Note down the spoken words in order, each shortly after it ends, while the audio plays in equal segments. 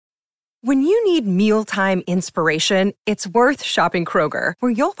When you need mealtime inspiration, it's worth shopping Kroger,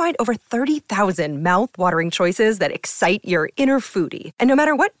 where you'll find over 30,000 mouth-watering choices that excite your inner foodie. And no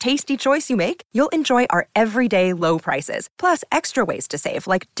matter what tasty choice you make, you'll enjoy our everyday low prices, plus extra ways to save,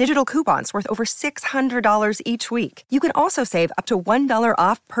 like digital coupons worth over $600 each week. You can also save up to $1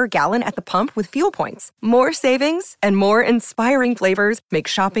 off per gallon at the pump with fuel points. More savings and more inspiring flavors make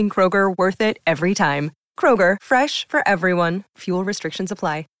shopping Kroger worth it every time. Kroger, fresh for everyone. Fuel restrictions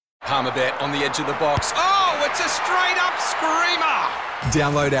apply. Palmerbet on the edge of the box. Oh, it's a straight-up screamer!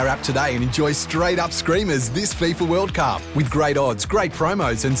 Download our app today and enjoy straight-up screamers this FIFA World Cup with great odds, great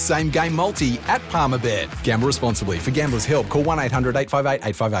promos and same-game multi at Palmerbet. Gamble responsibly. For Gamblers' Help, call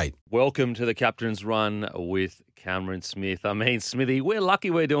 1-800-858-858. Welcome to the Captain's Run with Cameron Smith. I mean, Smithy, we're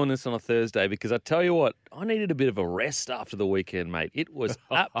lucky we're doing this on a Thursday because I tell you what, I needed a bit of a rest after the weekend, mate. It was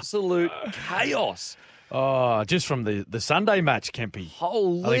absolute chaos. Oh, just from the Sunday match, Kempy.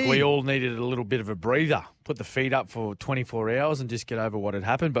 Holy. I think we all needed a little bit of a breather. Put the feet up for 24 hours and just get over what had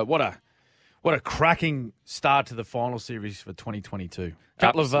happened. But what a cracking start to the final series for 2022.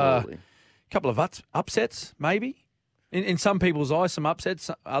 Couple of upsets, maybe. In some people's eyes, some upsets.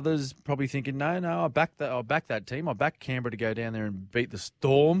 Others probably thinking, no, I back that team. I back Canberra to go down there and beat the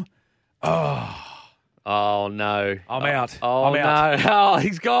Storm. Oh, no. I'm out. Oh, I'm out. no. Oh,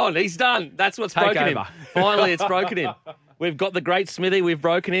 he's gone. He's done. That's what's Take broken over. him. Finally, it's broken him. We've got the great Smithy. We've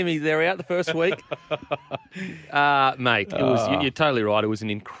broken him. They're out the first week. Mate, you're totally right. It was an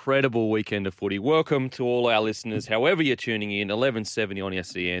incredible weekend of footy. Welcome to all our listeners, however you're tuning in, 1170 on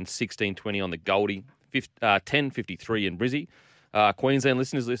SEN, 1620 on the Goldie, 1053 in Brizzy. Queensland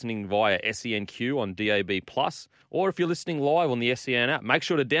listeners listening via SENQ on DAB+, or if you're listening live on the SEN app, make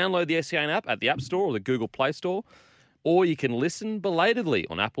sure to download the SEN app at the App Store or the Google Play Store, or you can listen belatedly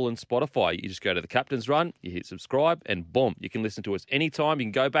on Apple and Spotify. You just go to the Captain's Run, you hit subscribe, and boom, you can listen to us anytime. You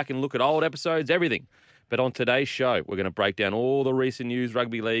can go back and look at old episodes, everything. But on today's show, we're going to break down all the recent news,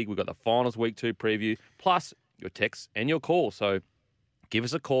 rugby league. We've got the finals week 2 preview, plus your texts and your calls. So give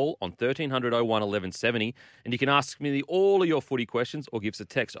us a call on 1300 01 1170 and you can ask me all of your footy questions or give us a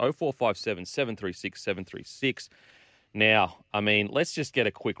text 0457 736 736. Now, I mean, let's just get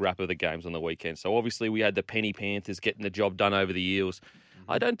a quick wrap of the games on the weekend. So obviously we had the Penny Panthers getting the job done over the Eels.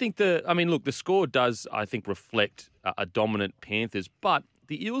 I don't think the score does, I think, reflect a dominant Panthers, but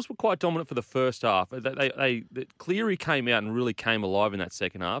the Eels were quite dominant for the first half. Cleary came out and really came alive in that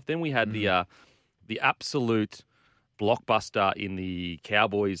second half. Then we had the absolute blockbuster in the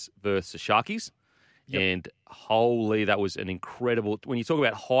Cowboys versus Sharkies. Yep. And holy, that was an incredible... When you talk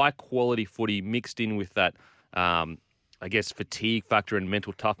about high-quality footy mixed in with that, fatigue factor and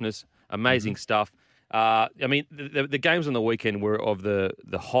mental toughness, amazing stuff. I mean, the games on the weekend were of the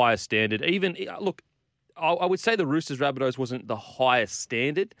highest standard. Even, look, I would say the Roosters-Rabbitohs wasn't the highest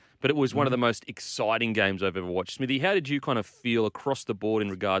standard, but it was one of the most exciting games I've ever watched. Smithy, how did you kind of feel across the board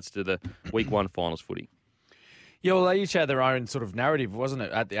in regards to the Week 1 finals footy? Yeah, well, they each had their own sort of narrative, wasn't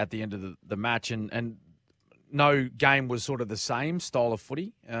it, at the end of the match? And no game was sort of the same style of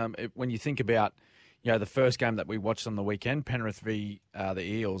footy. When you think about, the first game that we watched on the weekend, Penrith v the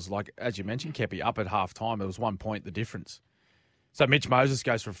Eels, like, as you mentioned, Kepi, up at half-time, it was 1 point the difference. So Mitch Moses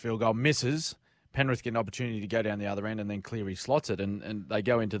goes for a field goal, misses. Penrith get an opportunity to go down the other end and then Cleary slots it. And they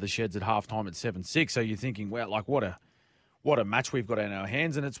go into the sheds at half-time at 7-6. So you're thinking, wow, like, what a match we've got in our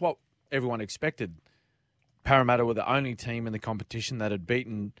hands. And it's what everyone expected. Parramatta were the only team in the competition that had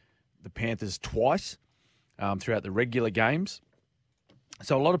beaten the Panthers twice throughout the regular games.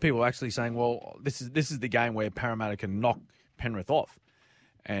 So a lot of people are actually saying, well, this is the game where Parramatta can knock Penrith off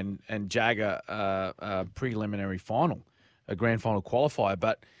and jag a preliminary final, a grand final qualifier.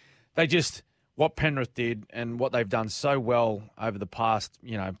 But what Penrith did and what they've done so well over the past,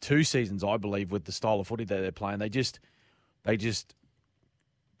 2 seasons, I believe, with the style of footy that they're playing, they just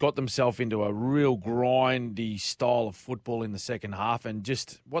got themselves into a real grindy style of football in the second half, and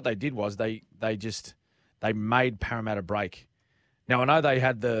just what they did was they made Parramatta break. Now I know they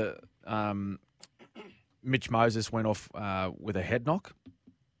had the Mitch Moses went off with a head knock,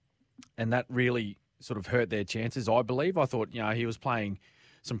 and that really sort of hurt their chances. I believe. I thought he was playing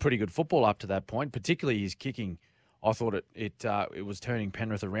some pretty good football up to that point, particularly his kicking. I thought it was turning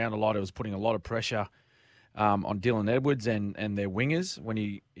Penrith around a lot. It was putting a lot of pressure on Dylan Edwards and their wingers when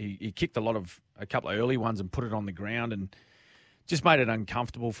he kicked a couple of early ones and put it on the ground and just made it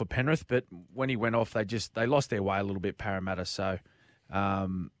uncomfortable for Penrith. But when he went off, they lost their way a little bit, Parramatta. So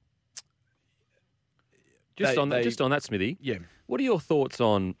just on that, Smithy. Yeah. What are your thoughts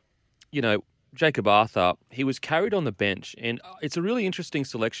on, Jacob Arthur, he was carried on the bench, and it's a really interesting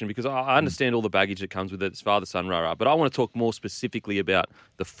selection because I understand all the baggage that comes with it. It's father-son rah-rah, but I want to talk more specifically about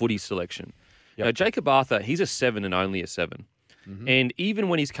the footy selection. Yep. Now, Jacob Arthur, he's a 7 and only a 7. Mm-hmm. And even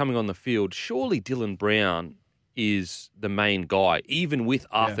when he's coming on the field, surely Dylan Brown is the main guy, even with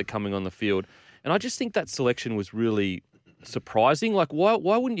Arthur coming on the field. And I just think that selection was really surprising. Like, why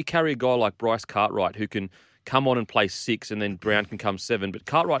wouldn't you carry a guy like Bryce Cartwright who can come on and play 6 and then Brown can come 7, but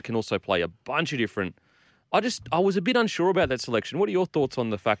Cartwright can also play a bunch of different... I was a bit unsure about that selection. What are your thoughts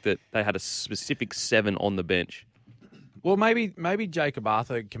on the fact that they had a specific 7 on the bench? Well, maybe Jacob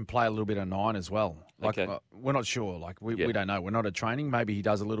Arthur can play a little bit of 9 as well. Like, okay. We're not sure. Like, we don't know. We're not at training. Maybe he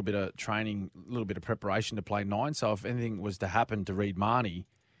does a little bit of training, a little bit of preparation to play 9. So if anything was to happen to Reed Marnie,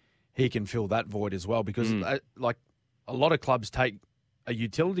 he can fill that void as well. Because, like, a lot of clubs take a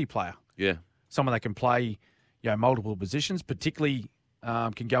utility player. Yeah. Someone that can play, multiple positions, particularly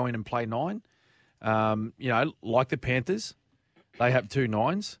can go in and play 9. Like the Panthers, they have 2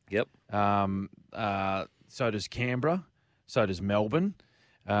 9s. Yep. So does Canberra. So does Melbourne.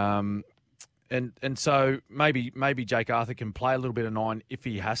 And so maybe Jake Arthur can play a little bit of 9 if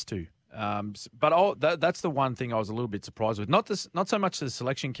he has to. But that's the one thing I was a little bit surprised with. Not so much the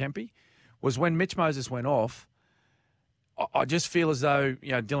selection, Kempy, was when Mitch Moses went off. I just feel as though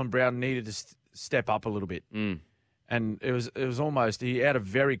Dylan Brown needed to step up a little bit, and it was almost he had a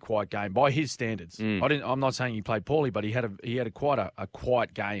very quiet game by his standards. I'm not saying he played poorly, but he had quite a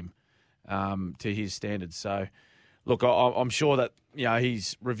quiet game to his standards. So, look, I'm sure that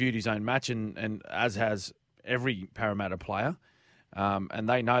he's reviewed his own match, and as has every Parramatta player, and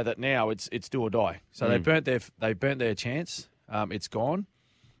they know that now it's do or die. So they burnt their chance. It's gone.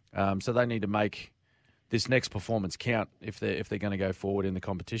 So they need to make this next performance count if they're going to go forward in the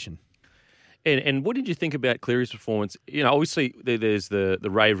competition. And what did you think about Cleary's performance? Obviously there's the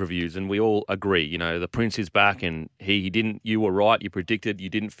rave reviews, and we all agree. The Prince is back, and he didn't. You were right. You predicted. You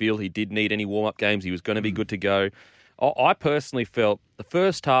didn't feel he did need any warm up games. He was going to be good to go. I personally felt the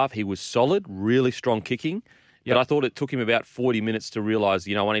first half he was solid, really strong kicking. But I thought it took him about 40 minutes to realise,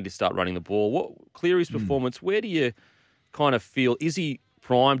 I need to start running the ball. Cleary's performance? Where do you kind of feel? Is he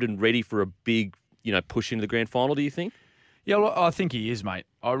primed and ready for a big, push into the grand final, do you think? Yeah, well, I think he is, mate.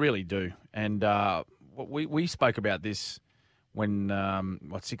 I really do. And we spoke about this when,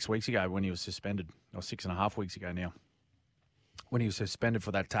 6 weeks ago when he was suspended, or 6.5 weeks ago now, when he was suspended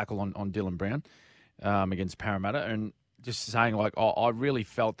for that tackle on Dylan Brown against Parramatta. And just saying, I really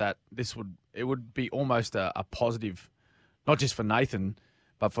felt that it would be almost a positive, not just for Nathan,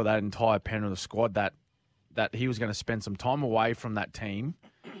 but for that entire Penrith squad, that he was going to spend some time away from that team.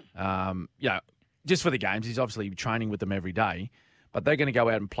 Just for the games. He's obviously training with them every day, but they're going to go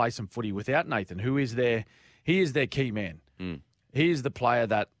out and play some footy without Nathan, who is he is their key man. He is the player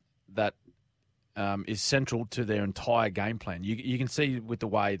that is central to their entire game plan. You can see with the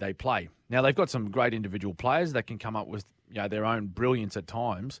way they play. Now, they've got some great individual players that can come up with their own brilliance at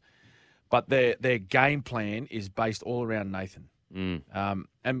times, but their game plan is based all around Nathan.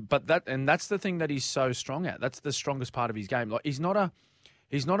 That's the thing that he's so strong at. That's the strongest part of his game. Like, he's not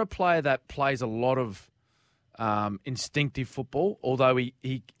a player that plays a lot of instinctive football, although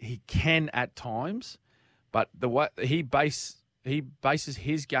he can at times. But the way he bases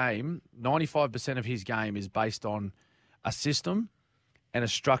his game, 95% of his game is based on a system and a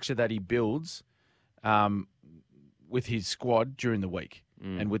structure that he builds with his squad during the week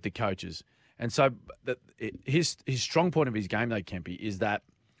and with the coaches. And so his strong point of his game, though, Kempy, is that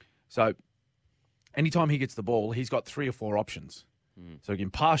so anytime he gets the ball, he's got 3 or 4 options. So he can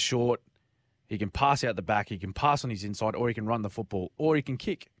pass short, he can pass out the back, he can pass on his inside, or he can run the football, or he can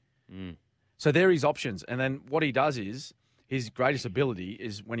kick. So there are his options. And then what he does is, his greatest ability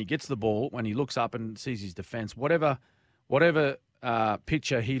is when he gets the ball, when he looks up and sees his defence, whatever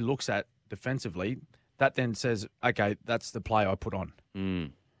picture he looks at defensively, that then says, okay, that's the play I put on.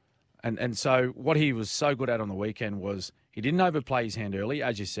 And so what he was so good at on the weekend was he didn't overplay his hand early,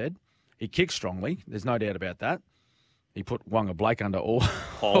 as you said. He kicked strongly. There's no doubt about that. He put Wonga Blake under all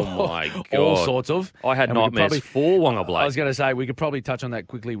sorts of. I had nightmares for Wonga Blake. I was going to say, we could probably touch on that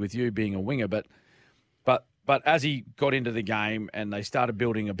quickly with you being a winger, but as he got into the game and they started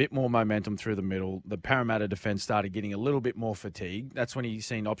building a bit more momentum through the middle, the Parramatta defence started getting a little bit more fatigued. That's when he's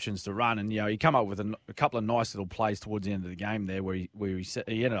seen options to run, and he come up with a couple of nice little plays towards the end of the game there where he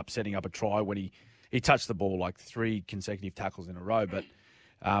ended up setting up a try when he touched the ball like 3 consecutive tackles in a row. But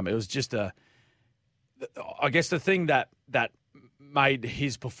it was just I guess the thing that made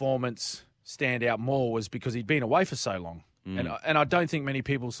his performance stand out more was because he'd been away for so long. And I don't think many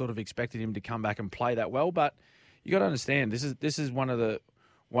people sort of expected him to come back and play that well. But you got to understand, this is one of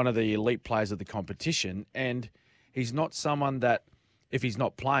one of the elite players of the competition, and he's not someone that, if he's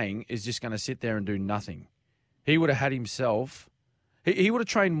not playing, is just going to sit there and do nothing. He would have had himself... He would have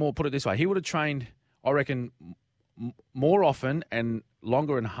trained more, put it this way. He would have trained, I reckon, more often and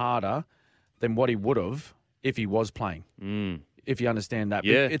longer and harder than what he would have if he was playing, if you understand that.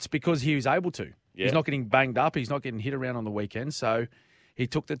 Yeah. It's because he was able to. Yeah. He's not getting banged up. He's not getting hit around on the weekend. So he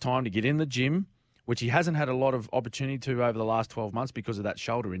took the time to get in the gym, which he hasn't had a lot of opportunity to over the last 12 months because of that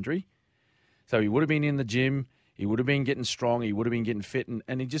shoulder injury. So he would have been in the gym. He would have been getting strong. He would have been getting fit.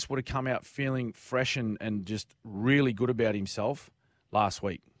 And he just would have come out feeling fresh and just really good about himself last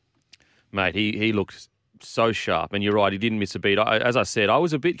week. Mate, he looked so sharp. And you're right, he didn't miss a beat. As I said, I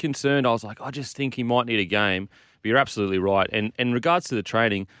was a bit concerned. I was like, I just think he might need a game. But you're absolutely right. And in regards to the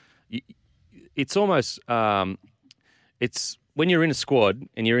training, it's almost it's when you're in a squad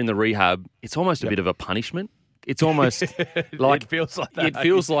and you're in the rehab, it's almost a bit of a punishment. It's almost like it feels like that. It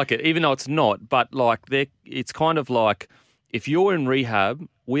feels like it, even though it's not. But like it's kind of like if you're in rehab,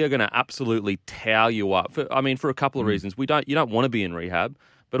 we are going to absolutely towel you up. For a couple of reasons. You don't want to be in rehab,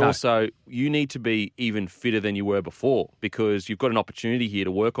 but also you need to be even fitter than you were before because you've got an opportunity here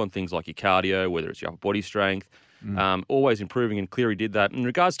to work on things like your cardio, whether it's your upper body strength, always improving. And Cleary did that. In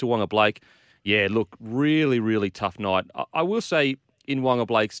regards to Wonga Blake, yeah, look, really, really tough night. I will say in Wonga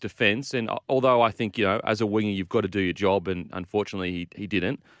Blake's defence, and although I think, as a winger, you've got to do your job, and unfortunately he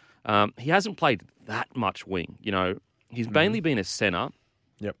didn't, he hasn't played that much wing. He's mainly been a centre.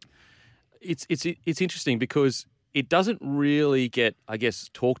 Yep. It's interesting because it doesn't really get, I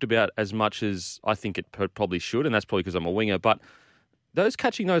guess, talked about as much as I think it probably should, and that's probably because I'm a winger. But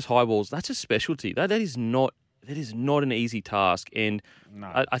catching those high balls, that's a specialty. That is not an easy task, and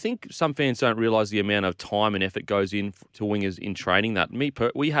I think some fans don't realise the amount of time and effort goes in to wingers in training that.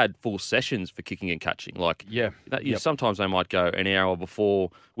 We had full sessions for kicking and catching. Sometimes they might go an hour before.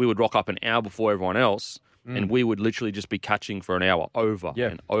 We would rock up an hour before everyone else, and we would literally just be catching for an hour over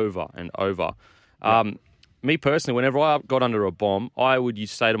and over and over. Me personally, whenever I got under a bomb, I would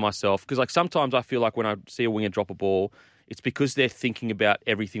say to myself, because sometimes I feel like when I see a winger drop a ball, it's because they're thinking about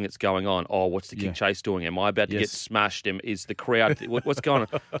everything that's going on. Oh, what's the kick chase doing? Am I about to get smashed? Is the crowd... What's going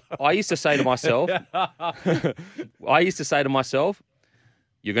on? I used to say to myself,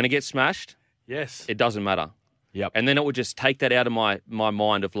 you're going to get smashed. Yes. It doesn't matter. Yep. And then it would just take that out of my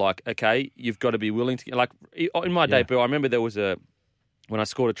mind of okay, you've got to be willing to... in my debut, I remember when I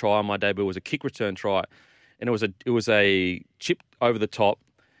scored a try on my debut, it was a kick return try. And it was a chip over the top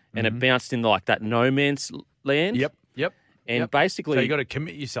and it bounced in that no man's land. Yep. And basically... So you got to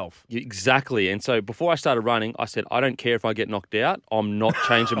commit yourself. Exactly. And so before I started running, I said, I don't care if I get knocked out. I'm not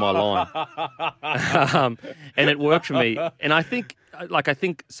changing my line. And it worked for me. And I think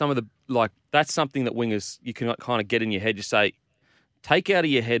some of the... that's something that wingers, you can kind of get in your head. You say, take out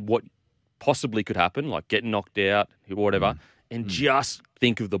of your head what possibly could happen, like getting knocked out, whatever, and just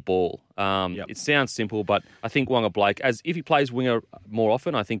think of the ball. It sounds simple, but I think Wonga Blake, if he plays winger more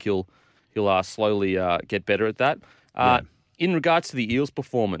often, I think he'll slowly get better at that. In regards to the Eels'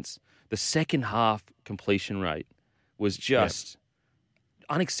 performance, the second half completion rate was just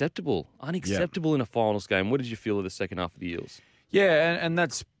unacceptable in a finals game. What did you feel of the second half of the Eels? Yeah, and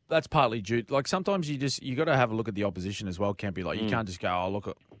that's partly due. Sometimes you got to have a look at the opposition as well, Campy. You can't just go, oh, look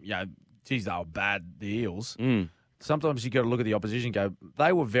at, geez, they were bad, the Eels. Sometimes you got to look at the opposition and go,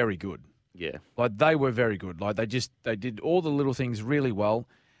 they were very good. Yeah. They were very good. They did all the little things really well.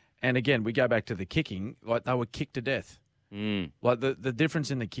 And again, we go back to the kicking, they were kicked to death. The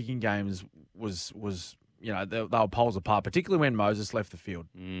difference in the kicking games was they were poles apart, particularly when Moses left the field.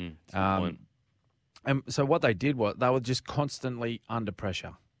 And so what they did was they were just constantly under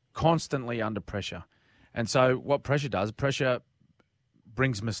pressure. And so what pressure does, pressure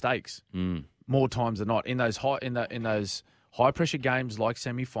brings mistakes more times than not. In those high pressure games like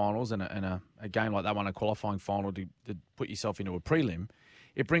semi-finals and a game like that one, a qualifying final to put yourself into a prelim,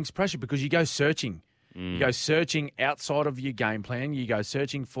 it brings pressure because you go searching. You go searching outside of your game plan. You go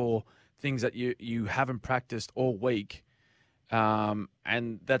searching for things that you haven't practiced all week,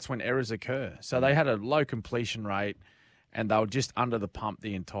 and that's when errors occur. So they had a low completion rate, and they were just under the pump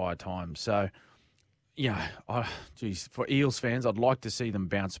the entire time. So, for Eels fans, I'd like to see them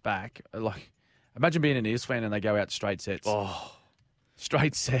bounce back. Imagine being an Eels fan and they go out straight sets. Oh.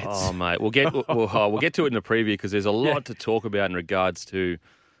 Straight sets. Oh, mate. We'll get to it in the preview because there's a lot to talk about in regards to,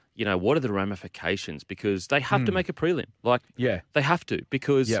 what are the ramifications? Because they have to make a prelim. They have to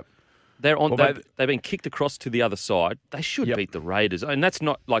because they're on. They've been kicked across to the other side. They should beat the Raiders, and that's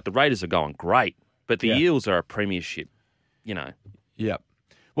not the Raiders are going great, but the Eels are a premiership. Yep.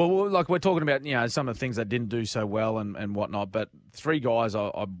 Well, like we're talking about, some of the things they didn't do so well and whatnot, but three guys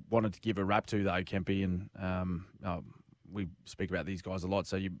I wanted to give a rap to, though, Kempy, and we speak about these guys a lot,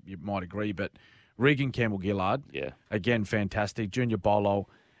 so you might agree, but Regan Campbell-Gillard, again, fantastic. Junior Bolo,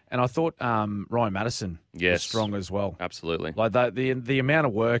 and I thought Ryan Madison was strong as well. Absolutely. Like the amount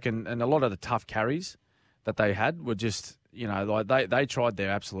of work and a lot of the tough carries that they had were just, like they tried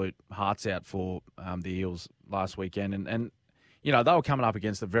their absolute hearts out for the Eels last weekend, and they were coming up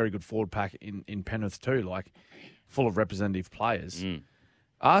against a very good forward pack in Penrith too, like full of representative players.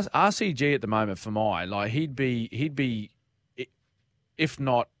 RCG at the moment for he'd be, if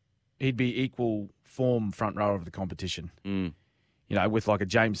not, he'd be equal form front row of the competition. With like a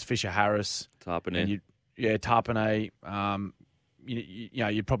James Fisher-Harris. Tarpanay. Tarpanay.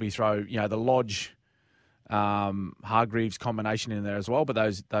 You'd probably throw, the Lodge, Hargreaves combination in there as well, but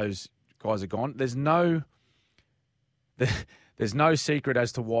those guys are gone. There's no secret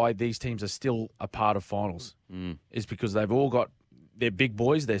as to why these teams are still a part of finals. It's because they've all got their big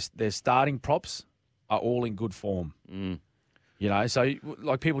boys, their starting props are all in good form. So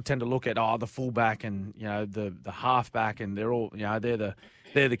like people tend to look at the fullback and the halfback, and they're all they're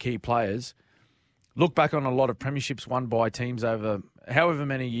the key players. Look back on a lot of premierships won by teams over however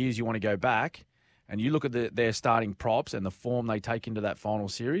many years you want to go back, and you look at their starting props and the form they take into that final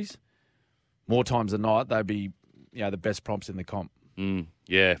series. More times than not, they'd be the best props in the comp.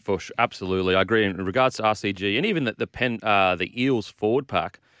 Yeah, for sure. Absolutely, I agree. In regards to RCG and even the Eels forward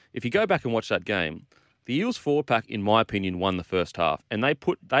pack, if you go back and watch that game. The Eels forward pack, in my opinion, won the first half, and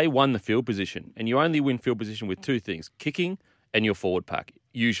they won the field position. And you only win field position with two things: kicking and your forward pack.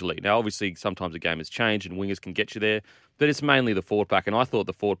 Usually, now obviously sometimes the game has changed and wingers can get you there, but it's mainly the forward pack. And I thought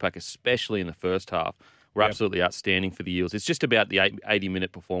the forward pack, especially in the first half, were absolutely outstanding for the Eels. It's just about the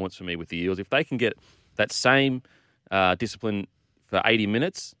 80-minute performance for me with the Eels. If they can get that same discipline for 80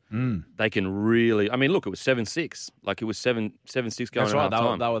 minutes, they can really... I mean, look, it was 7-6. Like, it was 7-6 going That's right, at half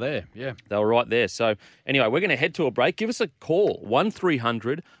time. They were there, yeah. They were right there. So, anyway, we're going to head to a break. Give us a call,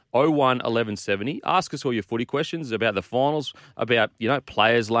 1300 01 1170. Ask us all your footy questions about the finals, about,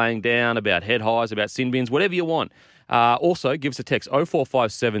 players laying down, about head highs, about sin bins, whatever you want. Also, give us a text,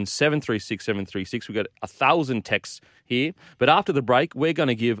 0457 736 736. We've got 1,000 texts here. But after the break, we're going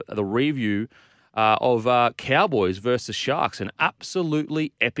to give the review of Cowboys versus Sharks, an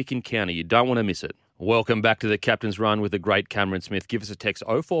absolutely epic encounter. You don't want to miss it. Welcome back to the Captain's Run with the great Cameron Smith. Give us a text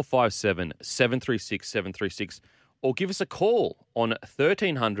 0457 736 736 or give us a call on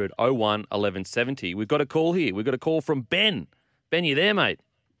 1300 01 1170. We've got a call here. We've got a call from Ben. Ben, you there, mate?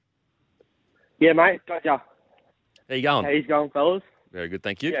 Yeah, mate. Gotcha. How you going? How you going, fellas? Very good,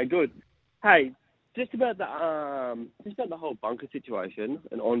 thank you. Yeah, good. Hey, just about the whole bunker situation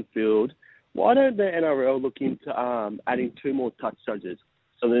and on field. Why don't the NRL look into adding 2 more touch judges?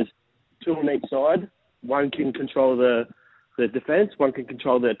 So there's 2 on each side. One can control the defence, one can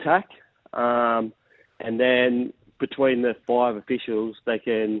control the attack, and then between the 5 officials, they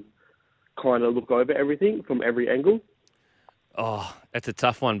can kind of look over everything from every angle. Oh, that's a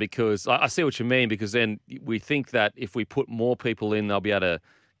tough one because I see what you mean, because then we think that if we put more people in, they'll be able to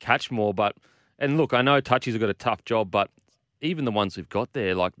catch more. And look, I know touchies have got a tough job, but even the ones we've got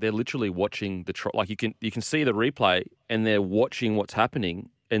there, like they're literally watching like you can see the replay and they're watching what's happening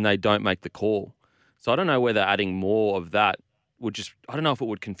and they don't make the call. So I don't know whether adding more of that would just, I don't know if it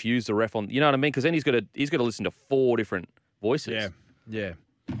would confuse the ref on, you know what I mean? Because then he's got to listen to 4 different voices. Yeah.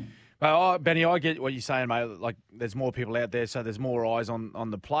 Well, Benny, I get what you're saying, mate. Like, there's more people out there, so there's more eyes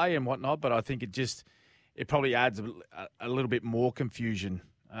on the play and whatnot. But I think it probably adds a little bit more confusion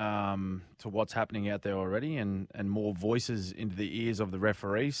to what's happening out there already, and more voices into the ears of the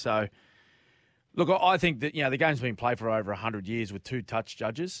referee. So, look, I think that the game's been played for over 100 years with 2 touch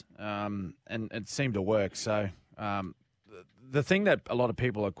judges, and it seemed to work. So, the thing that a lot of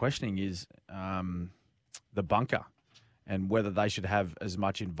people are questioning is the bunker and whether they should have as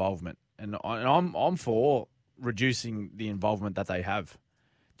much involvement. And I'm for reducing the involvement that they have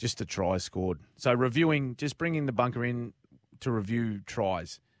just to tries scored. So just bringing the bunker in to review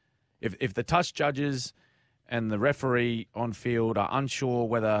tries. If the touch judges and the referee on field are unsure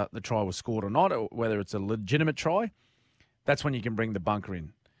whether the try was scored or not, or whether it's a legitimate try, that's when you can bring the bunker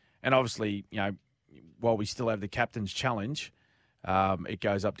in. And obviously, while we still have the captain's challenge, it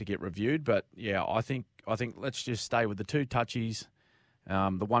goes up to get reviewed. But yeah, I think let's just stay with the 2 touchies,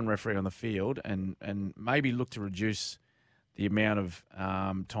 the 1 referee on the field, and maybe look to reduce the amount of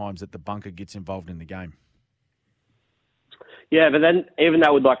times that the bunker gets involved in the game. Yeah, but then even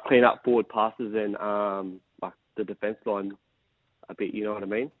that would clean up forward passes and the defence line a bit. You know what I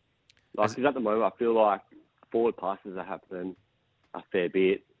mean? Because at the moment I feel like forward passes are happening a fair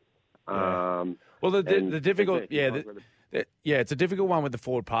bit. Well, the difficult, it's a difficult one with the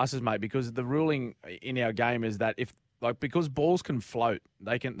forward passes, mate, because the ruling in our game is that because balls can float,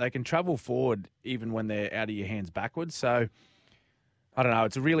 they can travel forward even when they're out of your hands backwards. So I don't know.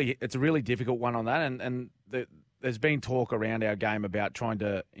 It's a really difficult one on that, and there's been talk around our game about trying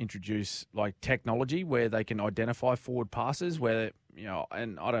to introduce like technology where they can identify forward passes, where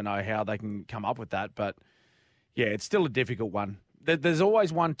and I don't know how they can come up with that, but yeah, it's still a difficult one. There's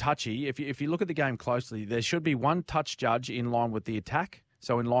always one touchy. If you look at the game closely, there should be one touch judge in line with the attack,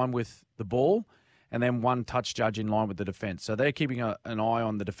 so in line with the ball, and then one touch judge in line with the defence. So they're keeping an eye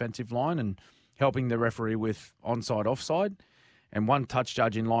on the defensive line and helping the referee with onside, offside, and one touch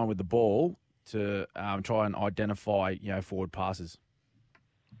judge in line with the ball to try and identify forward passes.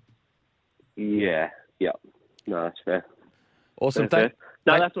 Yeah. No, that's fair. Awesome.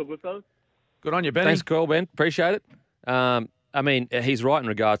 That's all good, fellas. Good on you, Benny. Thanks, Carl, Ben. Appreciate it. I mean, he's right in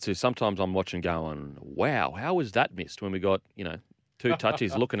regards to sometimes I'm watching going, wow, how was that missed when we got, two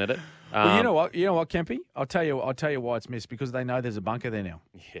touches looking at it. Well, you know what, Kempy? I'll tell you why it's missed, because they know there's a bunker there now.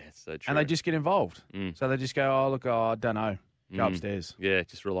 Yeah, so true. And they just get involved. So they just go, I don't know. Go upstairs. Yeah,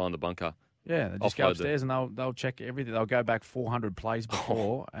 just rely on the bunker. Yeah, they just go upstairs and they'll check everything. They'll go back 400 plays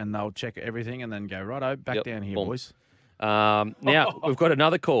before and they'll check everything and then go, righto, back down here, boys. Now, we've got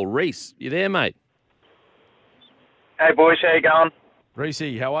another call. Reese, you there, mate? Hey, boys, how you going?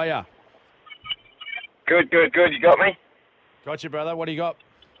 Reese, how are you? Good. You got me? Got you, brother. What do you got?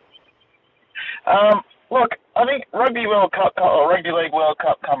 Look, I think Rugby League World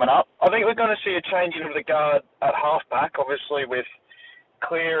Cup coming up. I think we're going to see a changing of the guard at halfback, obviously with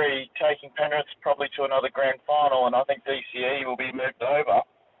Cleary taking Penrith probably to another grand final, and I think DCE will be moved over.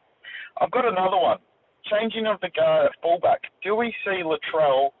 I've got another one. Changing of the guard at fullback. Do we see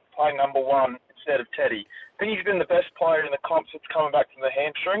Latrell play number one instead of Teddy? I think he's been the best player in the comp since coming back from the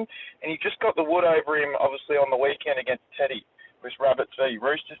hamstring, and he just got the wood over him, obviously, on the weekend against Teddy, with Rabbits v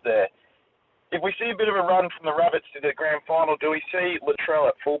Roosters there. If we see a bit of a run from the Rabbits to the grand final, do we see Latrell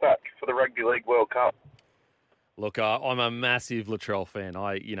at fullback for the Rugby League World Cup? Look, I'm a massive Latrell fan.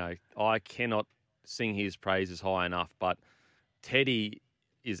 I cannot sing his praises high enough, but Teddy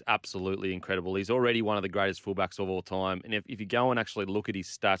is absolutely incredible. He's already one of the greatest fullbacks of all time. And if you go and actually look at his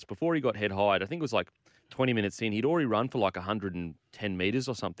stats, before he got head-hired, I think it was like 20 minutes in, he'd already run for like 110 metres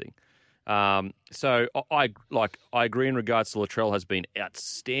or something. So I agree in regards to Latrell has been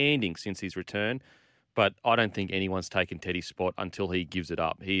outstanding since his return, but I don't think anyone's taken Teddy's spot until he gives it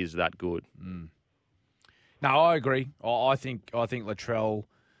up. He is that good. No, I agree. I think Latrell.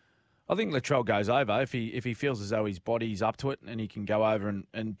 I think Latrell goes over if he feels as though his body's up to it and he can go over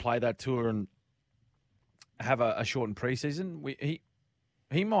and play that tour and have a shortened preseason.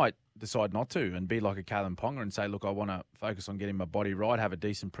 He might decide not to and be like a Kalen Ponga and say, look, I want to focus on getting my body right, have a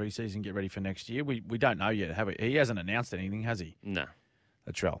decent preseason, get ready for next year. We don't know yet. He hasn't announced anything, has he? No.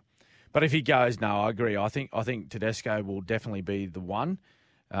 Latrell. But if he goes, no, I agree. I think Tedesco will definitely be the one.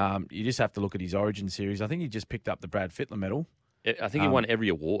 You just have to look at his Origin series. I think he just picked up the Brad Fittler medal. I think he won every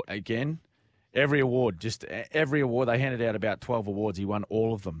award. Again, every award. Just every award. They handed out about 12 awards. He won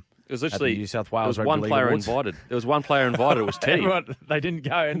all of them. It was literally New South Wales. There was one player invited. There was one player invited. It was Teddy. They didn't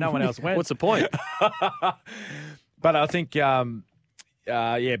go, and no one else went. What's the point? But I think,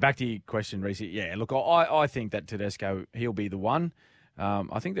 back to your question, Reece. Yeah, look, I think that Tedesco, he'll be the one.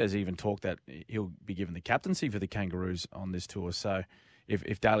 I think there's even talk that he'll be given the captaincy for the Kangaroos on this tour. So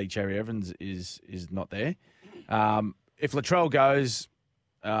if Daly Cherry Evans is not there, if Latrell goes.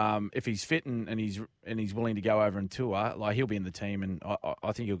 If he's fit and he's willing to go over and tour, like he'll be in the team, and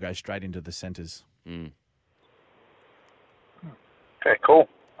I think he'll go straight into the centres. Okay, cool.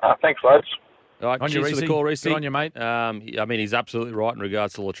 Thanks, lads. All right, cheers for the call, Reece. Good on you, mate. I mean, he's absolutely right in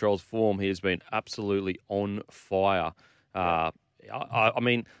regards to Latrell's form. He has been absolutely on fire. I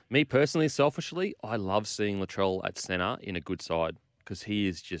mean, me personally, selfishly, I love seeing Latrell at centre in a good side because he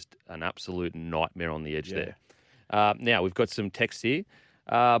is just an absolute nightmare on the edge there. Now, we've got some text here.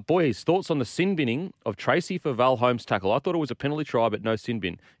 Boys, thoughts on the sin binning of Tracy for Val Holmes' tackle? I thought it was a penalty try, but no sin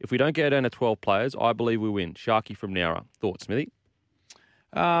bin. If we don't go down to 12 players, I believe we win. Sharky from Nowra. Thoughts, Smithy?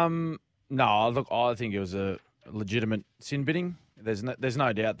 No, look, I think it was a legitimate sin binning. There's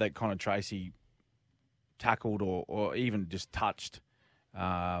no doubt that Connor Tracy tackled or even just touched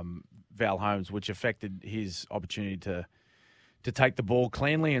Val Holmes, which affected his opportunity to take the ball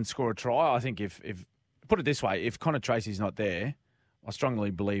cleanly and score a try. I think if put it this way, if Connor Tracy's not there, I strongly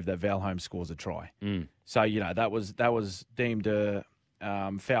believe that Val Holmes scores a try. So, that was deemed a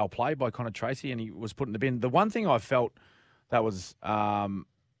foul play by Connor Tracy, and he was put in the bin. The one thing I felt that was, I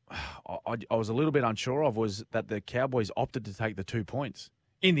I was a little bit unsure of was that the Cowboys opted to take the 2 points.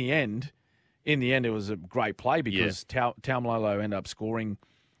 In the end, it was a great play because Taumalolo ended up scoring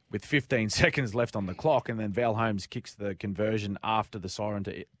with 15 seconds left on the clock, and then Val Holmes kicks the conversion after the siren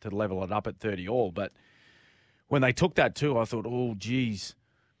to level it up at 30-all. But when they took that too, I thought, oh, geez,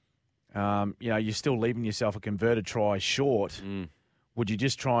 you're still leaving yourself a converted try short. Mm. Would you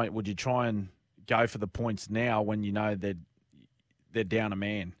try and go for the points now when you know they're down a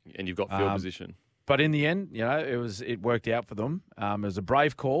man? And you've got field position. But in the end, it worked out for them. It was a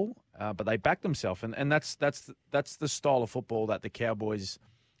brave call, but they backed themselves, and that's the style of football that the Cowboys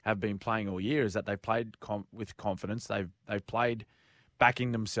have been playing all year. Is that they've played with confidence. They've played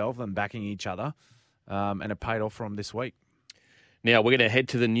backing themselves and backing each other, and it paid off for them this week. Now, we're going to head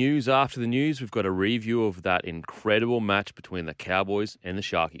to the news. After the news, we've got a review of that incredible match between the Cowboys and the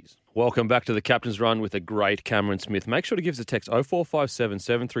Sharkies. Welcome back to the Captain's Run with the great Cameron Smith. Make sure to give us a text 0457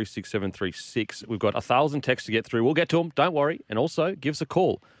 736 736. We've got 1,000 texts to get through. We'll get to them, don't worry. And also, give us a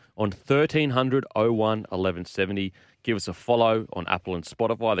call on 1300 01 1170. Give us a follow on Apple and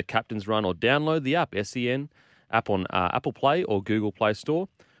Spotify, the Captain's Run, or download the app, SEN, app on Apple Play or Google Play Store.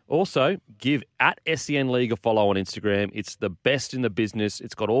 Also, give at SEN League a follow on Instagram. It's the best in the business.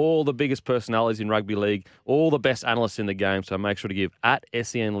 It's got all the biggest personalities in rugby league, all the best analysts in the game. So make sure to give at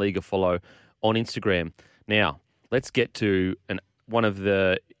SEN League a follow on Instagram. Now, let's get to one of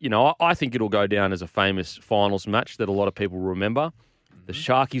the, I think it'll go down as a famous finals match that a lot of people remember. The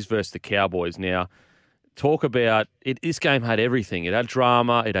Sharkies versus the Cowboys. Now, talk about it. This game had everything. It had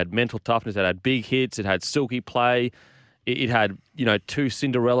drama. It had mental toughness. It had big hits. It had silky play. It had, two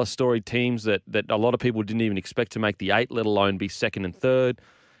Cinderella story teams that a lot of people didn't even expect to make the 8, let alone be second and third.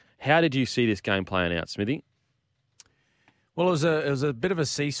 How did you see this game playing out, Smithy? Well, it was a bit of a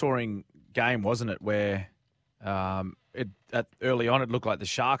seesawing game, wasn't it? Where early on it looked like the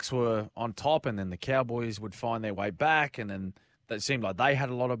Sharks were on top, and then the Cowboys would find their way back, and then it seemed like they had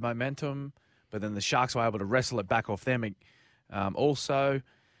a lot of momentum, but then the Sharks were able to wrestle it back off them also.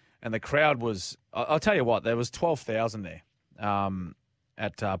 And the crowd was, I'll tell you what, there was 12,000 there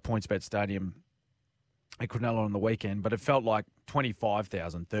at PointsBet Stadium at Cronulla on the weekend, but it felt like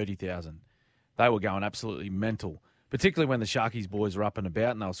 25,000, 30,000. They were going absolutely mental, particularly when the Sharkies boys were up and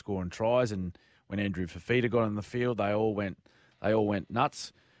about and they were scoring tries. And when Andrew Fafita got on the field, they all went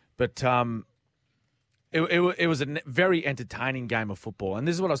nuts. But it was a very entertaining game of football. And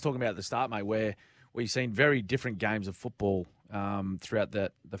this is what I was talking about at the start, mate, where we've seen very different games of football throughout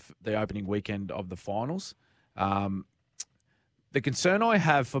the opening weekend of the finals. The concern I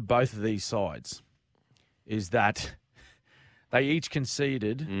have for both of these sides is that they each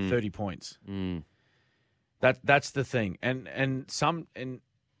conceded 30 points. That's the thing, and some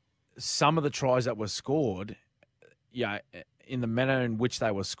of the tries that were scored, in the manner in which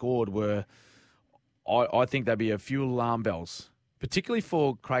they were scored were, I think there'd be a few alarm bells, particularly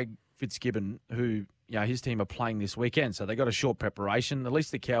for Craig Fitzgibbon, who. His team are playing this weekend, so they got a short preparation. At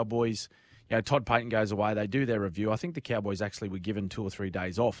least the Cowboys, Todd Payton goes away. They do their review. I think the Cowboys actually were given 2 or 3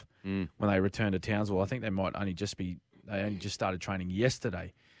 days off when they returned to Townsville. I think they only just started training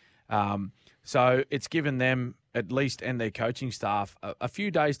yesterday. So it's given them at least, and their coaching staff, a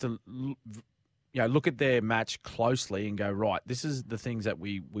few days to look at their match closely and go, right, this is the things that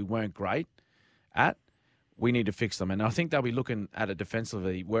we weren't great at. We need to fix them. And I think they'll be looking at it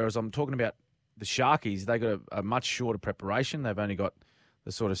defensively, whereas I'm talking about the Sharkies, they got a much shorter preparation. They've only got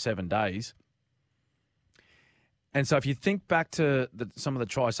the sort of 7 days. And so if you think back to some of the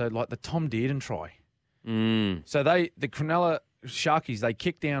tries, so like the Tom Dearden try. So the Cronulla Sharkies, they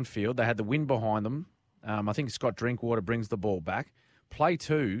kicked downfield. They had the wind behind them. I think Scott Drinkwater brings the ball back. Play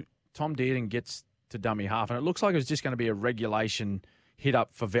 2, Tom Dearden gets to dummy half. And it looks like it was just going to be a regulation hit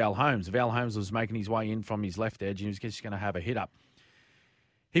up for Val Holmes. Val Holmes was making his way in from his left edge and he was just going to have a hit up.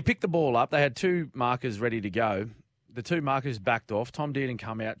 He picked the ball up. They had 2 markers ready to go. The 2 markers backed off. Tom Dearden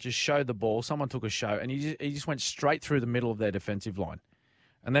come out, just showed the ball. Someone took a show, and he just went straight through the middle of their defensive line.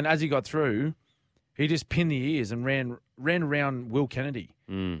 And then as he got through, he just pinned the ears and ran around Will Kennedy.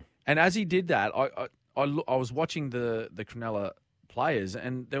 And as he did that, I was watching the Cronulla players,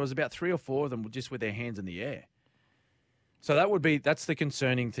 and there was about 3 or 4 of them just with their hands in the air. So that's the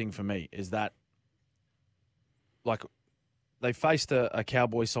concerning thing for me, is that, like, they faced a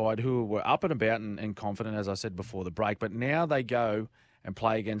Cowboy side who were up and about and confident, as I said before the break. But now they go and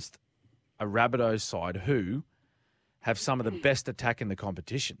play against a Rabbitohs side who have some of the best attack in the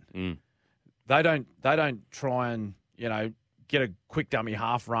competition. They don't try and get a quick dummy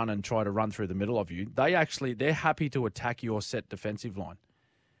half run and try to run through the middle of you. They're happy to attack your set defensive line,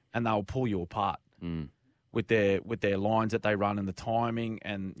 and they'll pull you apart. with their lines that they run and the timing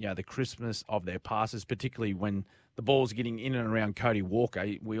and the crispness of their passes, particularly when the ball's getting in and around Cody Walker.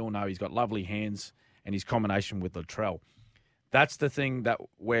 We all know he's got lovely hands and his combination with Latrell. That's the thing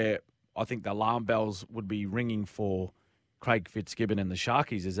where I think the alarm bells would be ringing for Craig Fitzgibbon and the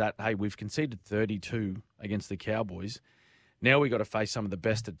Sharkies is that, hey, we've conceded 32 against the Cowboys. Now we've got to face some of the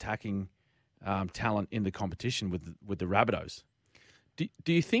best attacking talent in the competition with the Rabbitohs.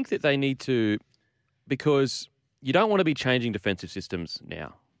 Do you think that they need to, because you don't want to be changing defensive systems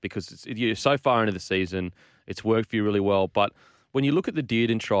now because you're so far into the season, it's worked for you really well. But when you look at the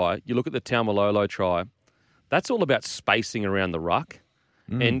Dearden try, you look at the Taumalolo try, that's all about spacing around the ruck.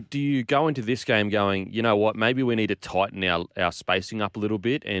 And do you go into this game going, you know what, maybe we need to tighten our spacing up a little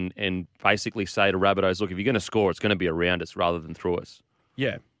bit and basically say to Rabbitohs, look, if you're going to score, it's going to be around us rather than through us?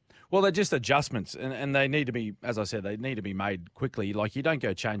 Yeah. Well, they're just adjustments, and they need to be, as I said, they need to be made quickly. Like, you don't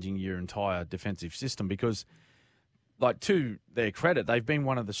go changing your entire defensive system because, like, to their credit, they've been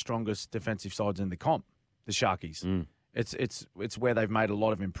one of the strongest defensive sides in the comp, the Sharkies. It's where they've made a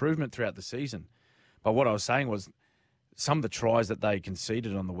lot of improvement throughout the season. But what I was saying was some of the tries that they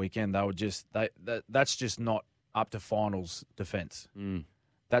conceded on the weekend, they were just that's just not up to finals defence.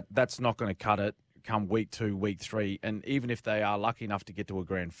 That's not going to cut it come week 2, week 3, and even if they are lucky enough to get to a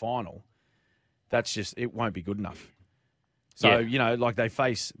grand final, it won't be good enough. So like they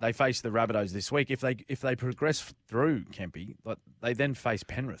face the Rabbitohs this week. If they progress through Kempy, like they then face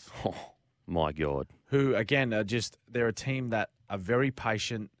Penrith. Oh my God! Who again they're a team that are very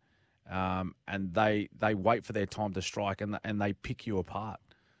patient. And they wait for their time to strike and they pick you apart.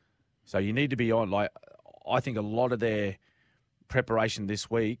 So you need to be on. Like, I think a lot of their preparation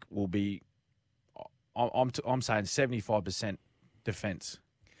this week will be, I'm saying 75% defence,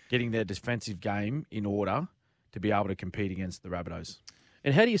 getting their defensive game in order to be able to compete against the Rabbitohs.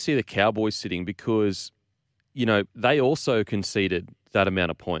 And how do you see the Cowboys sitting? Because, they also conceded that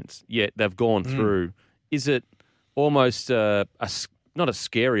amount of points, yet they've gone through. Is it almost not a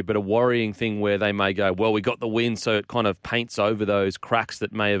scary, but a worrying thing where they may go, well, we got the win, so it kind of paints over those cracks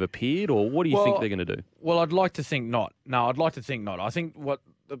that may have appeared? Or what do you think they're going to do? Well, I'd like to think not. No, I'd like to think not. I think what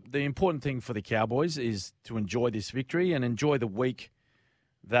the important thing for the Cowboys is to enjoy this victory and enjoy the week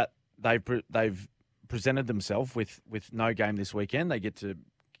that they've presented themselves with no game this weekend. They get to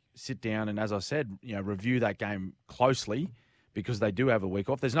sit down and, as I said, review that game closely because they do have a week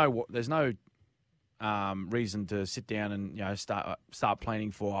off. There's no reason to sit down and start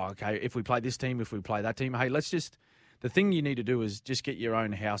planning for okay, if we play this team, if we play that team. Hey, the thing you need to do is just get your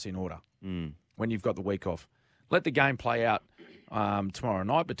own house in order when you've got the week off. Let the game play out tomorrow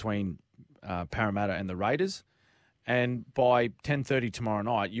night between Parramatta and the Raiders, and by 10:30 tomorrow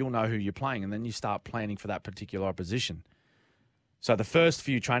night, you'll know who you're playing, and then you start planning for that particular opposition. So the first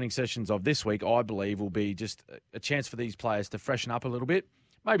few training sessions of this week, I believe, will be just a chance for these players to freshen up a little bit,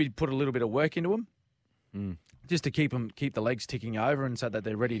 maybe put a little bit of work into them. Just to keep the legs ticking over and so that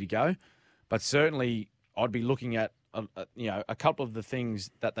they're ready to go. But certainly I'd be looking at a couple of the things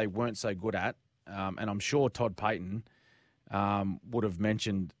that they weren't so good at, and I'm sure Todd Payton would have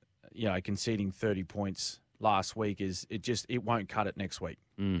mentioned conceding 30 points last week. It won't cut it next week.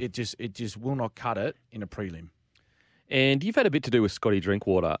 It just will not cut it in a prelim. And you've had a bit to do with Scotty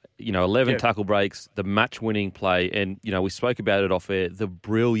Drinkwater. 11 tackle breaks, the match-winning play, and we spoke about it off air. The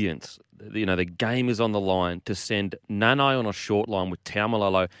brilliance. The game is on the line to send Nanai on a short line with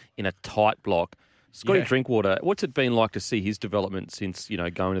Taumalolo in a tight block. Scotty Drinkwater, what's it been like to see his development since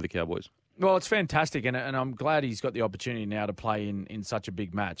going to the Cowboys? Well, it's fantastic, and I'm glad he's got the opportunity now to play in such a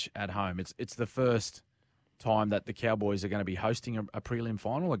big match at home. It's the first time that the Cowboys are going to be hosting a prelim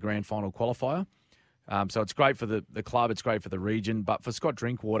final, a grand final qualifier. So it's great for the club, it's great for the region, but for Scott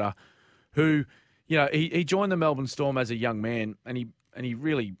Drinkwater, who, he joined the Melbourne Storm as a young man, and he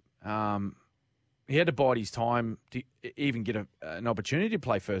really he had to bide his time to even get an opportunity to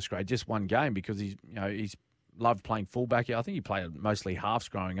play first grade, just one game, because he's loved playing fullback. I think he played mostly halves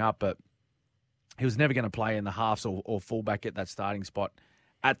growing up, but he was never going to play in the halves or fullback at that starting spot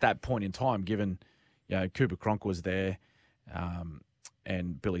at that point in time, given Cooper Cronk was there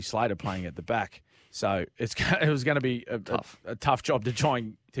and Billy Slater playing at the back. So it was going to be a tough job to try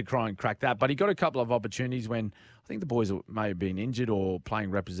and crack that. But he got a couple of opportunities when I think the boys may have been injured or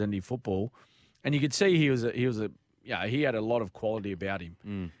playing representative football, and you could see he had a lot of quality about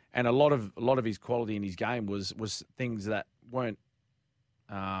him, and a lot of his quality in his game was things that weren't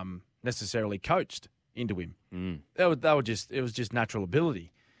necessarily coached into him. It was just natural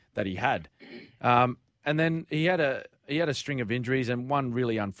ability that he had. And then he had a string of injuries, and one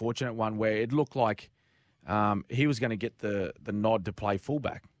really unfortunate one where it looked like he was going to get the nod to play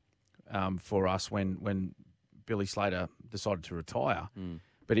fullback for us when Billy Slater decided to retire,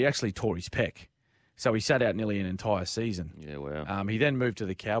 but he actually tore his pec. So he sat out nearly an entire season. Yeah, wow. He then moved to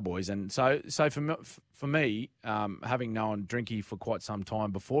the Cowboys. And so for me, having known Drinky for quite some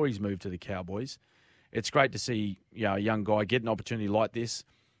time before he's moved to the Cowboys, it's great to see a young guy get an opportunity like this.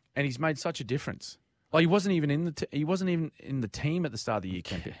 And he's made such a difference. Like, he wasn't even in the team at the start of the year,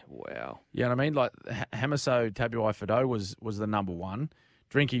 Kempy. Wow. You know what I mean? Like, Hamiso Tabuai-Fidow was the number one.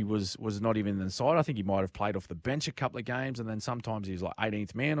 Drinky was not even in the side. I think he might have played off the bench a couple of games, and then sometimes he was like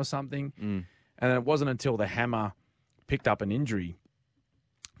 18th man or something. And then it wasn't until the Hammer picked up an injury.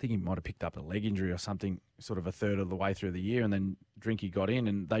 I think he might have picked up a leg injury or something, sort of a third of the way through the year, and then Drinky got in,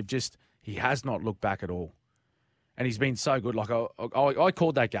 and he has not looked back at all. And he's been so good. Like, I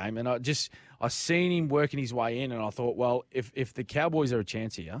called that game, and I seen him working his way in, and I thought, well, if the Cowboys are a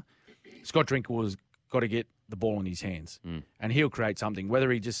chance here, Scott Drinker's got to get the ball in his hands, and he'll create something.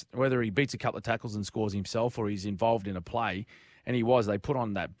 Whether he beats a couple of tackles and scores himself, or he's involved in a play, and he was. They put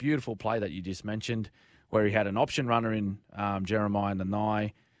on that beautiful play that you just mentioned, where he had an option runner in Jeremiah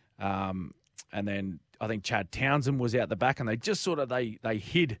Nanai, and then I think Chad Townsend was out the back, and they just sort of they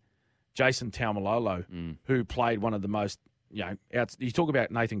hid Jason Taumalolo, who played one of the most, you talk about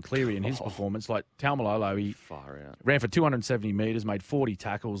Nathan Cleary and his performance. Like, Taumalolo, he ran for 270 metres, made 40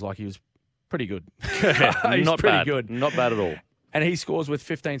 tackles. Like, he was pretty good. He's Not pretty bad. good. Not bad at all. And he scores with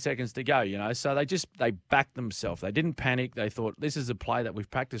 15 seconds to go, So they backed themselves. They didn't panic. They thought, this is a play that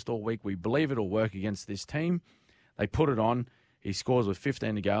we've practiced all week. We believe it'll work against this team. They put it on. He scores with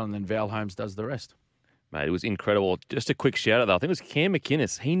 15 to go, and then Val Holmes does the rest. Mate, it was incredible. Just a quick shout out though. I think it was Cam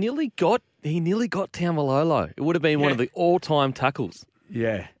McInnes. He nearly got Taumalolo. It would have been one of the all-time tackles.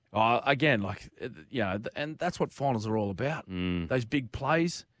 Yeah. Again, and that's what finals are all about. Those big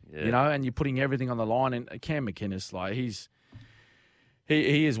plays, and you're putting everything on the line. And Cam McInnes, like,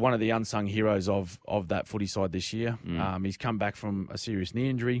 he is one of the unsung heroes of that footy side this year. He's come back from a serious knee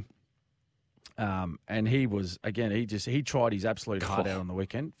injury. And he was, again, he tried his absolute heart out on the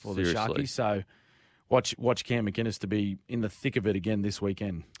weekend for the Sharkies. So watch Cam McInnes to be in the thick of it again this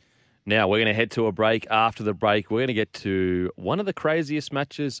weekend. Now, we're going to head to a break. After the break, we're going to get to one of the craziest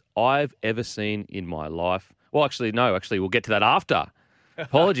matches I've ever seen in my life. Well, we'll get to that after.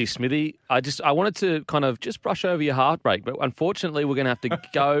 Apologies, Smithy. I wanted to kind of just brush over your heartbreak, but unfortunately, we're going to have to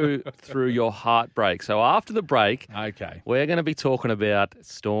go through your heartbreak. So after the break, we're going to be talking about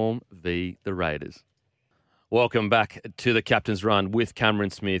Storm v. the Raiders. Welcome back to the Captain's Run with Cameron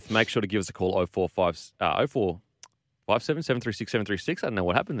Smith. Make sure to give us a call, 0457 736 736. I don't know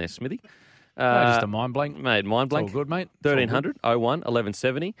what happened there, Smithy. Just a mind blank. Mate, mind blank. It's all good, mate. 1300 01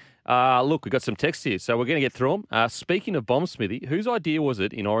 1170. Look, we've got some texts here, so we're going to get through them. Speaking of bombs, Smithy, whose idea was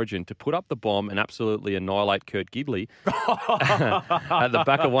it in Origin to put up the bomb and absolutely annihilate Kurt Gidley at the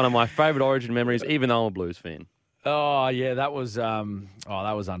back of one of my favourite Origin memories, even though I'm a Blues fan? Oh, yeah, that was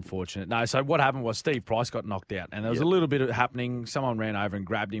unfortunate. No, so what happened was Steve Price got knocked out, and there was a little bit of happening. Someone ran over and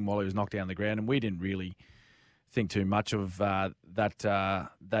grabbed him while he was knocked down on the ground, and we didn't really think too much of that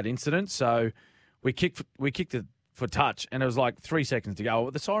incident. So we kicked it for touch, and it was like 3 seconds to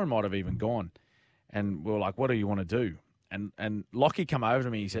go. The siren might have even gone, and we were like, "What do you want to do?" And Lockie come over to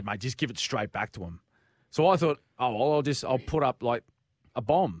me. He said, "Mate, just give it straight back to him." So I thought, "Oh, well, I'll put up like a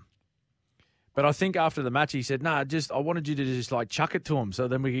bomb." But I think after the match, he said, "Nah, I wanted you to just like chuck it to him, so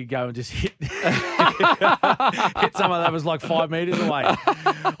then we could go and just hit someone that was like 5 metres away."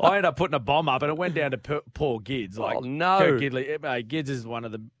 I ended up putting a bomb up, and it went down to poor Gids. Like, oh no, Kurt Gidley. Mate, Gids is one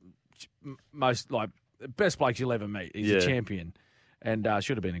of the most best blokes you'll ever meet. He's a champion, and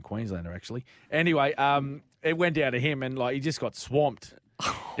should have been a Queenslander actually. Anyway, it went down to him, and like he just got swamped.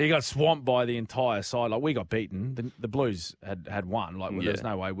 He got swamped by the entire side. Like, we got beaten. The Blues had won. Like, there's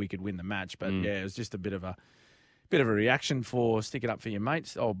no way we could win the match. But it was just a bit of a reaction for sticking up for your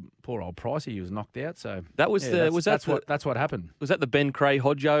mates. Oh, poor old Pricey, he was knocked out. So that was that's what happened. Was that the Ben Creagh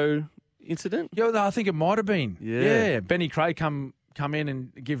Hodjo incident? Yeah, I think it might have been. Yeah, Benny Creagh come in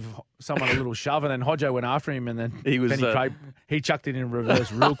and give someone a little shove, and then Hodjo went after him, and then Benny Creagh, he chucked it in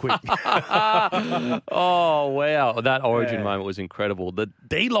reverse real quick. Oh, wow. That Origin moment was incredible. The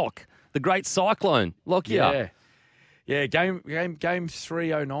D-Lock, the great cyclone. Lock you up. Yeah, game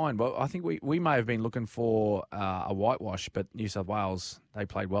 309. Well, I think we may have been looking for a whitewash, but New South Wales, they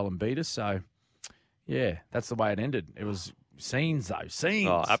played well and beat us. So, yeah, that's the way it ended. It was scenes, though. Scenes.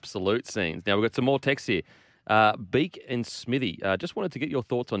 Oh, absolute scenes. Now, we've got some more texts here. Beak and Smithy, just wanted to get your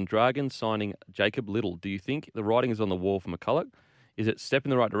thoughts on Dragons signing Jacob Little. Do you think the writing is on the wall for McCulloch? Is it a step in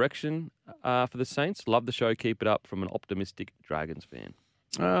the right direction for the Saints? Love the show. Keep it up from an optimistic Dragons fan.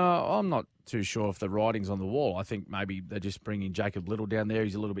 I'm not too sure if the writing's on the wall. I think maybe they're just bringing Jacob Little down there.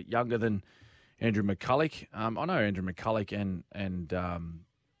 He's a little bit younger than Andrew McCulloch. I know Andrew McCulloch and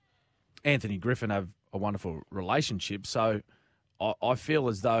Anthony Griffin have a wonderful relationship. So I feel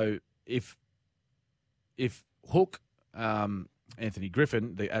as though if Hook, Anthony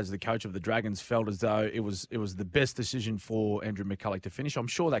Griffin, as the coach of the Dragons, felt as though it was the best decision for Andrew McCulloch to finish, I'm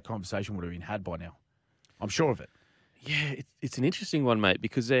sure that conversation would have been had by now. I'm sure of it. Yeah, it's an interesting one, mate,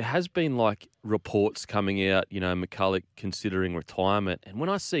 because there has been reports coming out, McCulloch considering retirement. And when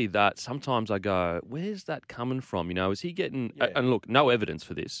I see that, sometimes I go, where's that coming from? Is he getting, and look, no evidence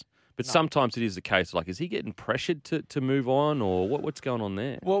for this, but sometimes it is the case. Is he getting pressured to move on, or what's going on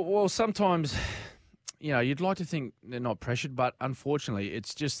there? Well, sometimes, you'd like to think they're not pressured, but unfortunately,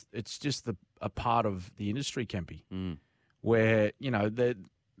 it's just a part of the industry, Kempy, where,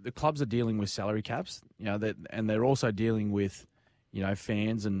 the clubs are dealing with salary caps, and they're also dealing with,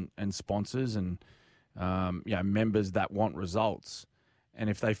 fans and sponsors and, members that want results. And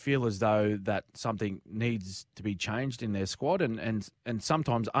if they feel as though that something needs to be changed in their squad, and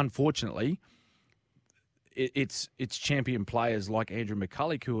sometimes, unfortunately, it's champion players like Andrew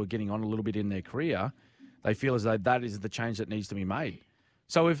McCulloch who are getting on a little bit in their career, they feel as though that is the change that needs to be made.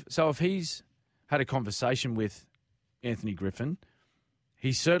 So if he's had a conversation with Anthony Griffin,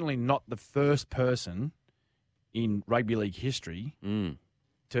 he's certainly not the first person in rugby league history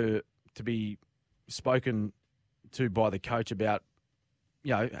to be spoken to by the coach about,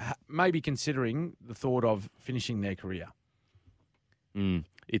 maybe considering the thought of finishing their career.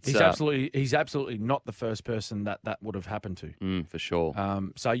 He's absolutely not the first person that would have happened to. For sure.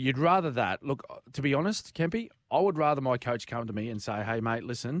 So you'd rather that. Look, to be honest, Kempy, I would rather my coach come to me and say, hey, mate,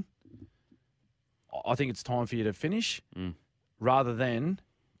 listen, I think it's time for you to finish. Rather than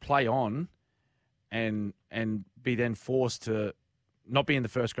play on and be then forced to not be in the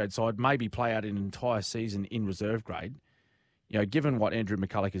first grade side, maybe play out an entire season in reserve grade. Given what Andrew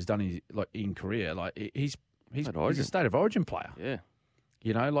McCulloch has done in career, he's a state of origin player. Yeah.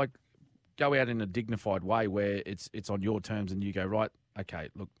 Go out in a dignified way where it's on your terms and you go, right, okay,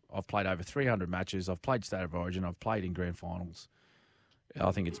 look, I've played over 300 matches, I've played state of origin, I've played in grand finals.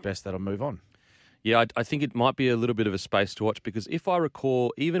 I think it's best that I move on. Yeah, I think it might be a little bit of a space to watch because if I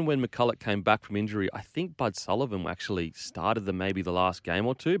recall, even when McCulloch came back from injury, I think Bud Sullivan actually started maybe the last game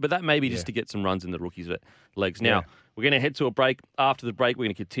or two, but that may be just to get some runs in the rookies' legs. Now, we're going to head to a break. After the break, we're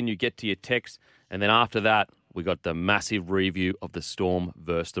going to continue, get to your text, and then after that, we got the massive review of the Storm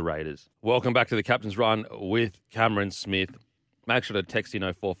versus the Raiders. Welcome back to the Captain's Run with Cameron Smith. Make sure to text in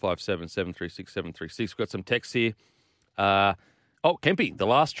 0457 736 736. We've got some texts here. Kempy, the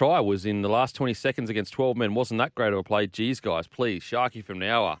last try was in the last 20 seconds against 12 men. Wasn't that great of a play? Geez, guys, please. Sharky from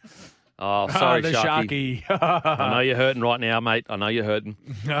Nowa. Oh, sorry, Sharky. I know you're hurting right now, mate. I know you're hurting.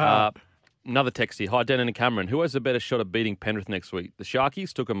 Another text here. Hi, Denon and Cameron. Who has a better shot of beating Penrith next week? The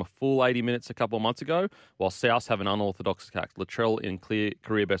Sharkies took them a full 80 minutes a couple of months ago, while South have an unorthodox attack. Latrell in clear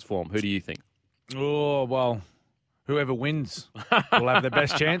career best form. Who do you think? Oh, well, whoever wins will have the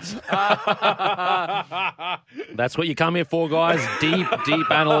best chance. That's what you come here for, guys. Deep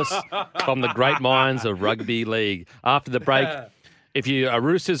analysts from the great minds of rugby league. After the break, if you're a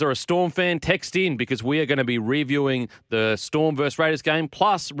Roosters or a Storm fan, text in because we are going to be reviewing the Storm versus Raiders game,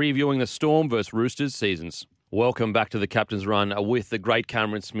 plus reviewing the Storm versus Roosters seasons. Welcome back to the Captain's Run with the great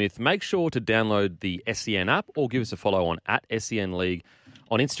Cameron Smith. Make sure to download the SEN app or give us a follow on @SEN League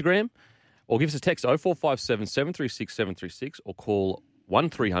on Instagram. Or give us a text 0457 736 736 or call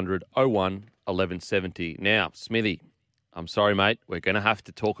 1300 01 1170. Now, Smithy, I'm sorry, mate. We're going to have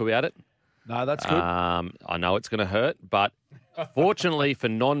to talk about it. No, that's good. I know it's going to hurt, but fortunately for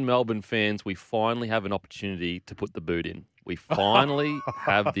non-Melbourne fans, we finally have an opportunity to put the boot in. We finally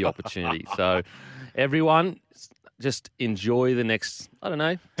have the opportunity. So everyone, just enjoy the next,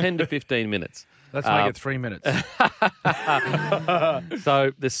 10 to 15 minutes. Let's make it 3 minutes.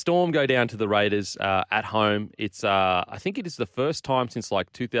 So the Storm go down to the Raiders at home. It's I think it is the first time since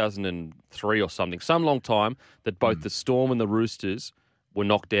 2003 or something, some long time, that both the Storm and the Roosters were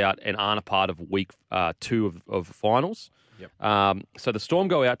knocked out and aren't a part of week 2 of finals. Yep. So the Storm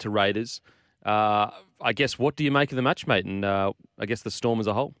go out to Raiders. I guess, what do you make of the match, mate? And I guess the Storm as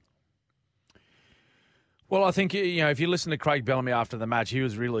a whole. Well, I think, if you listen to Craig Bellamy after the match, he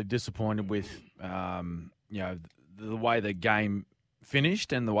was really disappointed with, the way the game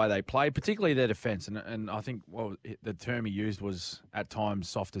finished and the way they played, particularly their defence. And I think the term he used was at times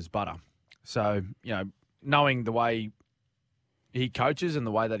soft as butter. So, knowing the way he coaches and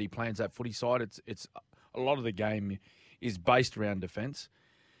the way that he plans that footy side, it's a lot of the game is based around defence.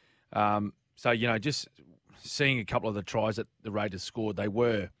 So, just seeing a couple of the tries that the Raiders scored, they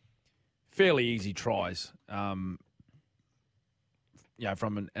were fairly easy tries, from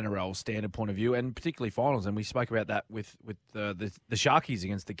an NRL standard point of view, and particularly finals. And we spoke about that with the Sharkies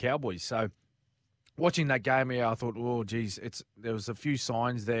against the Cowboys. So watching that game, I thought, oh, geez, there was a few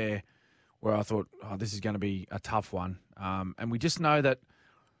signs there where I thought, oh, this is going to be a tough one. And you just know that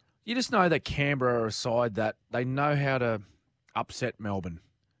Canberra are a side that they know how to upset Melbourne.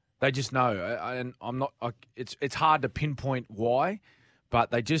 They just know, and I'm not. It's hard to pinpoint why, but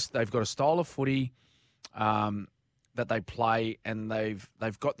they've got a style of footy that they play, and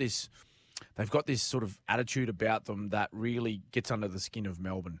they've got this sort of attitude about them that really gets under the skin of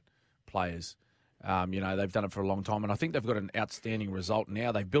Melbourne players. They've done it for a long time, and I think they've got an outstanding result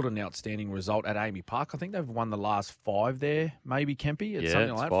now. They've built an outstanding result at Amy Park. I think they've won the last 5 there, maybe, Kempy? It's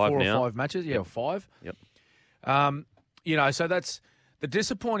something like that. 4 or 5 matches. Yeah, 5. Yep. So that's the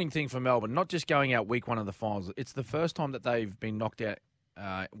disappointing thing for Melbourne, not just going out week 1 of the finals. It's the first time that they've been knocked out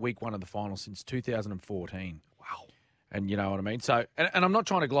week 1 of the finals since 2014. Wow. And you know what I mean? So, and I'm not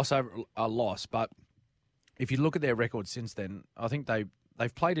trying to gloss over a loss, but if you look at their record since then, I think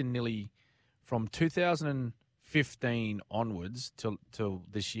they've played in nearly from 2015 onwards till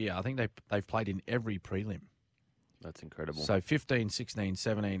this year. I think they've played in every prelim. That's incredible. So 15, 16,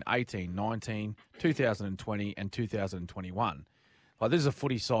 17, 18, 19, 2020 and 2021. Like, this is a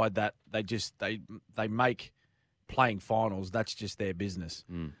footy side that they make playing finals. That's just their business.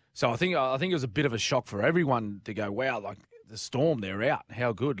 Mm. So I think it was a bit of a shock for everyone to go, wow, like the Storm, they're out.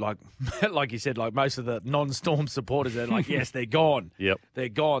 How good. Like like you said, like most of the non-Storm supporters, they're like, yes, they're gone. Yep. They're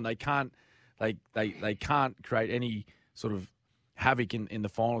gone. They can't create any sort of havoc in the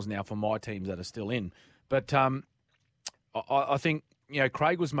finals now for my teams that are still in. But I think,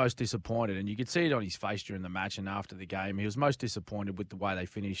 Craig was most disappointed, and you could see it on his face during the match and after the game. He was most disappointed with the way they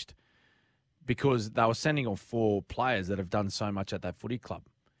finished because they were sending off 4 players that have done so much at that footy club.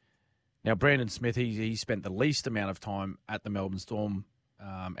 Now, Brandon Smith, he spent the least amount of time at the Melbourne Storm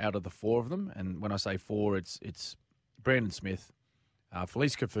out of the 4 of them. And when I say 4, it's Brandon Smith,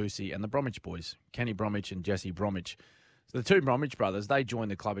 Felice Kaufusi, and the Bromwich boys, Kenny Bromwich and Jesse Bromwich. So the 2 Bromwich brothers, they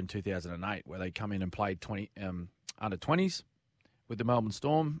joined the club in 2008, where they come in and played under 20s with the Melbourne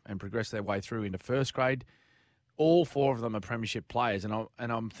Storm and progressed their way through into first grade. All 4 of them are premiership players, and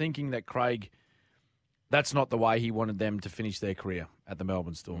I'm thinking that Craig, that's not the way he wanted them to finish their career at the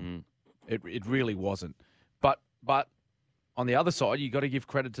Melbourne Storm. Mm. It really wasn't. But on the other side, you got to give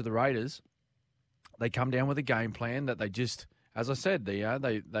credit to the Raiders. They come down with a game plan that they just, as I said, they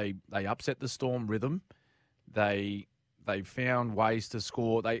upset the Storm rhythm. They found ways to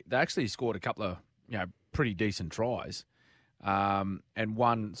score. They actually scored a couple of pretty decent tries, and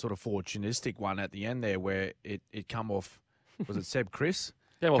one sort of fortunistic one at the end there where it come off. Was it Seb Chris?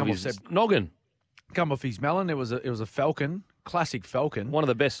 Come off his noggin. Come off his melon. It was a Falcon, classic Falcon, one of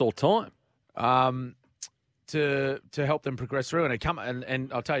the best all time. To help them progress through,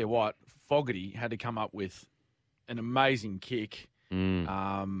 and I'll tell you what, Fogarty had to come up with an amazing kick.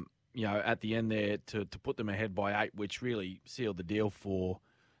 At the end there to put them ahead by 8, which really sealed the deal for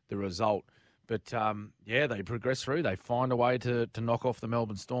the result. But, they progress through. They find a way to knock off the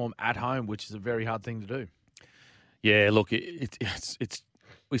Melbourne Storm at home, which is a very hard thing to do. Yeah, look, it's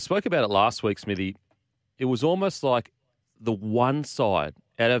we spoke about it last week, Smithy. It was almost like the one side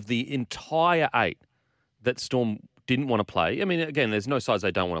out of the entire 8 that Storm didn't want to play. I mean, again, there's no sides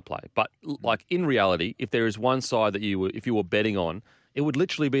they don't want to play. But, like, in reality, if there is one side that if you were betting on, it would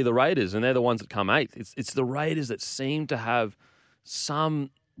literally be the Raiders, and they're the ones that come 8th. It's the Raiders that seem to have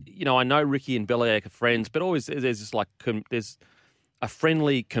some, I know Ricky and Belichick are friends, but always there's just like there's a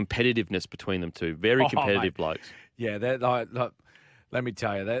friendly competitiveness between them two. Very competitive blokes. Yeah, they're let me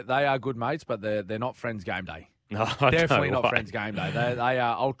tell you, they are good mates, but they're not friends game day. No, definitely not friends game day. They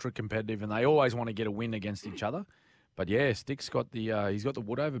are ultra competitive, and they always want to get a win against each other. But yeah, Stick's got he's got the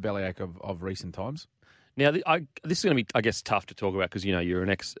wood over Belichick of recent times. Now, this is going to be, I guess, tough to talk about because, you're an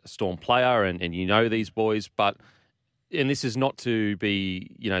ex-Storm player and you know these boys. And this is not to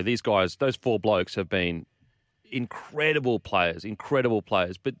be, these guys, those 4 blokes have been incredible players.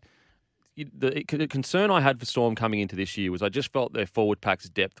 But the concern I had for Storm coming into this year was I just felt their forward pack's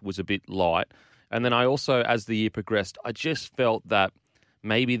depth was a bit light. And then I also, as the year progressed, I just felt that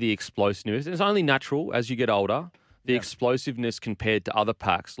maybe the explosiveness, it's only natural as you get older, the explosiveness compared to other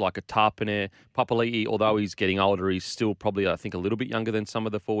packs like a Tarpane, Papali'i, although he's getting older, he's still probably, I think, a little bit younger than some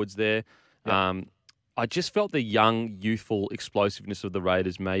of the forwards there. Yeah. I just felt the young, youthful explosiveness of the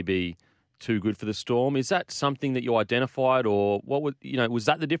Raiders maybe too good for the Storm. Is that something that you identified, or was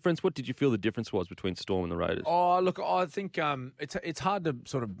that the difference? What did you feel the difference was between Storm and the Raiders? Oh, look, I think it's hard to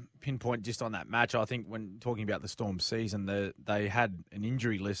sort of pinpoint just on that match. I think when talking about the Storm season, they had an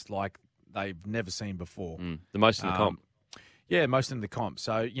injury list like they've never seen before. The most in the comp. Yeah, most in the comp.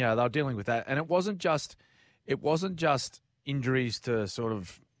 So, they were dealing with that. And it wasn't just injuries to sort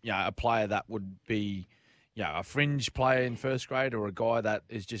of, a player that would be, a fringe player in first grade or a guy that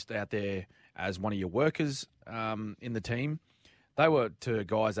is just out there as one of your workers in the team. They were to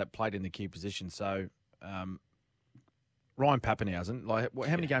guys that played in the key position. So, Ryan Papenhuyzen,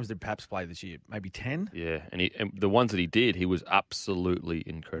 how many games did Paps play this year? Maybe 10? Yeah, and the ones that he did, he was absolutely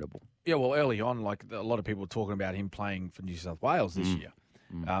incredible. Yeah, well, early on, a lot of people were talking about him playing for New South Wales this year.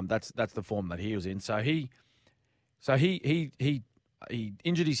 That's the form that he was in. So he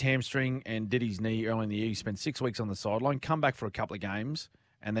injured his hamstring and did his knee early in the year. He spent 6 weeks on the sideline, come back for a couple of games,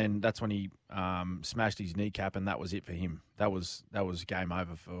 and then that's when he smashed his kneecap, and that was it for him. That was game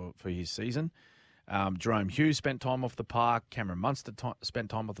over for his season. Jerome Hughes spent time off the park. Cameron Munster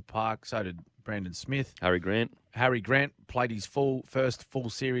spent time off the park. So did Brandon Smith. Harry Grant played his first full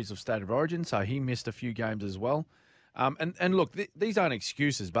series of State of Origin, so he missed a few games as well. And look, these aren't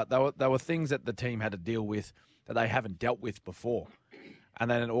excuses, but they were things that the team had to deal with that they haven't dealt with before. And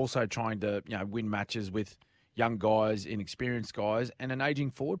then also trying to win matches with young guys, inexperienced guys, and an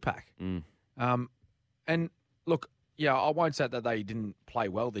aging forward pack. And look, I won't say that they didn't play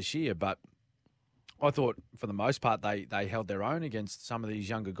well this year, but I thought for the most part they held their own against some of these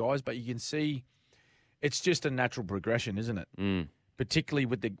younger guys. But you can see it's just a natural progression, isn't it? Particularly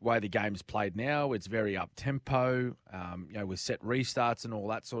with the way the game's played now. It's very up-tempo, with set restarts and all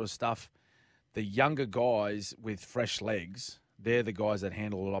that sort of stuff. The younger guys with fresh legs, they're the guys that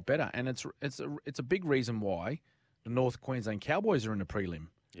handle a lot better. And it's a big reason why the North Queensland Cowboys are in the prelim.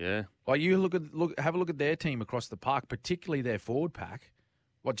 Yeah. You have a look at their team across the park, particularly their forward pack.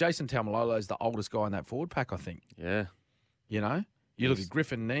 Jason Taumalolo is the oldest guy in that forward pack, I think. Yeah. You look at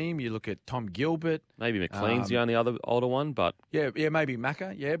Griffin Neem, you look at Tom Gilbert. Maybe McLean's the only other older one, but... Yeah, maybe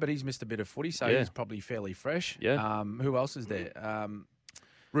Macca, but he's missed a bit of footy, so he's probably fairly fresh. Yeah. Who else is there?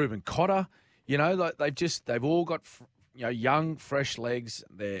 Ruben Cotter. They've all got young, fresh legs.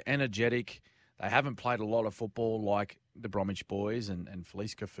 They're energetic. They haven't played a lot of football like the Bromwich boys and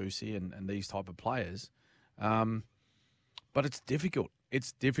Felice Kafusi and these type of players. But it's difficult.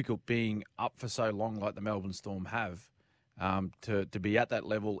 It's difficult being up for so long like the Melbourne Storm have, to be at that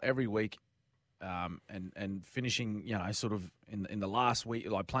level every week, and finishing, sort of in the last week,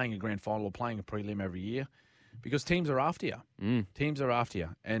 like playing a grand final or playing a prelim every year, because teams are after you. Teams are after you.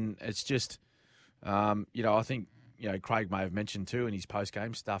 And it's just, I think, Craig may have mentioned too in his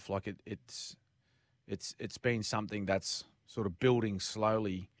post-game stuff, like it's been something that's sort of building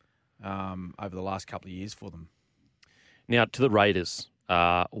slowly over the last couple of years for them. Now, to the Raiders,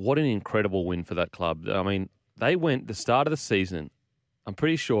 what an incredible win for that club. I mean, they went the start of the season, I'm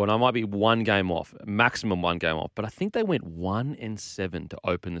pretty sure, and I might be one game off, maximum one game off, but I think they went 1-7 to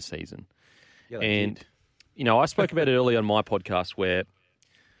open the season. Yeah, they did. I spoke about it earlier on my podcast where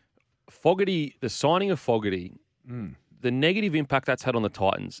Fogarty, the signing of Fogarty, the negative impact that's had on the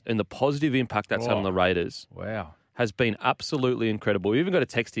Titans and the positive impact that's had on the Raiders. Wow. Has been absolutely incredible. We even got a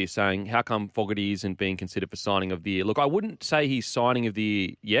text here saying, how come Fogarty isn't being considered for signing of the year? Look, I wouldn't say he's signing of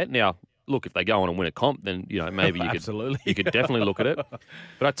the year yet. Now, look, if they go on and win a comp, then, maybe you could definitely look at it.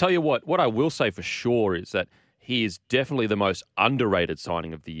 But I tell you what I will say for sure is that he is definitely the most underrated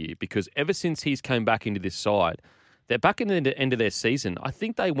signing of the year, because ever since he's came back into this side, they're back in the end of their season. I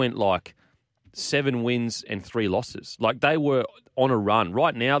think they went 7 wins and 3 losses. They were on a run.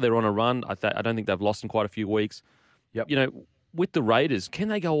 Right now, they're on a run. I don't think they've lost in quite a few weeks. Yep. With the Raiders, can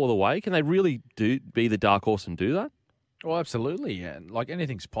they go all the way? Can they really be the dark horse and do that? Well, absolutely. Yeah.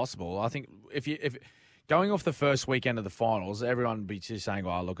 Anything's possible. I think if going off the first weekend of the finals, everyone would be just saying,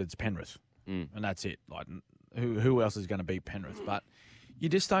 "Oh, look, it's Penrith," and that's it. Who else is going to beat Penrith? But you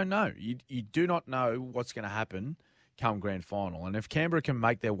just don't know. You do not know what's going to happen come grand final. And if Canberra can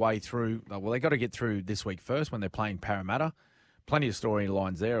make their way through, they got to get through this week first when they're playing Parramatta. Plenty of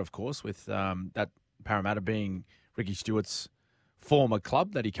storylines there, of course, with that Parramatta being Ricky Stewart's former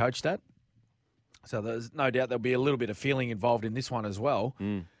club that he coached at. So there's no doubt there'll be a little bit of feeling involved in this one as well.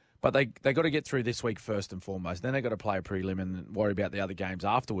 But they got to get through this week first and foremost. Then they've got to play a prelim and worry about the other games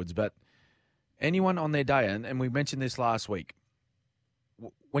afterwards. But anyone on their day, and we mentioned this last week,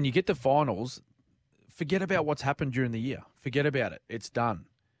 when you get to finals, forget about what's happened during the year. Forget about it. It's done.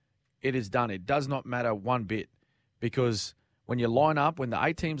 It is done. It does not matter one bit, because when the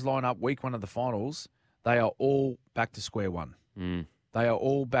 8 teams line up week 1 of the finals, they are all back to square one. They are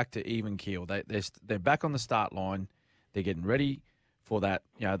all back to even keel. They're back on the start line. They're getting ready for that,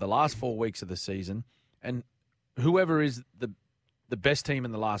 the last 4 weeks of the season. And whoever is the best team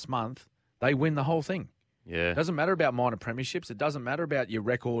in the last month, they win the whole thing. Yeah. It doesn't matter about minor premierships. It doesn't matter about your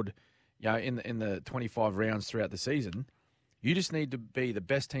record, in the 25 rounds throughout the season. You just need to be the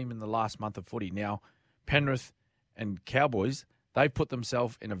best team in the last month of footy. Now, Penrith and Cowboys, they've put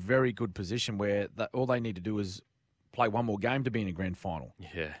themselves in a very good position where all they need to do is play one more game to be in a grand final.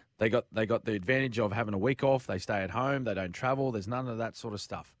 Yeah. They got the advantage of having a week off. They stay at home. They don't travel. There's none of that sort of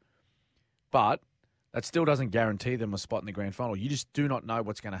stuff. But that still doesn't guarantee them a spot in the grand final. You just do not know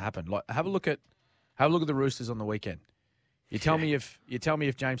what's going to happen. Like, have a look at the Roosters on the weekend. You tell me if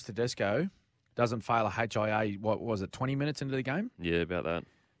James Tedesco doesn't fail a HIA, what was it, 20 minutes into the game? Yeah, about that.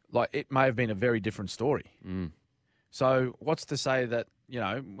 Like, it may have been a very different story. Mm. So what's to say that,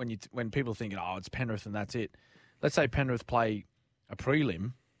 when people think, it's Penrith and that's it. Let's say Penrith play a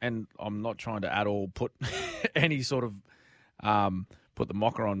prelim, and I'm not trying to at all put any sort of put the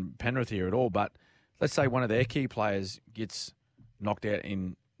mocker on Penrith here at all, but let's say one of their key players gets knocked out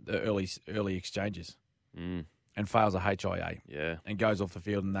in the early exchanges and fails a HIA and goes off the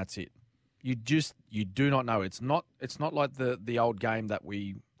field, and that's it. You do not know. It's not like the old game that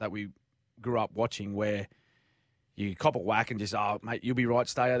we grew up watching where you cop a whack and just, mate, you'll be right,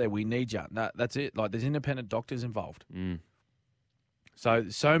 stay out there, we need you. No, that's it. Like, there's independent doctors involved. Mm.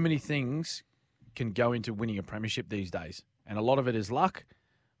 So many things can go into winning a premiership these days. And a lot of it is luck.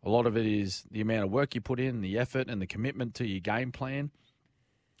 A lot of it is the amount of work you put in, the effort and the commitment to your game plan.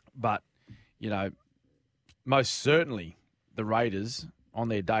 But, most certainly the Raiders, on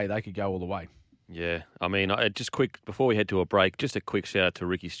their day, they could go all the way. Yeah. I mean, just quick, before we head to a break, just a quick shout out to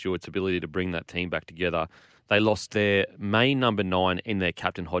Ricky Stewart's ability to bring that team back together. They lost their main number 9 in their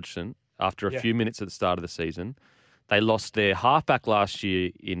captain Hodgson after a few minutes at the start of the season. They lost their halfback last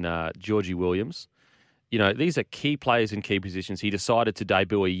year in Georgie Williams. These are key players in key positions. He decided to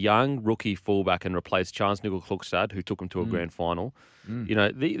debut a young rookie fullback and replace Charles Nickel-Klukstad, who took him to a grand final.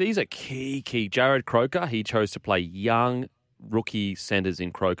 These are key. Jared Croker, he chose to play young rookie centres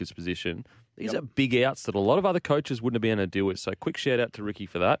in Croker's position. These are big outs that a lot of other coaches wouldn't have been able to deal with. So quick shout out to Ricky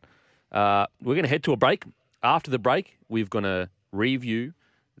for that. We're going to head to a break. After the break, we're going to review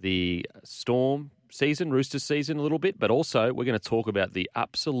the Storm season, Roosters season a little bit, but also we're going to talk about the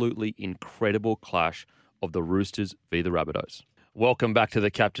absolutely incredible clash of the Roosters v the Rabbitohs. Welcome back to the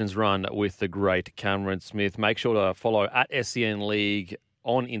Captain's Run with the great Cameron Smith. Make sure to follow at SCN League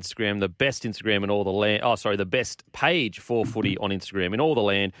on Instagram, the best Instagram in all the land. The best page for footy on Instagram in all the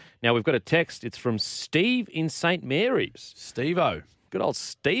land. Now, we've got a text. It's from Steve in St. Mary's. Steve-O. Good old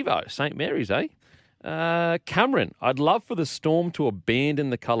Steve-O. St. Mary's, eh? Cameron, I'd love for the Storm to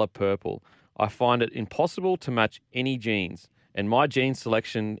abandon the colour purple. I find it impossible to match any jeans, and my jean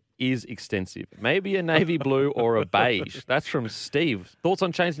selection is extensive. Maybe a navy blue or a beige. That's from Steve. Thoughts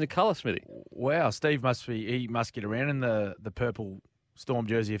on changing the colour, Smithy? Wow, Steve must get around in the purple Storm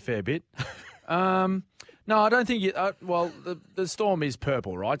jersey a fair bit. No, I don't think the Storm is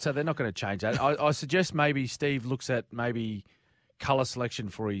purple, right? So they're not going to change that. I suggest maybe Steve looks at colour selection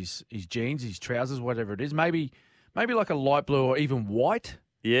for his jeans, his trousers, whatever it is. Maybe like a light blue or even white.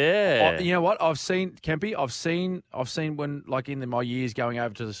 Yeah. You know what? I've seen, Kempy, I've seen when, like in my years going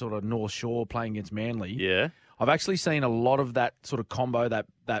over to the sort of North Shore playing against Manly. Yeah. I've actually seen a lot of that sort of combo, that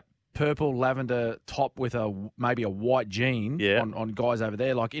purple lavender top with maybe a white jean on guys over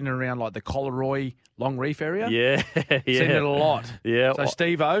there, like in and around like the Collaroy Long Reef area. Yeah. Seen it a lot. Yeah. So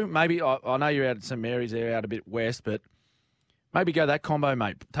Steve-O, maybe, I know you're out at St. Mary's, they're out a bit west, but maybe go that combo,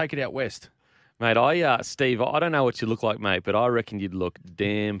 mate. Take it out west. Mate, Steve, I don't know what you look like, mate, but I reckon you'd look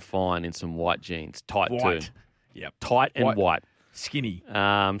damn fine in some white jeans. Tight, too. Yep. Tight and white. Skinny.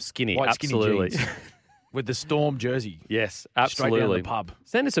 Skinny, white, absolutely. Skinny jeans. With the Storm jersey. Yes, absolutely. Straight down the pub.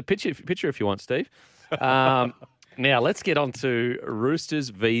 Send us a picture if you want, Steve. Now, let's get on to Roosters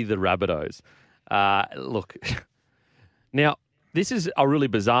v the Rabbitohs. Look, now, this is a really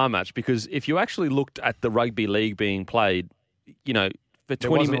bizarre match because if you actually looked at the rugby league being played, for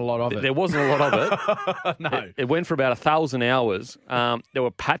 20 minutes, there wasn't a lot of it. There wasn't a lot of it. No. It went for about 1,000 hours. There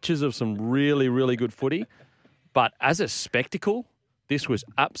were patches of some really, really good footy. But as a spectacle, this was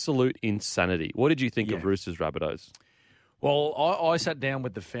absolute insanity. What did you think of Roosters Rabbitohs? Well, I sat down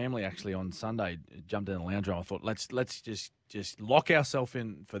with the family actually on Sunday, jumped in the lounge room. I thought, let's just lock ourselves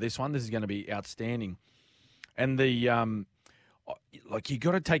in for this one. This is going to be outstanding. And the you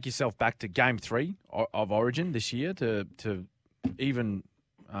got to take yourself back to Game 3 of Origin this year to even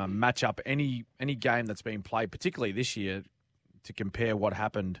match up any game that's been played, particularly this year, to compare what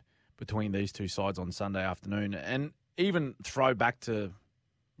happened between these two sides on Sunday afternoon. And even throw back to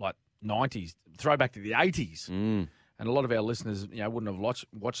like 90s, throw back to the 80s. And a lot of our listeners, wouldn't have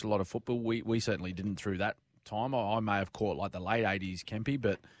watched a lot of football. We certainly didn't through that time. I may have caught like the late 80s, Kempy,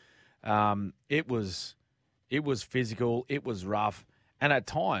 but it was physical. It was rough. And at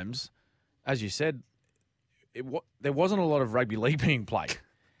times, as you said, there wasn't a lot of rugby league being played.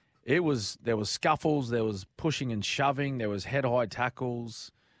 There was scuffles, there was pushing and shoving, there was head-high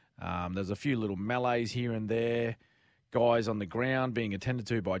tackles, there's a few little melees here and there, guys on the ground being attended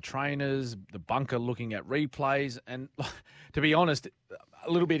to by trainers, the bunker looking at replays. And to be honest, a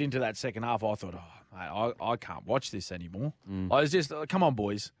little bit into that second half, I thought, mate, I can't watch this anymore. I was just, come on,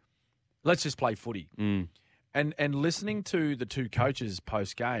 boys, let's just play footy. And listening to the two coaches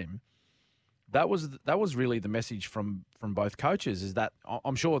post-game, that was really the message from both coaches, is that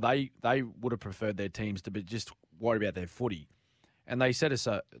I'm sure they would have preferred their teams to be just worry about their footy. And they said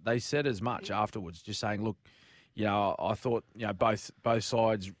as much afterwards, just saying, look, I thought, both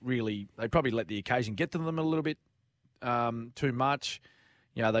sides really, they probably let the occasion get to them a little bit too much.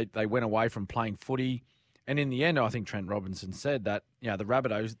 They went away from playing footy. And in the end, I think Trent Robinson said that, the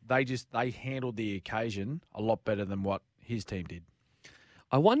Rabbitohs, they handled the occasion a lot better than what his team did.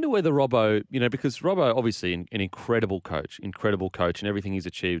 I wonder whether Robbo, because Robbo obviously an incredible coach, and everything he's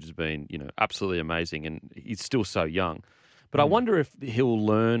achieved has been, absolutely amazing, and he's still so young. But I wonder if he'll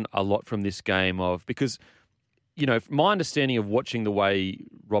learn a lot from this game because, my understanding of watching the way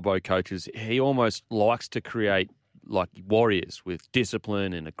Robbo coaches, he almost likes to create like warriors with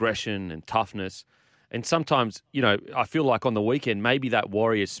discipline and aggression and toughness. And sometimes, I feel like on the weekend, maybe that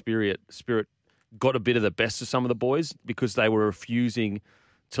warrior spirit got a bit of the best of some of the boys because they were refusing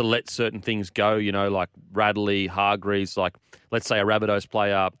to let certain things go, like Radley, Hargreaves, like let's say a Rabbitohs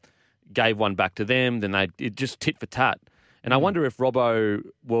player gave one back to them, then it just tit for tat. And I wonder if Robbo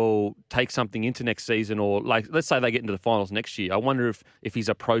will take something into next season, or like let's say they get into the finals next year. I wonder if his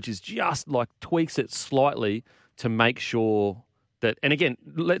approach is just like tweaks it slightly to make sure that, and again,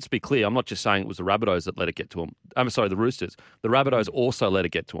 let's be clear, I'm not just saying it was the Rabbitohs that let it get to them. I'm sorry, the Roosters. The Rabbitohs also let it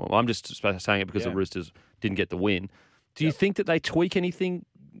get to them. I'm just saying it because the Roosters didn't get the win. Do you think that they tweak anything,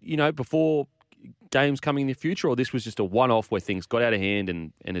 before games coming in the future, or this was just a one-off where things got out of hand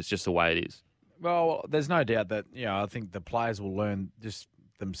and it's just the way it is? Well, there's no doubt that, I think the players will learn just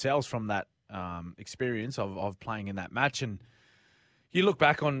themselves from that experience of playing in that match. And you look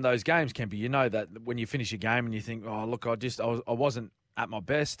back on those games, Kempy, that when you finish a game and you think, oh, look, I wasn't at my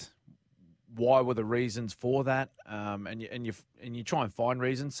best. Why were the reasons for that? And you try and find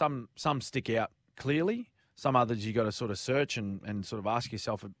reasons. Some stick out clearly. Some others you got to sort of search and sort of ask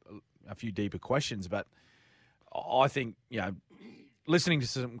yourself a few deeper questions. But I think, listening to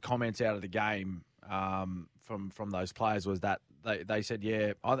some comments out of the game from those players was that they said,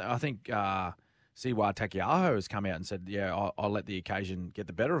 I think Siwa Takiaho has come out and said, I'll let the occasion get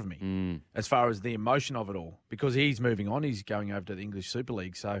the better of me as far as the emotion of it all, because he's moving on. He's going over to the English Super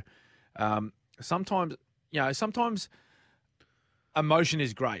League. So sometimes emotion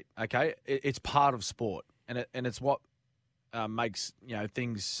is great, okay? It's part of sport, and it's what makes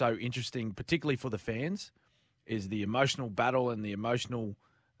things so interesting, particularly for the fans, is the emotional battle and the emotional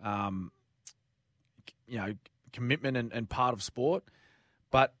commitment and part of sport.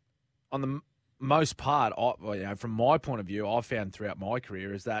 But on the most part, from my point of view, I've found throughout my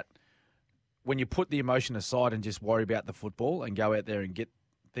career is that when you put the emotion aside and just worry about the football and go out there and get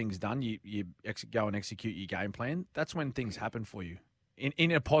things done, you go and execute your game plan, that's when things happen for you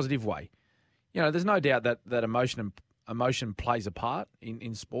in a positive way. There's no doubt that emotion plays a part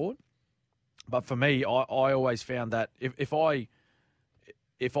in sport. But for me, I always found that if I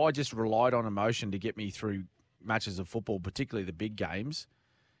just relied on emotion to get me through matches of football, particularly the big games,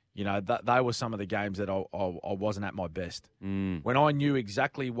 they were some of the games that I wasn't at my best. When I knew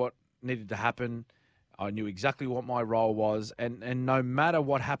exactly what needed to happen, I knew exactly what my role was, and no matter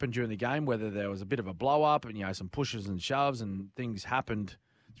what happened during the game, whether there was a bit of a blow-up and, some pushes and shoves and things happened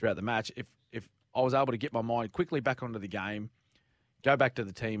throughout the match, if I was able to get my mind quickly back onto the game, go back to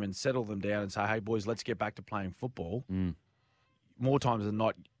the team and settle them down and say, hey, boys, let's get back to playing football, more times than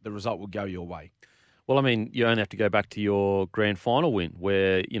not, the result will go your way. Well, I mean, you only have to go back to your grand final win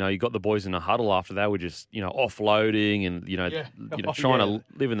where, you got the boys in a huddle after they were just, offloading and, trying to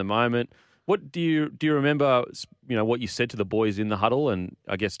live in the moment. What do you remember, what you said to the boys in the huddle and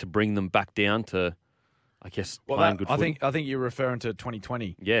I guess to bring them back down to, playing good footy? I think you're referring to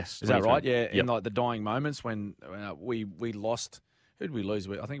 2020. Yes. Is that right? Yeah. Yep. In like the dying moments when we lost. Who did we lose?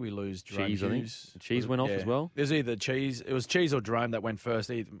 I think we lose Jerome Cheese, Hughes. I think. Cheese went off as well. There's either Cheese. It was Cheese or Jerome that went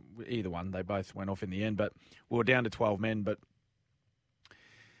first. Either one. They both went off in the end. But we were down to 12 men. But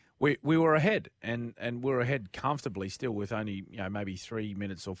we were ahead, and we were ahead comfortably still with only maybe 3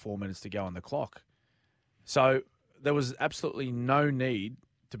 minutes or 4 minutes to go on the clock. So there was absolutely no need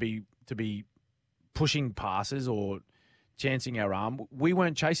to be pushing passes or chancing our arm. We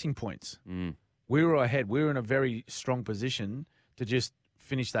weren't chasing points. We were ahead. We were in a very strong position to just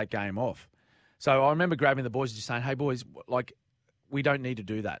finish that game off. So I remember grabbing the boys and just saying, hey, boys, we don't need to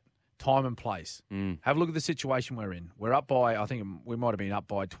do that. Time and place. Have a look at the situation we're in. We're up by, I think we might have been up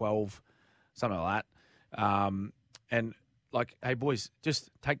by 12, something like that. And hey, boys, just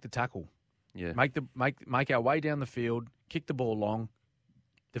take the tackle. Yeah. Make our way down the field, kick the ball long,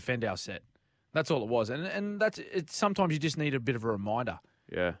 defend our set. That's all it was. And that's it. Sometimes you just need a bit of a reminder.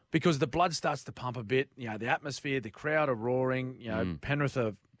 Yeah. Because the blood starts to pump a bit. The atmosphere, the crowd are roaring. Penrith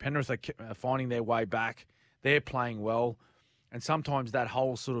are finding their way back. They're playing well. And sometimes that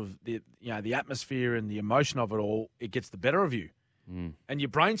whole sort of the atmosphere and the emotion of it all, it gets the better of you. And your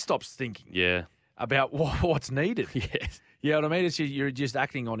brain stops thinking about what's needed. Yes. You know what I mean? You're just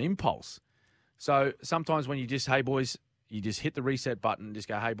acting on impulse. So sometimes when you just, hey, boys, you just hit the reset button and just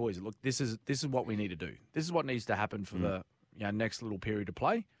go, hey, boys, look, this is what we need to do. This is what needs to happen for the next little period of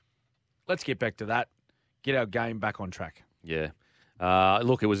play. Let's get back to that, get our game back on track. Yeah.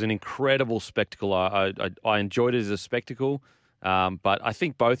 Look, it was an incredible spectacle. I enjoyed it as a spectacle, but I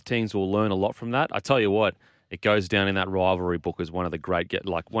think both teams will learn a lot from that. I tell you what, it goes down in that rivalry book as one of the great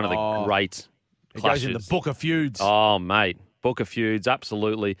clashes. It goes in the book of feuds. Oh, mate. Book of feuds,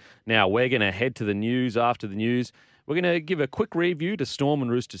 absolutely. Now, we're going to head to the news after the news. We're going to give a quick review to Storm and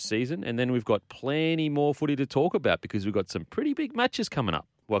Roosters season, and then we've got plenty more footy to talk about because we've got some pretty big matches coming up.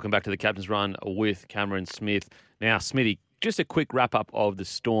 Welcome back to the Captain's Run with Cameron Smith. Now, Smithy, just a quick wrap-up of the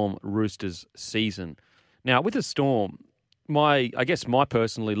Storm Roosters season. Now, with the Storm, my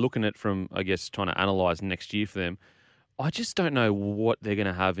personally looking at from, trying to analyse next year for them, I just don't know what they're going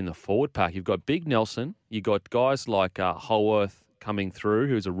to have in the forward pack. You've got Big Nelson. You've got guys like Holworth coming through,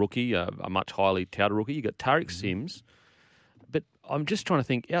 who's a rookie, a much highly touted rookie. You've got Tariq Sims. But I'm just trying to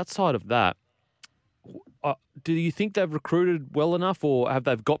think, outside of that, do you think they've recruited well enough, or have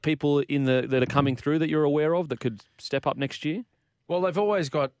they got people that are coming through that you're aware of that could step up next year? Well, they've always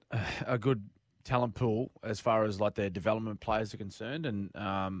got a good talent pool as far as their development players are concerned, and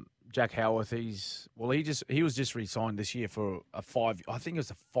Jack Howarth, he was just re-signed this year for a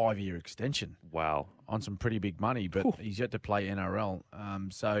 5-year extension. Wow, on some pretty big money, but he's yet to play NRL.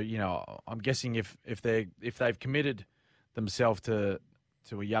 So I'm guessing if they've committed themselves to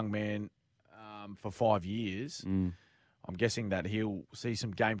a young man for 5 years, I'm guessing that he'll see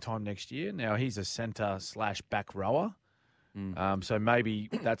some game time next year. Now he's a centre/back rower, so maybe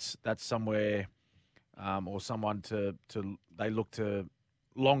that's somewhere or someone to they look to.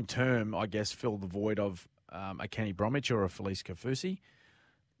 Long term, I guess, fill the void of a Kenny Bromwich or a Felice Kafusi.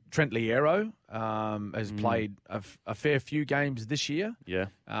 Trent Liero has played a fair few games this year. Yeah,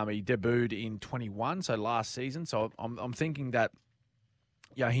 he debuted in 21, so last season. So I'm thinking that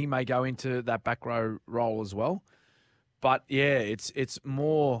he may go into that back row role as well. But it's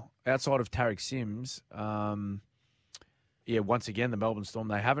more outside of Tariq Sims. Once again, the Melbourne Storm,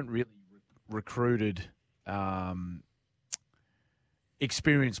 they haven't really recruited.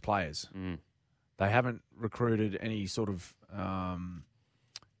 Experienced players. They haven't recruited any sort of, guys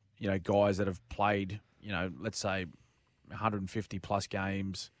that have played, let's say 150 plus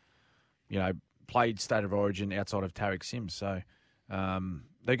games, played State of Origin outside of Tariq Sims. So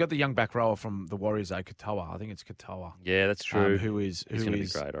they got the young back rower from the Warriors, Katoa. I think it's Katoa. Yeah, that's true. Who is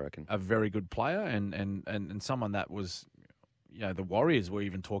great, I reckon. A very good player and someone that was, the Warriors were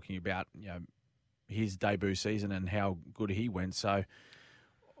even talking about, his debut season and how good he went. So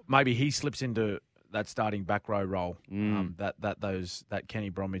maybe he slips into that starting back row role that Kenny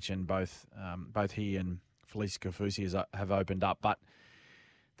Bromwich and both he and Felice Kafusi have opened up. But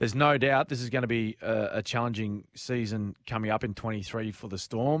there's no doubt this is going to be a challenging season coming up in 23 for the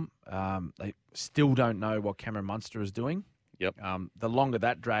Storm. They still don't know what Cameron Munster is doing. Yep. The longer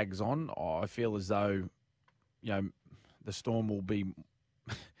that drags on, I feel as though the Storm will be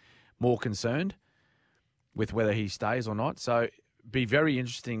more concerned with whether he stays or not. So be very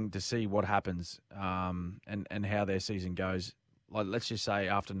interesting to see what happens and how their season goes. Let's just say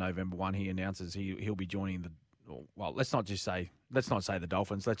after November 1, he announces he'll be joining let's not say the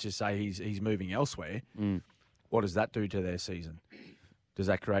Dolphins. Let's just say he's moving elsewhere. What does that do to their season? Does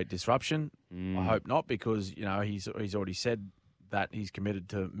that create disruption? I hope not, because he's already said that he's committed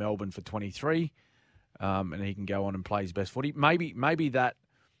to Melbourne for 23, and he can go on and play his best footy. Maybe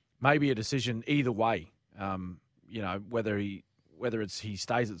a decision either way. Whether he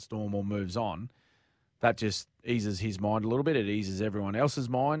stays at Storm or moves on, that just eases his mind a little bit. It eases everyone else's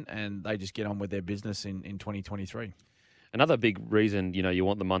mind, and they just get on with their business in 2023. Another big reason, you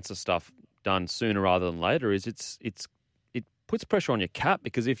want the Munster stuff done sooner rather than later is it puts pressure on your cap,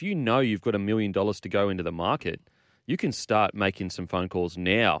 because if you've got $1 million to go into the market, you can start making some phone calls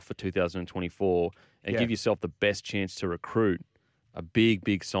now for 2024 and give yourself the best chance to recruit a big,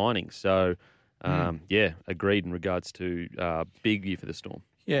 big signing. So, agreed in regards to big year for the Storm.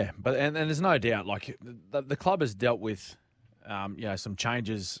 Yeah, but and there's no doubt, like the club has dealt with, some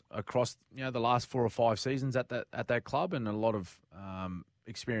changes across the last 4 or 5 seasons at that club, and a lot of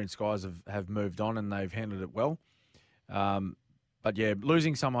experienced guys have moved on and they've handled it well. But yeah,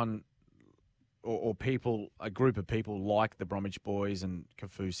 losing someone or people, a group of people like the Bromwich boys and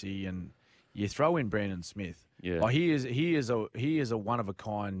Kaufusi, and you throw in Brandon Smith. Yeah, like he is a one of a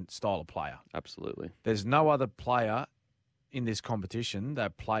kind style of player. Absolutely, there's no other player in this competition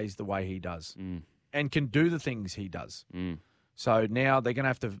that plays the way he does and can do the things he does. So now they're going to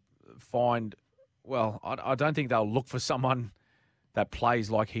have to find. Well, I don't think they'll look for someone that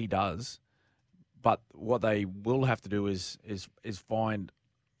plays like he does, but what they will have to do is find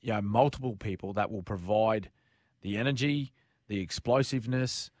multiple people that will provide the energy, the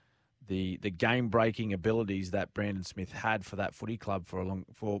explosiveness, the game breaking abilities that Brandon Smith had for that footy club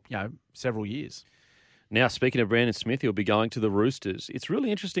for several years. Now, speaking of Brandon Smith, he'll be going to the Roosters. It's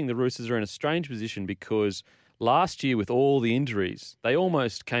really interesting. The Roosters are in a strange position because last year, with all the injuries, they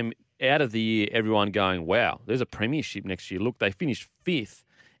almost came out of the year, everyone going, wow, there's a premiership next year. Look, they finished 5th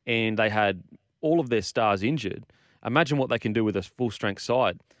and they had all of their stars injured. Imagine what they can do with a full-strength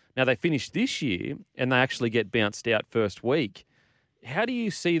side. Now, they finished this year and they actually get bounced out first week. How do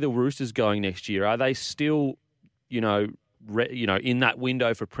you see the Roosters going next year? Are they still, in that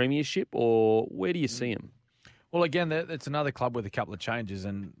window for premiership, or where do you see them? Well, again, it's another club with a couple of changes,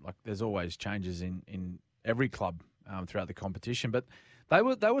 and like there's always changes in every club throughout the competition. But they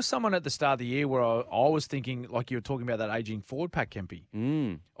were someone at the start of the year where I was thinking, like you were talking about that aging forward pack,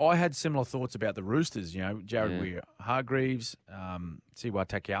 Kempy. I had similar thoughts about the Roosters. Jared Weir-Hargreaves, Siwa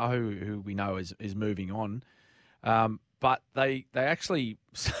Takiaho, who we know is moving on. But they actually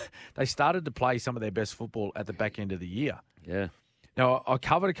they started to play some of their best football at the back end of the year. Yeah. Now, I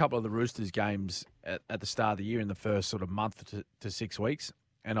covered a couple of the Roosters games at the start of the year in the first sort of month to 6 weeks,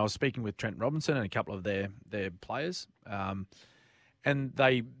 and I was speaking with Trent Robinson and a couple of their players, and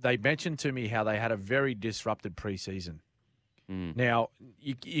they mentioned to me how they had a very disrupted preseason. Now,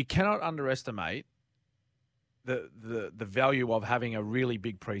 you cannot underestimate the value of having a really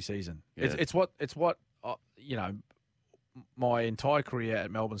big preseason. Yeah. It's what my entire career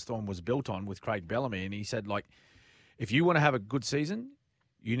at Melbourne Storm was built on with Craig Bellamy, and he said, like, if you want to have a good season,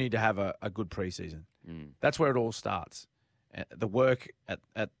 you need to have a good preseason. That's where it all starts. The work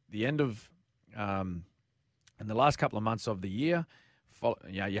at the end of in the last couple of months of the year,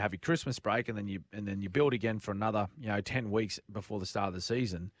 you have your Christmas break, and then you build again for another 10 weeks before the start of the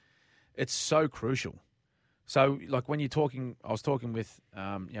season. It's so crucial. So, like when I was talking with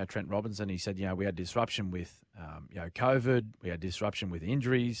Trent Robinson. He said we had disruption with COVID, we had disruption with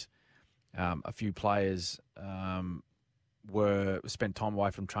injuries. A few players spent time away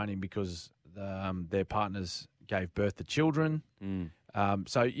from training because their partners gave birth to children.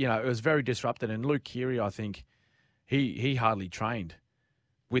 So it was very disrupted. And Luke Keary, I think, he hardly trained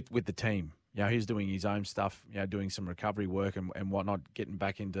with the team. He's doing his own stuff. Doing some recovery work and whatnot, getting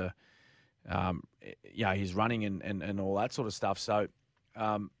back into his running and all that sort of stuff. So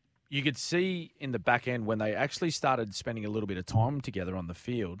you could see in the back end when they actually started spending a little bit of time together on the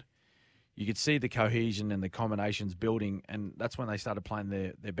field, you could see the cohesion and the combinations building, and that's when they started playing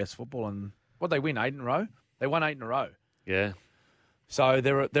their best football. And they win 8 in a row? They won 8 in a row. Yeah. So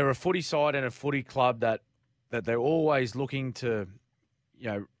they're a footy side and a footy club that they're always looking to,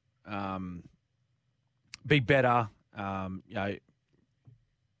 be better.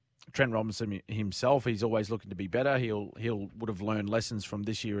 Trent Robinson himself, he's always looking to be better. He'll would have learned lessons from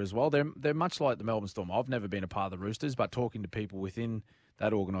this year as well. They're much like the Melbourne Storm. I've never been a part of the Roosters, but talking to people within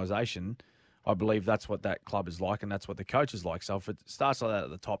that organisation, I believe that's what that club is like, and that's what the coach is like. So if it starts like that at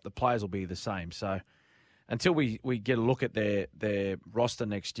the top, the players will be the same. So until we get a look at their roster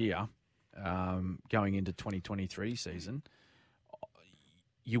next year, going into 2023 season,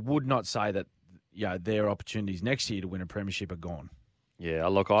 you would not say that their opportunities next year to win a premiership are gone. Yeah,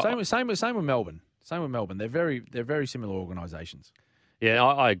 look, same with Melbourne. Same with Melbourne. They're very similar organisations. Yeah,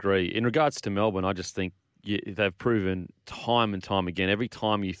 I agree. In regards to Melbourne, I just think they've proven time and time again. Every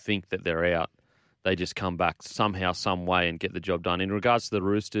time you think that they're out, they just come back somehow, some way, and get the job done. In regards to the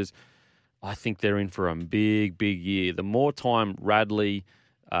Roosters, I think they're in for a big, big year. The more time Radley,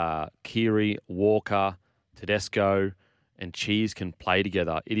 Keary, Walker, Tedesco, and Cheese can play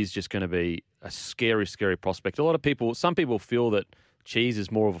together, it is just going to be a scary, scary prospect. Some people feel that Cheese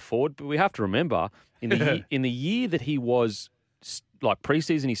is more of a forward, but we have to remember in the year that he was like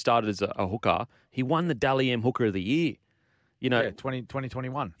preseason, he started as a hooker. He won the Dally M Hooker of the Year.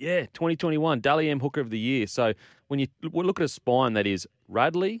 2021. Yeah, 2021 Dally M Hooker of the Year. So when you look at a spine that is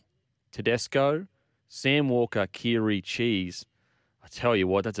Radley, Tedesco, Sam Walker, Keary, Cheese, I tell you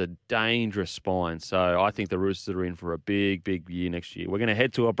what, that's a dangerous spine. So I think the Roosters are in for a big, big year next year. We're going to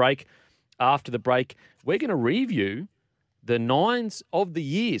head to a break. After the break, we're going to review the nines of the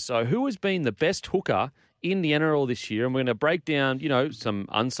year. So who has been the best hooker in the NRL this year? And we're going to break down, some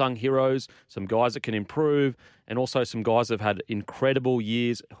unsung heroes, some guys that can improve, and also some guys that have had incredible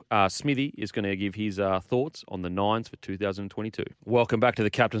years. Smithy is going to give his thoughts on the nines for 2022. Welcome back to the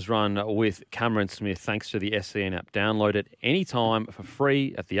Captain's Run with Cameron Smith. Thanks to the SCN app. Download it anytime for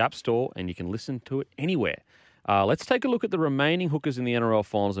free at the App Store, and you can listen to it anywhere. Let's take a look at the remaining hookers in the NRL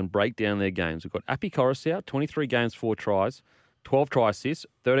finals and break down their games. We've got Api Koroisau, 23 games, 4 tries, 12 try assists,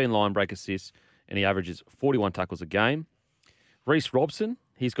 13 line break assists, and he averages 41 tackles a game. Reece Robson,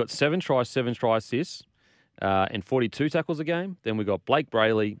 he's got 7 tries, 7 try assists, and 42 tackles a game. Then we've got Blake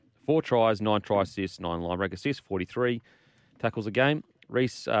Brayley, 4 tries, 9 try assists, 9 line break assists, 43 tackles a game.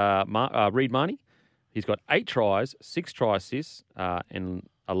 Reed Marnie, he's got 8 tries, 6 try assists, and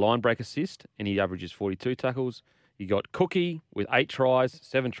a line break assist, and he averages 42 tackles. You got Cookie with 8 tries,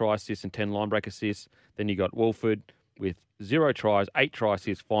 7 try assists, and 10 line break assists. Then you got Wolford with 0 tries, 8 try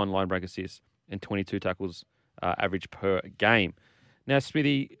assists, 5 line break assists, and 22 tackles average per game. Now,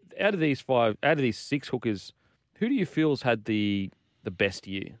 Smithy, out of these 6 hookers, who do you feel has had the best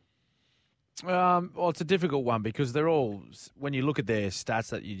year? Well, it's a difficult one because they're all, when you look at their stats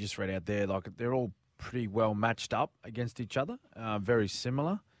that you just read out there, like they're all pretty well matched up against each other, very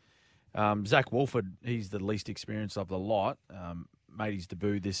similar. Zach Wolford, he's the least experienced of the lot, made his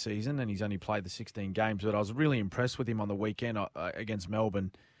debut this season and he's only played the 16 games, but I was really impressed with him on the weekend against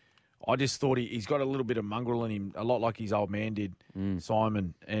Melbourne. I just thought he's got a little bit of mongrel in him, a lot like his old man did,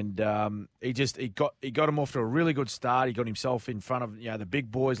 Simon. And he got him off to a really good start. He got himself in front of the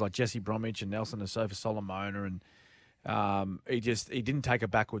big boys like Jesse Bromwich and Nelson Asofa Solomona, and he didn't take a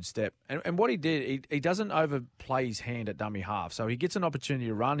backward step. And what he did, he doesn't overplay his hand at dummy half. So he gets an opportunity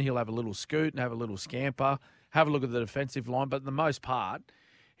to run. He'll have a little scoot and have a little scamper, have a look at the defensive line. But for the most part,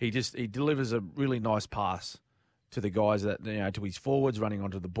 he delivers a really nice pass to the guys that, to his forwards running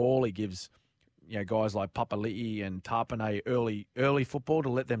onto the ball. He gives, guys like Papali'i and Tarpanay early football to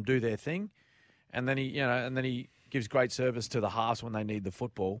let them do their thing. And then he gives great service to the halves when they need the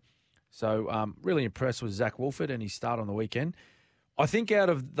football. So really impressed with Zach Wolford and his start on the weekend. I think out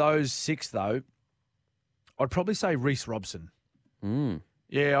of those 6, though, I'd probably say Reece Robson.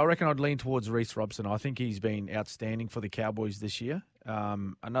 Yeah, I reckon I'd lean towards Reece Robson. I think he's been outstanding for the Cowboys this year.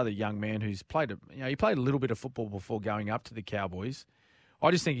 Another young man who's played he played a little bit of football before going up to the Cowboys.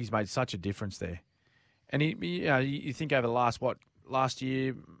 I just think he's made such a difference there. And you think over the last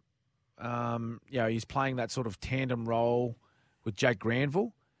year, he's playing that sort of tandem role with Jake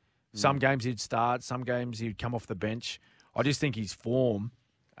Granville. Some games he'd start, some games he'd come off the bench. I just think his form,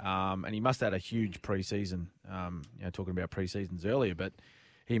 and he must have had a huge preseason. Talking about preseasons earlier, but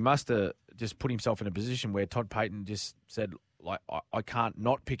he must have just put himself in a position where Todd Payton just said, like, I can't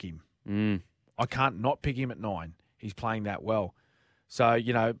not pick him. I can't not pick him at 9. He's playing that well. So,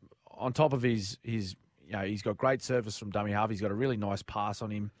 on top of his he's got great service from dummy half. He's got a really nice pass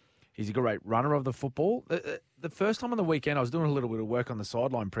on him. He's a great runner of the football. The first time on the weekend, I was doing a little bit of work on the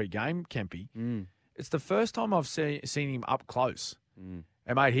sideline pre-game, Kempy. It's the first time I've seen him up close.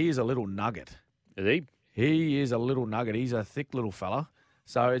 And, mate, he is a little nugget. Is he? He is a little nugget. He's a thick little fella.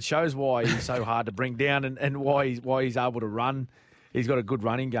 So it shows why he's so hard to bring down and why he's able to run. He's got a good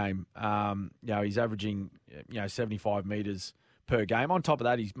running game. He's averaging 75 metres per game. On top of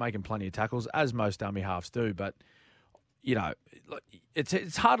that, he's making plenty of tackles, as most dummy halves do. But,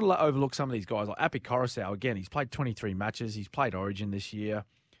 it's hard to overlook some of these guys. Like Api Koroisau, again, he's played 23 matches. He's played Origin this year.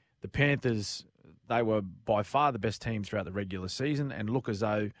 The Panthers, they were by far the best team throughout the regular season and look as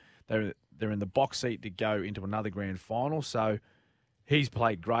though they're in the box seat to go into another grand final. So he's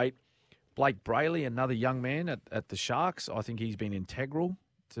played great. Blake Brayley, another young man at the Sharks, I think he's been integral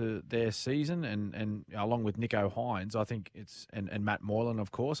to their season, and along with Nico Hines, I think and Matt Moylan,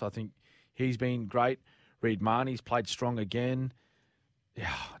 of course, I think he's been great. Reed Marnie's played strong again.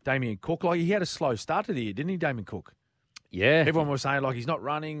 Yeah, Damien Cook, like he had a slow start to the year, didn't he, Damien Cook? Yeah. Everyone was saying, like, he's not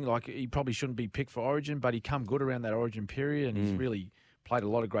running, like he probably shouldn't be picked for Origin, but he come good around that Origin period, and he's really played a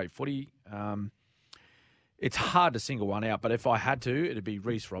lot of great footy. it's hard to single one out, but if I had to, it'd be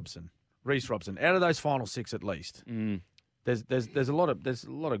Reece Robson. Reece Robson, out of those final 6 at least. There's a lot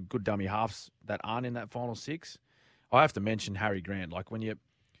of good dummy halves that aren't in that final 6. I have to mention Harry Grant. Like when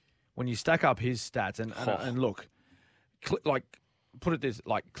you stack up his stats and look, put it this,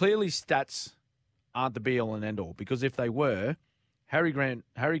 like clearly stats aren't the be all and end all, because if they were, Harry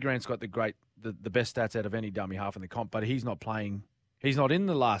Grant's got the best stats out of any dummy half in the comp, but he's not playing. He's not in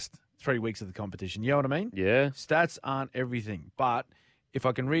the last 3 weeks of the competition. You know what I mean? Yeah. Stats aren't everything, but if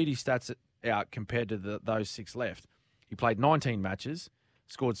I can read his stats out compared to those 6 left, he played 19 matches,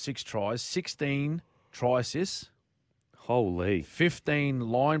 scored 6 tries, 16 try assists, Holy. 15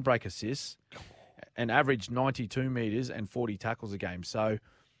 line break assists, and averaged 92 metres and 40 tackles a game. So,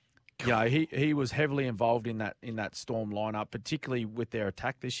 you know, he was heavily involved in that Storm lineup, particularly with their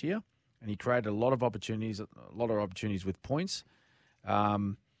attack this year, and he created a lot of opportunities with points.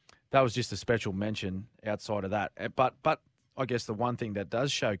 That was just a special mention outside of that. But I guess the one thing that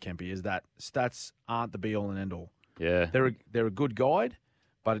does show, Kempy, is that stats aren't the be all and end all. Yeah. They're a good guide,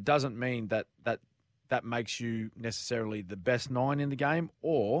 but it doesn't mean that makes you necessarily the best 9 in the game,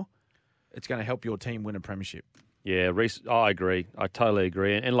 or it's going to help your team win a premiership. Yeah, Reece, I agree. I totally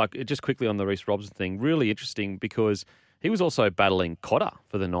agree. And like, just quickly on the Reece Robson thing, really interesting because he was also battling Cotter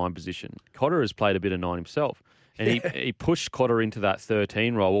for the 9 position. Cotter has played a bit of 9 himself. And he pushed Cotter into that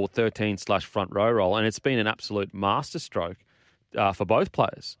 13 role, or 13/front row role, and it's been an absolute masterstroke for both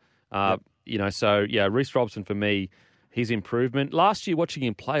players. You know, so yeah, Reece Robson for me, his improvement. Last year, watching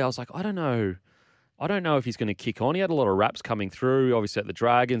him play, I was like, I don't know if he's going to kick on. He had a lot of raps coming through. Obviously at the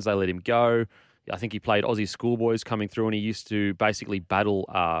Dragons, they let him go. I think he played Aussie Schoolboys coming through, and he used to basically battle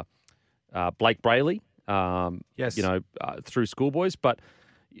Blake Brayley. Yes, you know, through Schoolboys, but.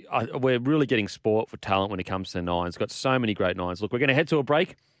 We're really getting sport for talent when it comes to 9s. Got so many great 9s. Look, we're going to head to a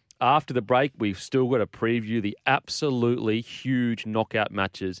break. After the break, we've still got to preview the absolutely huge knockout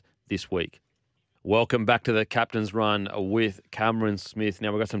matches this week. Welcome back to the Captain's Run with Cameron Smith.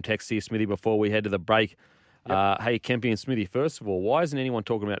 Now, we've got some texts here, Smithy, before we head to the break. Yep. Hey, Kempy and Smithy, first of all, why isn't anyone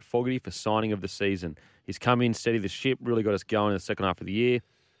talking about Fogarty for signing of the season? He's come in, steadied the ship, really got us going in the second half of the year.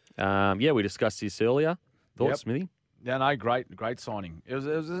 We discussed this earlier. Thoughts, Smithy? Yeah, no, great signing. It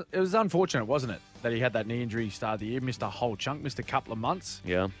was unfortunate, wasn't it, that he had that knee injury start of the year, missed a whole chunk, missed a couple of months.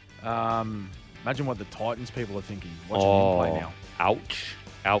 Yeah. Imagine what the Titans people are thinking watching him play now.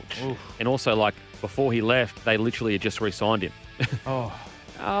 Ouch. Oof. And also, like, before he left, they literally had just re-signed him. Oh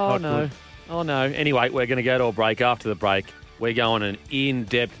no. Good. Oh, no. Anyway, we're going to go to a break. After the break, we're going an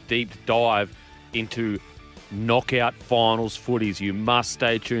in-depth, deep dive into knockout finals footies. You must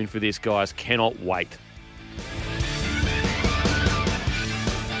stay tuned for this, guys. Cannot wait.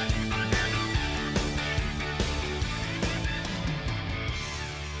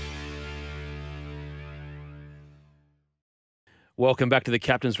 Welcome back to the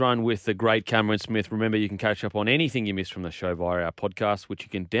Captain's Run with the great Cameron Smith. Remember, you can catch up on anything you missed from the show via our podcast, which you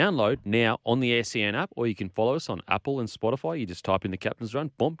can download now on the SEN app, or you can follow us on Apple and Spotify. You just type in the Captain's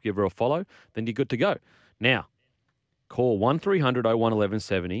Run, boom, give her a follow, then you're good to go. Now, call 1300 01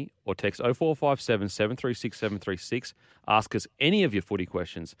 1170 or text 0457 736 736. Ask us any of your footy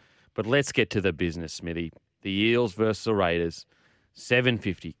questions. But let's get to the business, Smithy. The Eels versus the Raiders,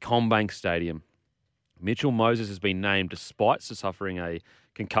 7:50, CommBank Stadium. Mitchell Moses has been named despite suffering a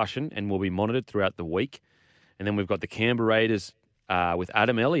concussion and will be monitored throughout the week. And then we've got the Canberra Raiders with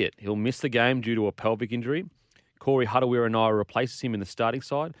Adam Elliott. He'll miss the game due to a pelvic injury. Corey Hutawira-Naia replaces him in the starting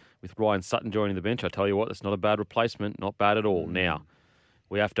side with Ryan Sutton joining the bench. I tell you what, that's not a bad replacement. Not bad at all. Now,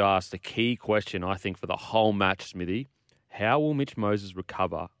 we have to ask the key question, I think, for the whole match, Smithy. How will Mitch Moses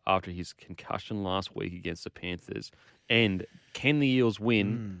recover after his concussion last week against the Panthers? And can the Eels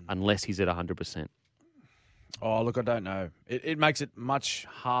win unless he's at 100%? Oh, look, I don't know. It makes it much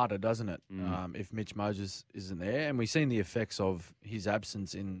harder, doesn't it, if Mitch Moses isn't there? And we've seen the effects of his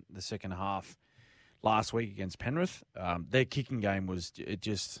absence in the second half last week against Penrith. Their kicking game was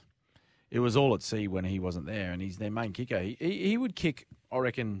it was all at sea when he wasn't there, and he's their main kicker. He would kick, I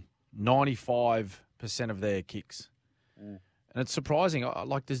reckon, 95% of their kicks. And it's surprising.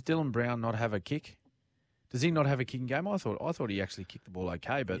 Like, does Dylan Brown not have a kick? Does he not have a kicking game? I thought he actually kicked the ball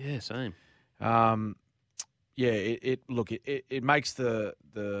okay, but yeah, same. Yeah, it makes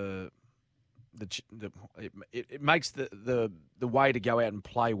it makes the way to go out and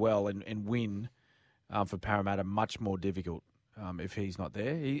play well and win for Parramatta much more difficult if he's not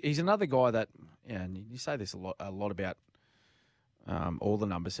there. He's another guy that, and you say this a lot about all the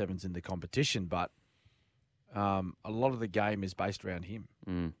number 7s in the competition, but a lot of the game is based around him.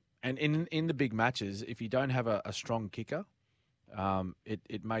 And in the big matches, if you don't have a strong kicker,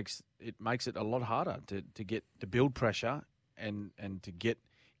 it makes it a lot harder to build pressure and to get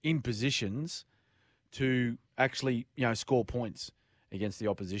in positions to actually score points against the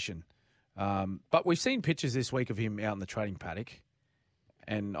opposition. But we've seen pictures this week of him out in the training paddock,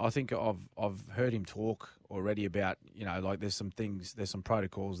 and I think I've heard him talk already about like there's some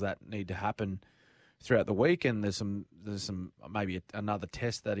protocols that need to happen throughout the week, and there's some maybe another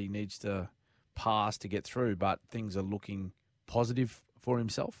test that he needs to pass to get through, but things are looking positive for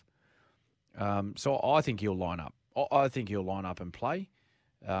himself. So I think he'll line up. I think he'll line up and play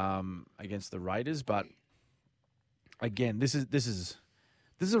against the Raiders. But again, this is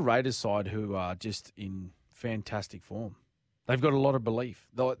a Raiders side who are just in fantastic form. They've got a lot of belief.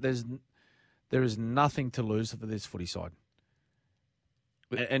 There is nothing to lose for this footy side.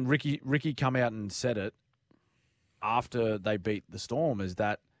 And Ricky come out and said it after they beat the Storm, is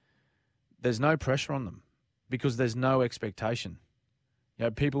that there's no pressure on them because there's no expectation.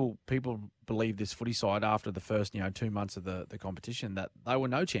 People believe this footy side after the first 2 months of the competition that they were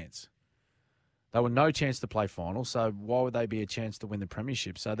no chance. They were no chance to play final, so why would they be a chance to win the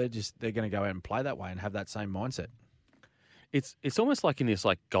premiership? So they're going to go out and play that way and have that same mindset. It's almost like in this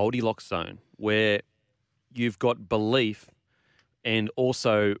Goldilocks zone where you've got belief and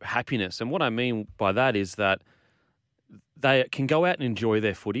also happiness. And what I mean by that is that they can go out and enjoy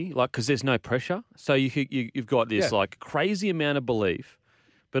their footy, because there's no pressure. So you've got this crazy amount of belief,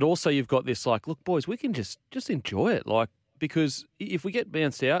 but also you've got this look, boys, we can just enjoy it, because if we get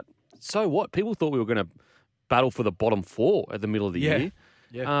bounced out, so what? People thought we were going to battle for the bottom four at the middle of the year.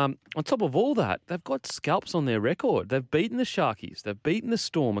 Yeah. On top of all that, they've got scalps on their record. They've beaten the Sharkies. They've beaten the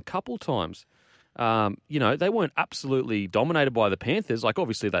Storm a couple times. They weren't absolutely dominated by the Panthers.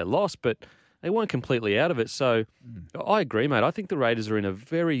 Obviously they lost, but they weren't completely out of it. So I agree, mate. I think the Raiders are in a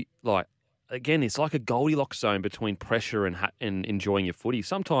very, again, it's like a Goldilocks zone between pressure and enjoying your footy.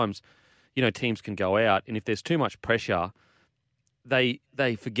 Sometimes, teams can go out, and if there's too much pressure, they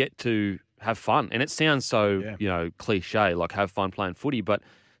forget to have fun. And it sounds so, cliche, have fun playing footy, but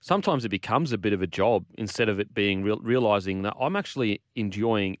sometimes it becomes a bit of a job instead of it being realising that I'm actually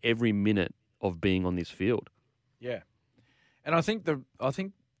enjoying every minute of being on this field. Yeah. And I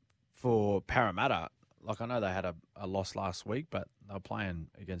think for Parramatta, I know they had a loss last week, but they were playing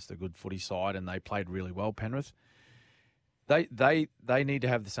against a good footy side and they played really well, Penrith. They need to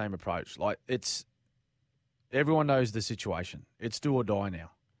have the same approach. Everyone knows the situation. It's do or die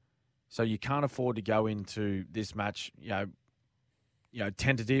now. So you can't afford to go into this match,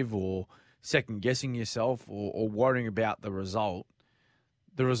 tentative or second guessing yourself or worrying about the result.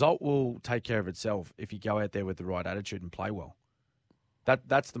 The result will take care of itself if you go out there with the right attitude and play well.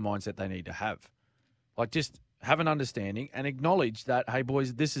 That's the mindset they need to have. Just have an understanding and acknowledge that, hey,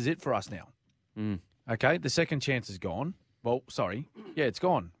 boys, this is it for us now. Okay, the second chance is gone. Well, sorry. Yeah, it's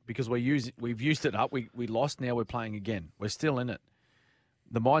gone because we've used it up. We lost, now we're playing again. We're still in it.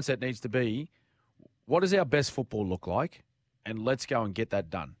 The mindset needs to be, what does our best football look like? And let's go and get that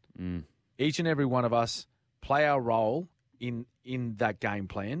done. Each and every one of us play our role in that game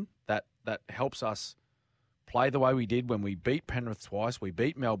plan that helps us play the way we did when we beat Penrith twice, we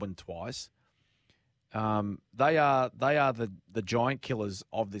beat Melbourne twice. They are the giant killers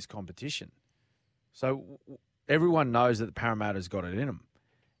of this competition. So everyone knows that the Parramatta's got it in them.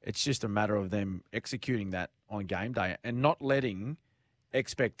 It's just a matter of them executing that on game day and not letting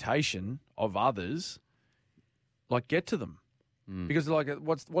expectation of others get to them. Because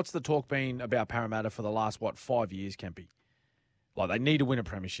what's the talk been about Parramatta for the last 5 years, Kempy? They need to win a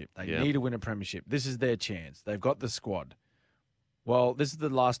premiership. They need to win a premiership. This is their chance. They've got the squad. Well, this is the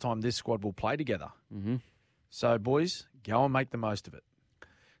last time this squad will play together. Mm-hmm. So, boys, go and make the most of it.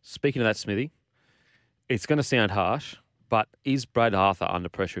 Speaking of that, Smithy, it's going to sound harsh, but is Brad Arthur under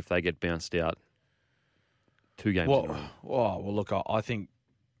pressure if they get bounced out 2 games in a row? Well, look, I think...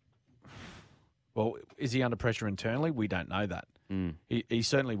 Well, is he under pressure internally? We don't know that. He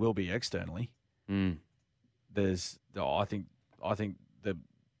certainly will be externally. I think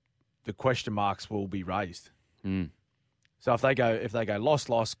the question marks will be raised. So if they go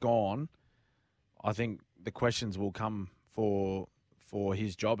lost, gone, I think the questions will come for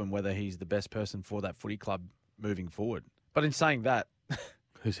his job and whether he's the best person for that footy club moving forward. But in saying that,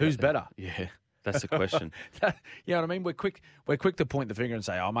 who's better? Yeah, that's the question. You know what I mean? We're quick to point the finger and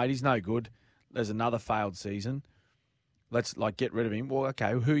say, "Oh, mate, he's no good. There's another failed season. Let's get rid of him." Well,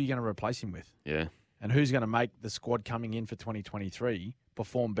 okay, who are you going to replace him with? Yeah. And who's going to make the squad coming in for 2023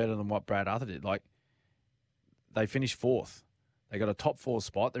 perform better than what Brad Arthur did? They finished 4th. They got a top 4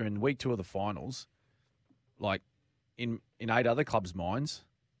 spot. They're in week 2 of the finals. In 8 other clubs' minds,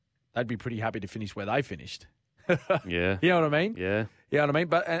 they'd be pretty happy to finish where they finished. Yeah. You know what I mean? Yeah. You know what I mean?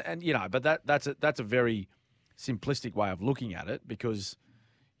 But and you know, but that's a very simplistic way of looking at it because,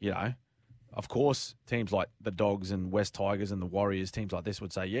 you know, of course, teams like the Dogs and West Tigers and the Warriors, teams like this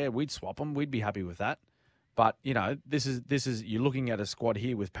would say, yeah, we'd swap them. We'd be happy with that. But, you know, this is you're looking at a squad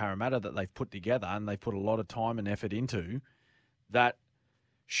here with Parramatta that they've put together and they've put a lot of time and effort into that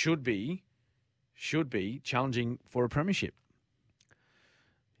should be challenging for a premiership.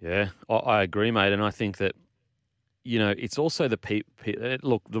 Yeah, I agree, mate. And I think that, you know, it's also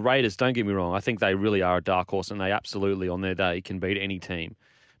look, the Raiders, don't get me wrong, I think they really are a dark horse and they absolutely, on their day, can beat any team.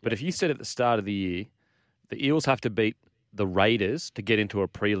 But if you said at the start of the year, the Eels have to beat the Raiders to get into a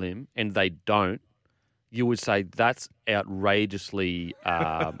prelim and they don't, you would say that's outrageously,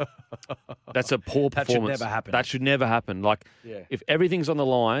 that's a poor performance. That should never happen. That should never happen. Like, if everything's on the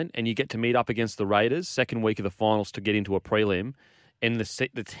line and you get to meet up against the Raiders, second week of the finals to get into a prelim, and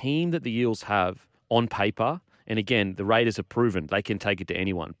the team that the Eels have on paper, and again, the Raiders have proven they can take it to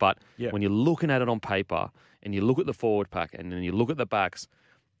anyone. But when you're looking at it on paper and you look at the forward pack and then you look at the backs,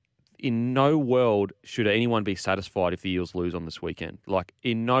 in no world should anyone be satisfied if the Eels lose on this weekend. Like,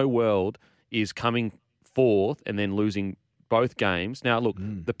 in no world is coming fourth and then losing both games. Now, look,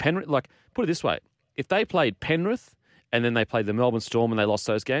 the Penrith, like, put it this way. If they played Penrith and then they played the Melbourne Storm and they lost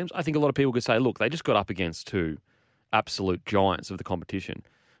those games, I think a lot of people could say, look, they just got up against two absolute giants of the competition.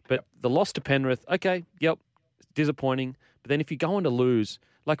 But the loss to Penrith, okay, disappointing. But then if you go on to lose,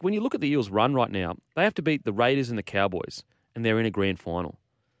 like when you look at the Eels' run right now, they have to beat the Raiders and the Cowboys, and they're in a grand final.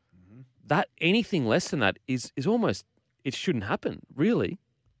 That anything less than that is almost, it shouldn't happen, really.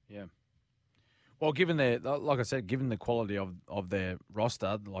 Yeah. Well, given like I said, given the quality of their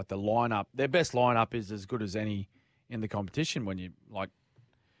roster, like the lineup, their best lineup is as good as any in the competition. When you like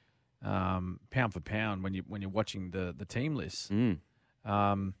pound for pound, when you're watching the team lists,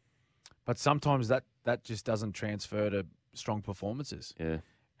 but sometimes that just doesn't transfer to strong performances. Yeah,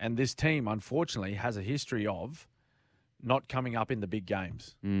 and this team, unfortunately, has a history of not coming up in the big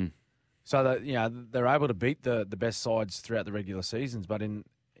games. So that, you know, they're able to beat the best sides throughout the regular seasons, but in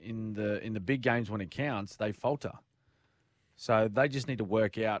the big games when it counts, they falter. So they just need to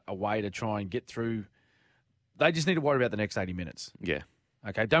work out a way to try and get through. They just need to worry about the next 80 minutes. Yeah.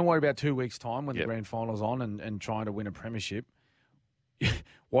 Okay, don't worry about 2 weeks' time when the grand final's on and trying to win a premiership.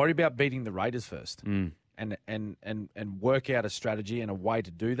 Worry about beating the Raiders first and work out a strategy and a way to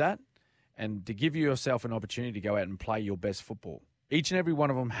do that and to give yourself an opportunity to go out and play your best football. Each and every one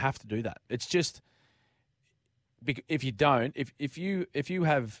of them have to do that. It's just, if you don't, if you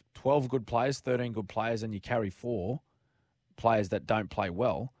have 12 good players, 13 good players, and you carry 4 players that don't play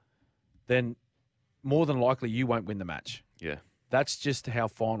well, then more than likely you won't win the match. Yeah. That's just how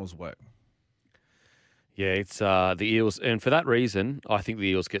finals work. Yeah, it's the Eels. And for that reason, I think the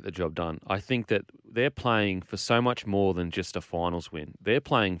Eels get the job done. I think that they're playing for so much more than just a finals win. They're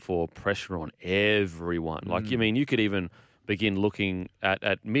playing for pressure on everyone. Like, you mean, you could even begin looking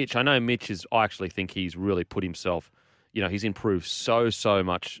at Mitch. I know I actually think he's really put himself, you know, he's improved so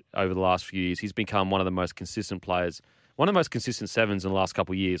much over the last few years. He's become one of the most consistent players, one of the most consistent sevens in the last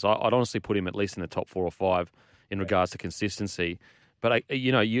couple of years. I'd honestly put him at least in the top 4 or 5 in regards to consistency. But,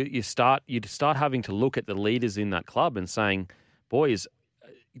 you start having to look at the leaders in that club and saying, boys,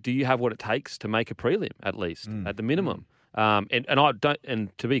 do you have what it takes to make a prelim, at least, at the minimum?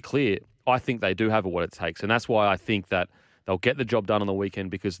 And to be clear, I think they do have what it takes. And that's why I think that they'll get the job done on the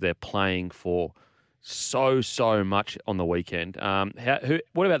weekend because they're playing for so much on the weekend.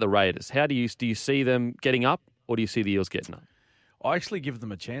 What about the Raiders? How do you see them getting up, or do you see the Eels getting up? I actually give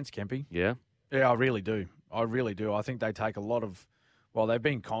them a chance, Kempy. Yeah? Yeah, I really do. I think they take a lot of... Well, they've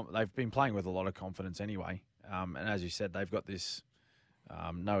been playing with a lot of confidence anyway. And as you said, they've got this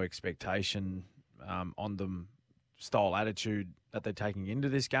no expectation on them style attitude that they're taking into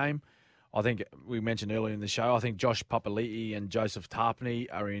this game. I think we mentioned earlier in the show, I think Josh Papali'i and Joseph Tarpany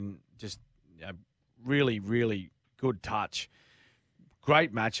are in just really, really good touch.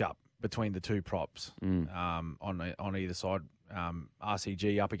 Great matchup between the two props on either side.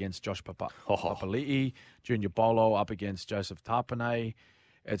 RCG up against Josh Papali'i, Junior Bolo up against Joseph Tarpany.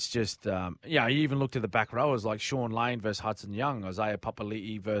 It's just, you even look to the back rowers like Sean Lane versus Hudson Young, Isaiah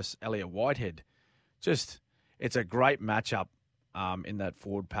Papali'i versus Elliot Whitehead. Just, it's a great matchup in that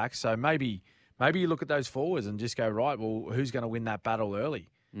forward pack. So maybe you look at those forwards and just go, right, well, who's going to win that battle early?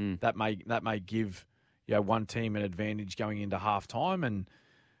 That may give one team an advantage going into halftime,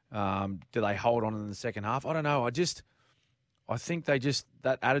 and do they hold on in the second half? I don't know. I think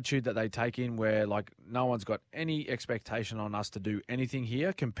that attitude that they take in where, like, no one's got any expectation on us to do anything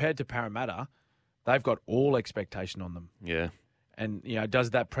here compared to Parramatta, they've got all expectation on them. Yeah. And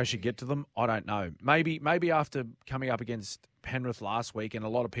does that pressure get to them? I don't know. Maybe after coming up against Penrith last week, and a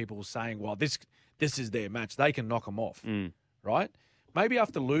lot of people were saying, well, this is their match. They can knock them off, right? Maybe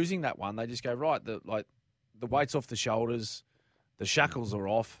after losing that one, they just go, right, the weight's off the shoulders, the shackles are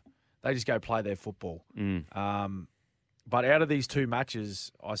off. They just go play their football. But out of these two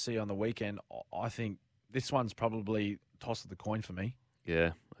matches I see on the weekend, I think this one's probably toss of the coin for me.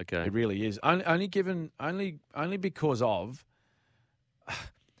 Yeah, okay. It really is. Only because of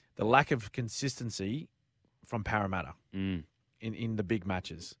the lack of consistency from Parramatta in the big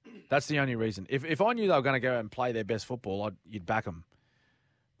matches. That's the only reason. If I knew they were going to go and play their best football, you'd back them.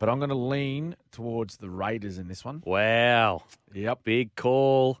 But I'm going to lean towards the Raiders in this one. Wow. Yep. Big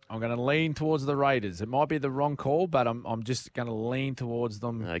call. I'm going to lean towards the Raiders. It might be the wrong call, but I'm just going to lean towards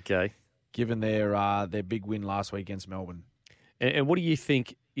them. Okay. Given their big win last week against Melbourne. And what do you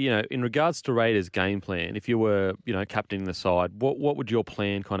think, in regards to Raiders' game plan, if you were, captaining the side, what would your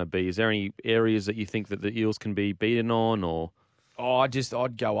plan kind of be? Is there any areas that you think that the Eels can be beaten on, or? Oh, I'd just say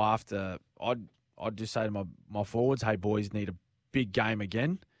to my forwards, hey, boys, need a big game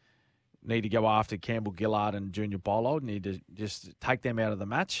again. Need to go after Campbell Gillard and Junior Bollold. Need to just take them out of the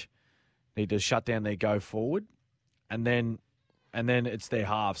match. Need to shut down their go forward. And then it's their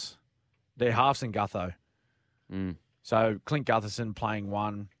halves. Their halves and Gutho. So Clint Gutherson playing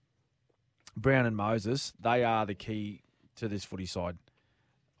one. Brown and Moses, they are the key to this footy side.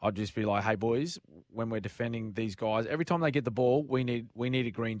 I'd just be like, hey, boys, when we're defending these guys, every time they get the ball, we need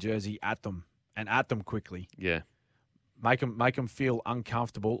a green jersey at them, and at them quickly. Yeah. Make them feel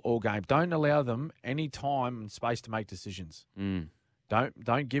uncomfortable all game. Don't allow them any time and space to make decisions.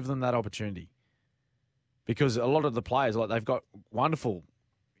 Don't give them that opportunity. Because a lot of the players, they've got wonderful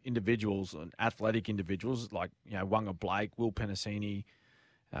individuals and athletic individuals like Wanga Blake, Will Penasini,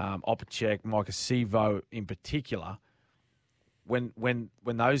 Opacek, Micah Sivo in particular. When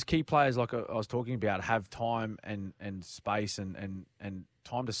those key players, like I was talking about, have time and space and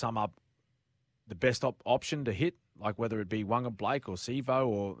time to sum up the best option to hit, like whether it be Wanga Blake or Sivo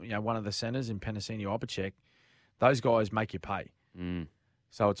or one of the centres in Penasini or Opacek, those guys make you pay.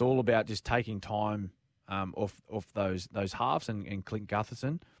 So it's all about just taking time off those halves and Clint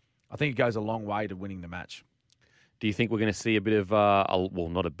Gutherson. I think it goes a long way to winning the match. Do you think we're going to see a bit of,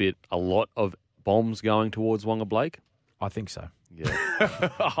 a lot of bombs going towards Wanga Blake? I think so. Yeah.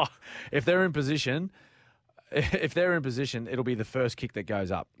 If they're in position, it'll be the first kick that goes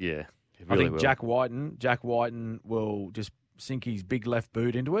up. Yeah. I think Jack Whiten will just sink his big left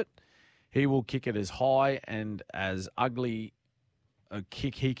boot into it. He will kick it as high and as ugly a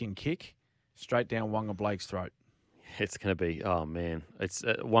kick he can kick straight down Wanga Blake's throat. It's going to be, oh man, it's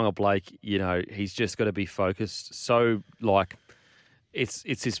Wanga Blake, he's just got to be focused. So it's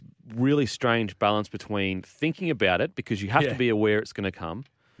this really strange balance between thinking about it, because you have to be aware it's going to come,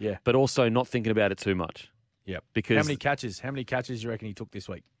 but also not thinking about it too much. Yeah. Because How many catches do you reckon he took this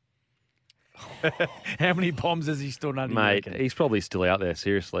week? How many bombs has he stood under? Mate, he's probably still out there,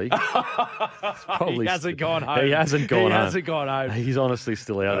 seriously. He hasn't gone home. He hasn't gone home. He's honestly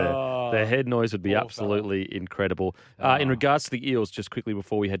still out there. Their head noise would be absolutely incredible. In regards to the Eels, just quickly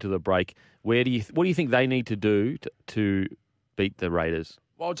before we head to the break, what do you think they need to do to beat the Raiders?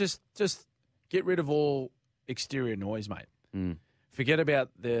 Well, just get rid of all exterior noise, mate. Forget about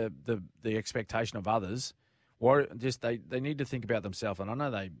the expectation of others. Or just they need to think about themselves. And I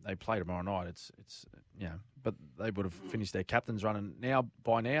know they play tomorrow night. It's but they would have finished their captain's run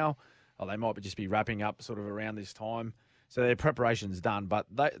by now. Or they might just be wrapping up sort of around this time. So their preparation's done. But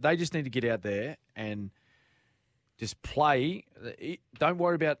they just need to get out there and just play. Don't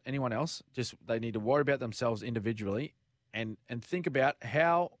worry about anyone else. Just they need to worry about themselves individually and think about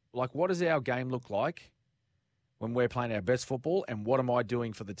what does our game look like when we're playing our best football, and what am I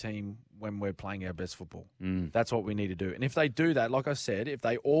doing for the team when we're playing our best football? That's what we need to do. And if they do that, like I said, if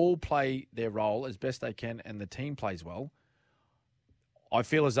they all play their role as best they can and the team plays well, I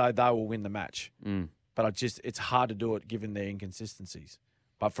feel as though they will win the match. But it's hard to do it given their inconsistencies.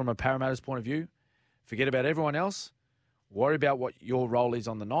 But from a Parramatta's point of view, forget about everyone else. Worry about what your role is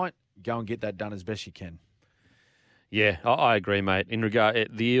on the night. Go and get that done as best you can. Yeah, I agree, mate. In regard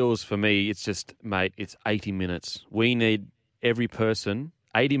the Eels, for me, it's just, mate, it's 80 minutes. We need every person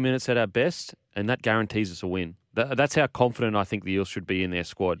 80 minutes at our best, and that guarantees us a win. That's how confident I think the Eels should be in their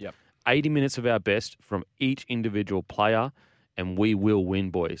squad. Yep. 80 minutes of our best from each individual player, and we will win,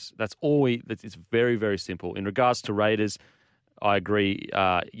 boys. That's all it's very, very simple. In regards to Raiders, I agree.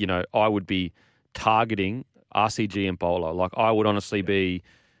 I would be targeting RCG and Bolo. Like, I would honestly be...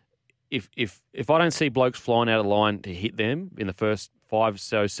 If I don't see blokes flying out of line to hit them in the first 5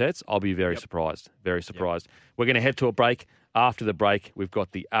 so sets, I'll be very surprised. Very surprised. Yep. We're going to head to a break. After the break, we've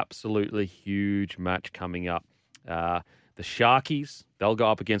got the absolutely huge match coming up. The Sharkies, they'll go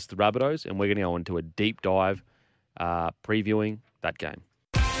up against the Rabbitohs, and we're going to go into a deep dive previewing that game.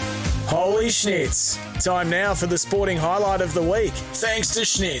 Holy Schnitz. Time now for the sporting highlight of the week. Thanks to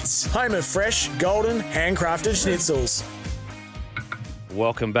Schnitz, home of fresh, golden, handcrafted schnitzels.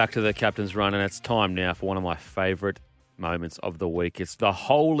 Welcome back to the Captain's Run, and it's time now for one of my favourite moments of the week. It's the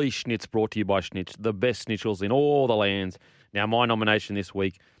Holy Schnitz, brought to you by Schnitz, the best schnitzels in all the lands. Now, my nomination this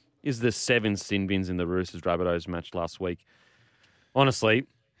week is the 7 sin bins in the Roosters-Rabbitohs match last week. Honestly,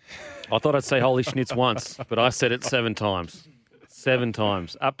 I thought I'd say Holy Schnitz once, but I said it 7 times. 7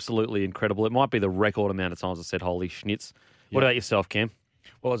 times. Absolutely incredible. It might be the record amount of times I said Holy Schnitz. What about yourself, Cam?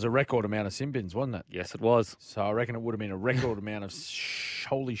 Well, it was a record amount of sin bins, wasn't it? Yes, it was. So I reckon it would have been a record amount of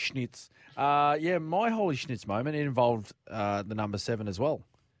Holy Schnitz. My Holy Schnitz moment, it involved the number 7 as well.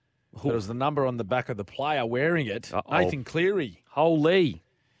 It was the number on the back of the player wearing it, Nathan Cleary. Holy.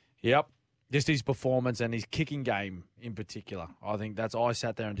 Yep. Just his performance and his kicking game in particular. I think I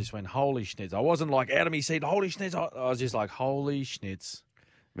sat there and just went, Holy Schnitz. I wasn't like out of me seat, Holy Schnitz. I was just like, Holy Schnitz.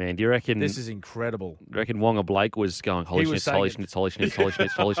 Man, do you reckon... This is incredible. Do you reckon Wonga Blake was going, Holy Schnitz, Holy Schnitz, Holy Schnitz, Holy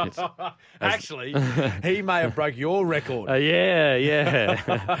Schnitz, Holy Schnitz? Actually, he may have broke your record. Yeah.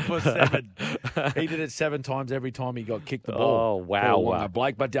 For 7. He did it 7 times every time he got kicked the ball. Oh, wow. Wonga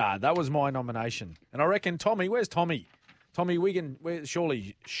Blake. But that was my nomination. And I reckon Tommy, where's Tommy? Tommy Wigan,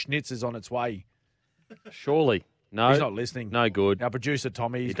 surely Schnitz is on its way. Surely. No. He's not listening. No good. Our producer,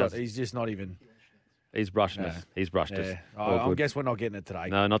 Tommy, he's just not even... He's brushing us. He's brushed us. I guess we're not getting it today.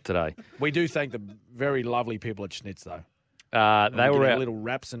 No, not today. We do thank the very lovely people at Schnitz, though. They were out. Little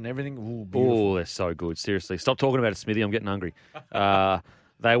wraps and everything. Ooh, beautiful. Oh, they're so good. Seriously. Stop talking about it, Smithy. I'm getting hungry.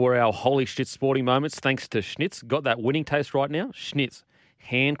 They were our Holy Schnitz sporting moments thanks to Schnitz. Got that winning taste right now? Schnitz.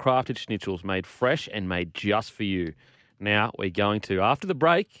 Handcrafted schnitzels made fresh and made just for you. Now we're going to, after the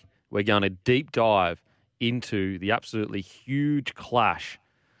break, we're going to deep dive into the absolutely huge clash.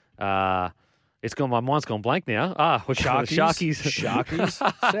 My mind's gone blank now. Sharkies. South.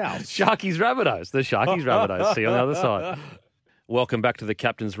 Sharkies Rabbitohs. The Sharkies Rabbitohs. See you on the other side. Welcome back to the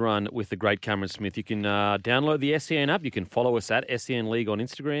Captain's Run with the great Cameron Smith. You can download the SEN app. You can follow us at SEN League on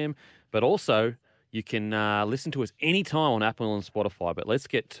Instagram. But also, you can listen to us anytime on Apple and Spotify. But let's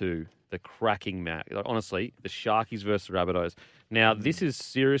get to the cracking match. Honestly, the Sharkies versus the Rabbitohs. Now, this is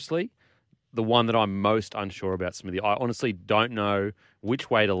seriously the one that I'm most unsure about, Smithy. I honestly don't know which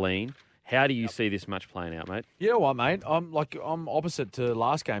way to lean. How do you see this match playing out, mate? You know what, mate? I'm opposite to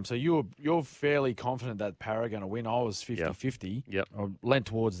last game. So you're fairly confident that Para are going to win. I was 50-50. Yep. I leant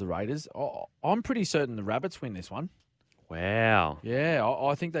towards the Raiders. I'm pretty certain the Rabbits win this one. Wow. Yeah,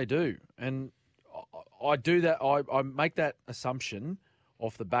 I think they do. And I do that. I make that assumption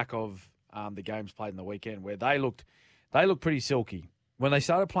off the back of the games played in the weekend where they looked pretty silky. When they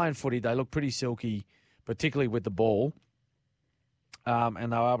started playing footy, they looked pretty silky, particularly with the ball.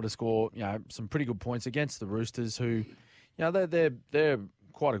 And they were able to score, some pretty good points against the Roosters, who, they're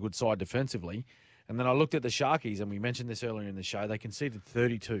quite a good side defensively. And then I looked at the Sharkies, and we mentioned this earlier in the show. They conceded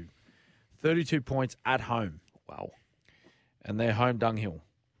 32 points at home. Wow. And they're home dunghill.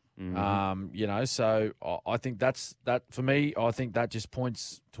 Mm-hmm. So I think that for me. I think that just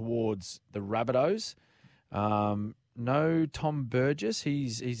points towards the Rabbitohs. No Tom Burgess.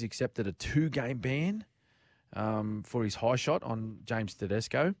 He's accepted a 2-game ban. For his high shot on James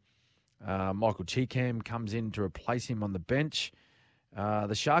Tedesco. Michael Cheekham comes in to replace him on the bench.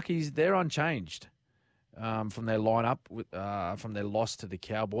 The Sharkies, they're unchanged from their lineup, from their loss to the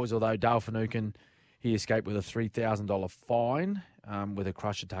Cowboys, although Dale Finucane, he escaped with a $3,000 fine with a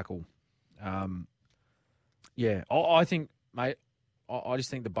crusher tackle. I think, mate, I just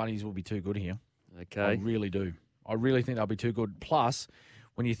think the Bunnies will be too good here. Okay. I really do. I really think they'll be too good. Plus,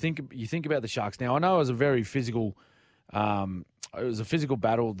 when you think about the Sharks now, I know it was a very physical, battle,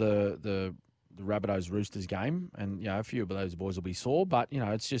 the Rabbitohs Roosters game, and a few of those boys will be sore, but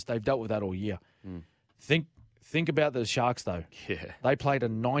it's just they've dealt with that all year. Think about the Sharks though. Yeah, they played a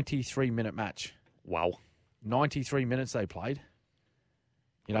 93-minute match. Wow, 93 minutes they played.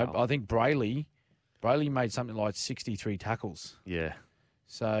 Wow. I think Brayley made something like 63 tackles. Yeah.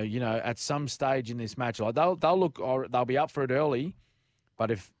 So at some stage in this match, like they'll be up for it early. But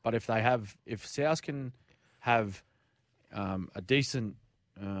if South can have a decent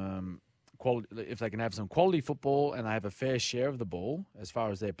quality, if they can have some quality football and they have a fair share of the ball as far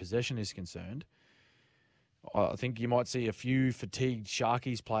as their possession is concerned, I think you might see a few fatigued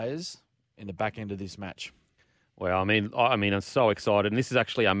Sharkies players in the back end of this match. Well, I mean, I'm so excited, and this is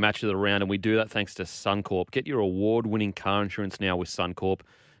actually our match of the round, and we do that thanks to Suncorp. Get your award-winning car insurance now with Suncorp.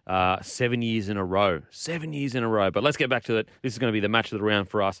 7 years in a row. 7 years in a row. But let's get back to it. This is going to be the match of the round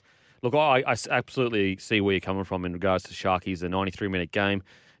for us. Look, I absolutely see where you're coming from in regards to Sharkies, the 93-minute game.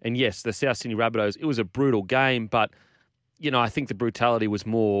 And yes, the South Sydney Rabbitohs, it was a brutal game, but, I think the brutality was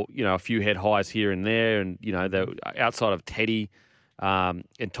more, a few head highs here and there. And, outside of Teddy and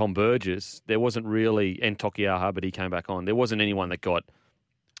Tom Burgess, there wasn't really, and Tokiaha, but he came back on. There wasn't anyone that got,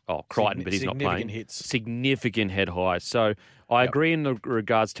 Crichton, but he's not playing. Significant head highs. So I agree in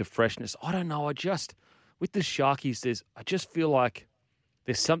regards to freshness. I don't know. With the Sharkies, I just feel like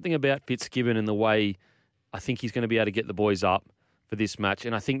there's something about Fitzgibbon and the way I think he's going to be able to get the boys up for this match.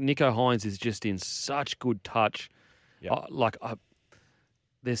 And I think Nicho Hynes is just in such good touch. Yep.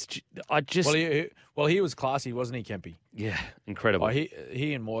 He was classy, wasn't he, Kempy? Yeah, incredible.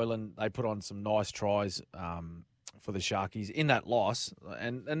 He and Moylan, they put on some nice tries for the Sharkies in that loss.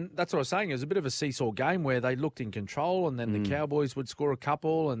 And that's what I was saying. It was a bit of a seesaw game where they looked in control and then the Cowboys would score a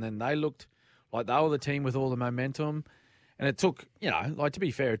couple and then they looked like they were the team with all the momentum. And it took, to be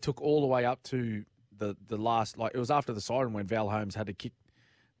fair, it took all the way up to the last, it was after the siren when Val Holmes had to kick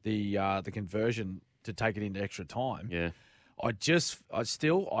the conversion to take it into extra time. Yeah. I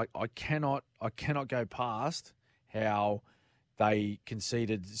cannot go past how they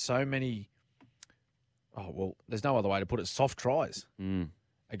conceded so many, there's no other way to put it, soft tries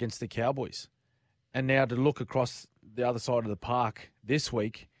against the Cowboys. And now to look across the other side of the park this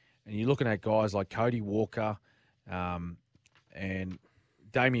week, and you're looking at guys like Cody Walker, and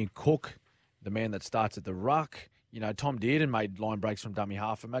Damien Cook, the man that starts at the ruck. Tom Dearden made line breaks from dummy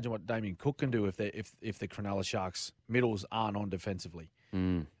half. Imagine what Damien Cook can do if the Cronulla Sharks middles aren't on defensively.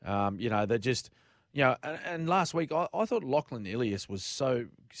 They're just, and last week I thought Lachlan Ilias was so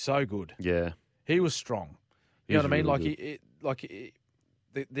good. Yeah, he was strong. You know what I mean?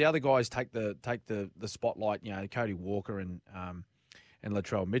 The other guys take the spotlight. Cody Walker and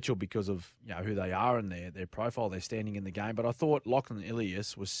Latrell Mitchell because of who they are and their profile, their standing in the game. But I thought Lachlan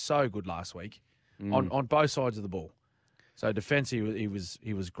Ilias was so good last week on both sides of the ball. So defence, he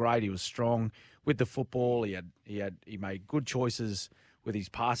was great. He was strong with the football. He made good choices with his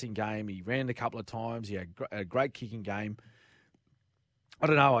passing game. He ran a couple of times. He had a great kicking game. I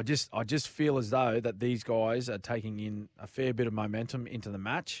don't know. I just feel as though that these guys are taking in a fair bit of momentum into the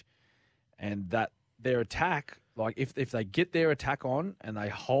match, and that their attack, if they get their attack on and they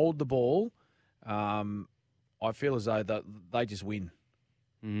hold the ball, I feel as though that they just win.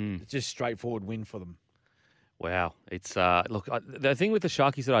 It's just straightforward win for them. Wow. It's the thing with the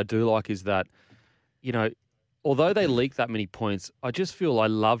Sharkies that I do like is that, although they leak that many points, I just feel I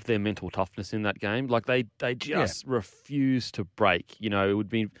love their mental toughness in that game. They just refuse to break. It would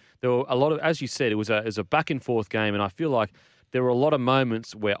be, there were a lot of, as you said, it was a back and forth game, and I feel like there were a lot of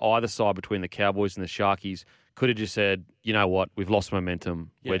moments where either side between the Cowboys and the Sharkies could have just said, you know what, we've lost momentum,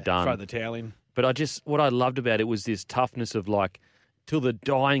 we're done. Throw the towel in. But what I loved about it was this toughness of till the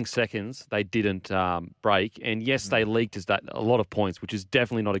dying seconds, they didn't break. And yes, they leaked a lot of points, which is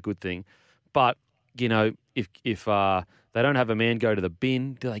definitely not a good thing. But, if they don't have a man go to the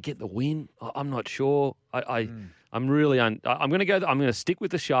bin, do they get the win? I'm not sure. I'm really, I'm going to stick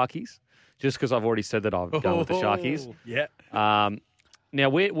with the Sharkies just because I've already said that I've gone with the Sharkies. Yeah. Now,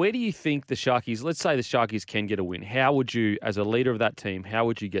 where do you think the Sharkies, let's say the Sharkies can get a win. How would you, as a leader of that team, how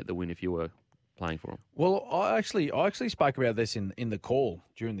would you get the win if you were playing for them? Well, I actually spoke about this in the call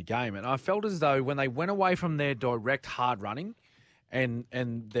during the game, and I felt as though when they went away from their direct hard running and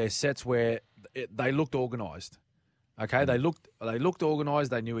their sets where they looked organised. Okay, they looked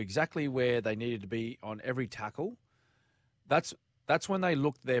organised. They knew exactly where they needed to be on every tackle. That's when they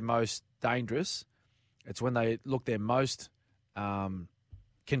looked their most dangerous. It's when they looked their most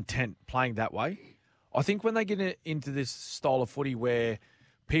content playing that way. I think when they get into this style of footy where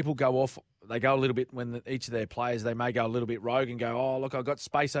people go off, they go a little bit when each of their players, they may go a little bit rogue and go, oh, look, I've got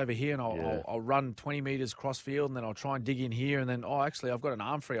space over here and I'll run 20 metres cross field and then I'll try and dig in here and then, actually, I've got an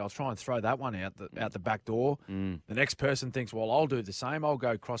arm free. I'll try and throw that one out the back door. The next person thinks, well, I'll do the same. I'll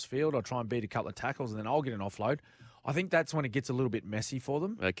go cross field. I'll try and beat a couple of tackles and then I'll get an offload. I think that's when it gets a little bit messy for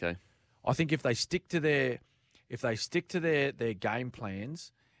them. Okay. I think if they stick to their game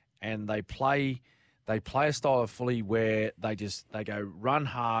plans and they play a style of footy where they go run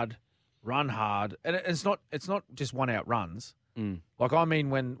hard, and it's not just one out runs. Like I mean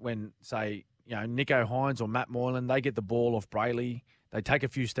when say Nicho Hynes or Matt Moylan, they get the ball off Brayley, they take a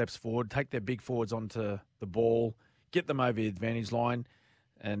few steps forward, take their big forwards onto the ball, get them over the advantage line,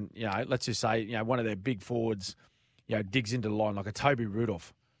 and let's just say one of their big forwards digs into the line like a Toby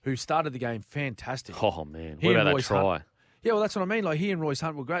Rudolph, who started the game fantastic. Oh man, what about that try? Yeah, well that's what I mean. Like he and Royce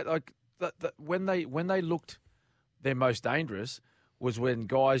Hunt were great. Like when they looked their most dangerous was when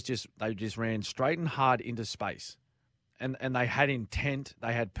guys just ran straight and hard into space. And they had intent,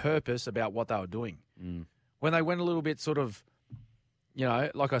 they had purpose about what they were doing. When they went a little bit sort of,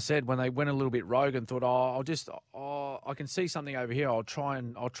 like I said, when they went a little bit rogue and thought, I can see something over here, I'll try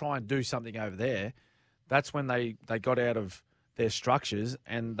and do something over there. That's when they got out of their structures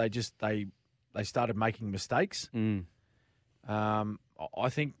and they started making mistakes. I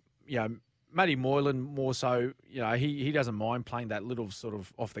think, Matty Moylan more so, he doesn't mind playing that little sort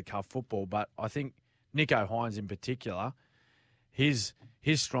of off-the-cuff football, but I think Nicho Hynes in particular, his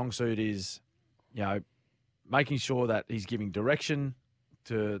strong suit is, making sure that he's giving direction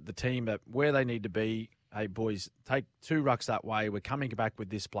to the team at where they need to be. Hey, boys, take 2 rucks that way. We're coming back with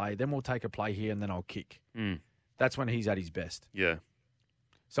this play. Then we'll take a play here and then I'll kick. That's when he's at his best. Yeah.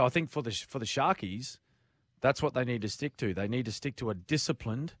 So I think for the Sharkies, that's what they need to stick to. They need to stick to a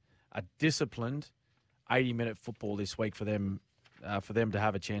disciplined 80-minute football this week for them to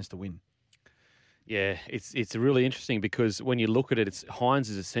have a chance to win. Yeah, it's really interesting because when you look at it, Hynes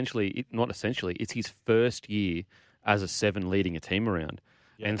is it's his first year as a 7 leading a team around.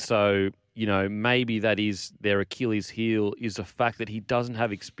 Yeah. And so, maybe that is their Achilles heel is the fact that he doesn't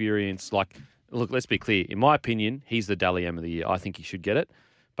have experience. Like, look, let's be clear. In my opinion, he's the Dally M of the year. I think he should get it.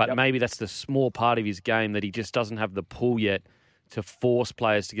 But maybe that's the small part of his game that he just doesn't have the pull yet to force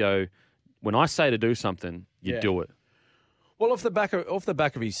players to go, when I say to do something, you do it. Well, off the back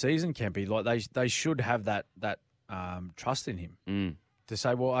of his season, Kempy, like they should have that trust in him to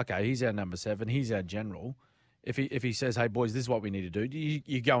say, well, okay, he's our number 7, he's our general. If he says, hey boys, this is what we need to do,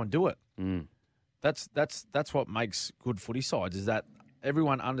 you go and do it. That's what makes good footy sides, is that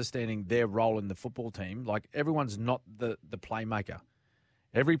everyone understanding their role in the football team. Like, everyone's not the playmaker.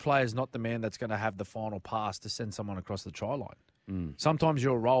 Every player is not the man that's going to have the final pass to send someone across the try line. Sometimes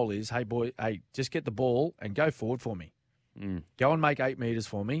your role is, hey boy, just get the ball and go forward for me. Go and make 8 metres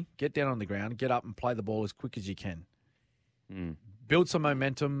for me. Get down on the ground. Get up and play the ball as quick as you can. Build some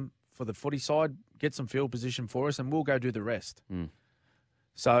momentum for the footy side. Get some field position for us, and we'll go do the rest.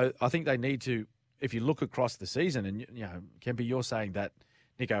 So I think they need to. If you look across the season, and Kempy, you're saying that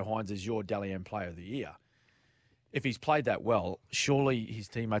Nicho Hynes is your Dally M Player of the Year. If he's played that well, surely his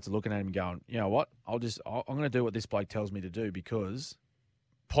teammates are looking at him and going, you know what? I'm going to do what this bloke tells me to do because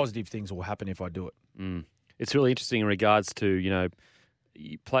positive things will happen if I do it. It's really interesting in regards to,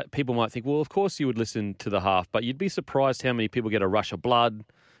 people might think, well, of course you would listen to the half, but you'd be surprised how many people get a rush of blood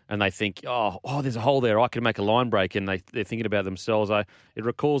and they think, oh, there's a hole there. I can make a line break. And they're thinking about themselves. It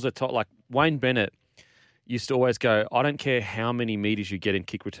recalls like Wayne Bennett used to always go, I don't care how many metres you get in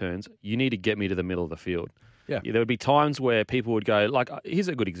kick returns. You need to get me to the middle of the field. Yeah. There would be times where people would go, like, here's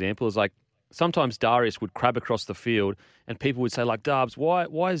a good example, is like sometimes Darius would crab across the field and people would say, like, Darbs,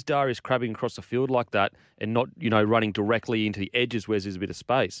 why is Darius crabbing across the field like that and not, running directly into the edges where there's a bit of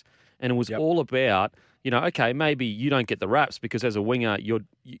space? And it was all about, okay, maybe you don't get the raps because as a winger,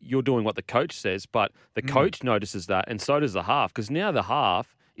 you're doing what the coach says, but the coach notices that and so does the half, because now the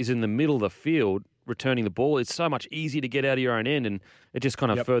half is in the middle of the field returning the ball. It's so much easier to get out of your own end, and it just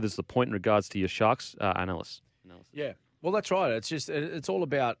kind of furthers the point in regards to your Sharks analysis. Yeah. Well, that's right. It's just it's all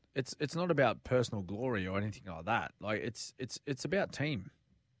about it's not about personal glory or anything like that. Like it's about team.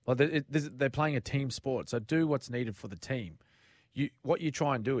 Like they're playing a team sport, so do what's needed for the team. What you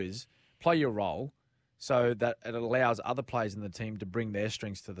try and do is play your role so that it allows other players in the team to bring their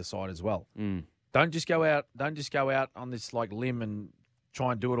strengths to the side as well. Don't just go out on this like limb and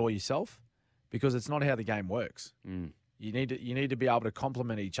try and do it all yourself, because it's not how the game works. You need to be able to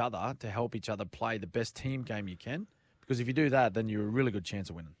complement each other to help each other play the best team game you can. Because if you do that, then you're a really good chance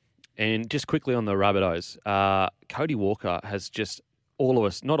of winning. And just quickly on the Rabbitohs, Cody Walker has just all of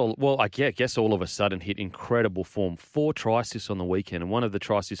a sudden hit incredible form. 4 try assists on the weekend, and one of the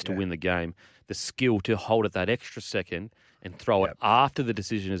try assists to win the game. The skill to hold it that extra second and throw it after the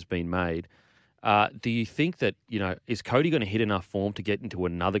decision has been made. Do you think that, is Cody going to hit enough form to get into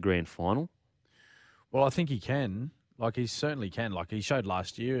another grand final? Well, I think he can. Like, he certainly can. Like, he showed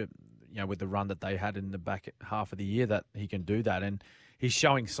last year, with the run that they had in the back half of the year, that he can do that. And he's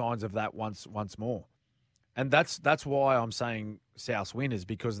showing signs of that once more. And that's why I'm saying Souths win, is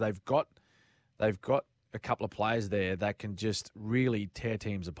because they've got a couple of players there that can just really tear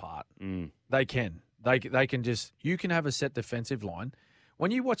teams apart. They can. They can just... You can have a set defensive line.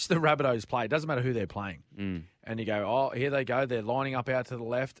 When you watch the Rabbitohs play, it doesn't matter who they're playing. And you go, oh, here they go. They're lining up out to the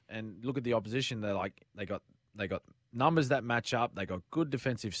left, and look at the opposition. They're like, they got numbers that match up. They got good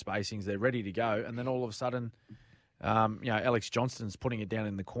defensive spacings. They're ready to go. And then all of a sudden, Alex Johnston's putting it down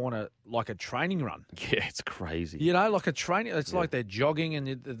in the corner like a training run. Yeah, it's crazy. Like a training. It's like they're jogging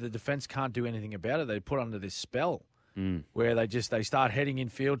and the defense can't do anything about it. They put under this spell. where they start heading in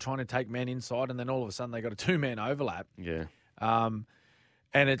field, trying to take men inside, and then all of a sudden they got a 2-man overlap. Yeah.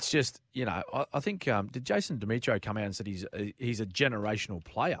 And it's just, I think, did Jason Demetrio come out and said he's a generational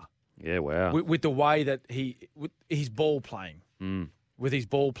player? Yeah, wow. With the way that with his ball playing, with his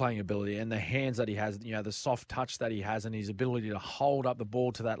ball playing ability and the hands that he has, the soft touch that he has and his ability to hold up the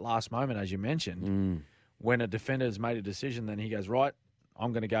ball to that last moment, as you mentioned. When a defender has made a decision, then he goes, right,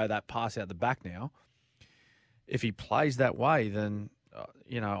 I'm going to go that pass out the back now. If he plays that way, then,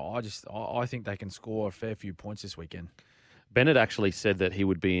 I think they can score a fair few points this weekend. Bennett actually said that he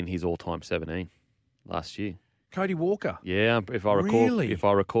would be in his all-time 17 last year. Cody Walker. Yeah, if I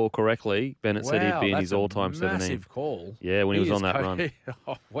recall correctly, Bennett said he'd be in his all-time 17. Massive call. Yeah, when he was on that run.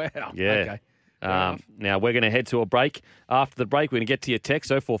 Oh, wow. Yeah. Okay. Now we're going to head to a break. After the break, we're going to get to your text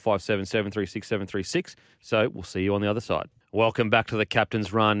 0457 736 736. So we'll see you on the other side. Welcome back to the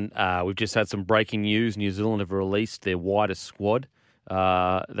Captain's Run. We've just had some breaking news. New Zealand have released their widest squad.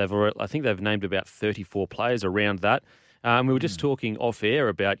 I think they've named about 34 players around that. We were just talking off air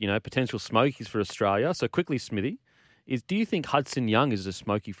about, potential smokies for Australia. So quickly, Smithy, do you think Hudson Young is a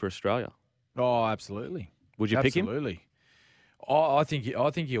smoky for Australia? Oh, absolutely. Would you pick him? Absolutely. Oh, I think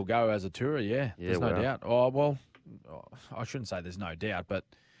he'll go as a tourer. Yeah, there's no doubt. Oh well, I shouldn't say there's no doubt, but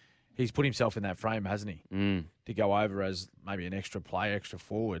he's put himself in that frame, hasn't he? To go over as maybe an extra player, extra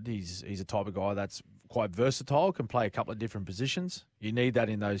forward. He's a type of guy that's quite versatile, can play a couple of different positions. You need that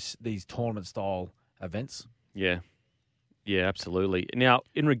in these tournament style events. Yeah. Yeah, absolutely. Now,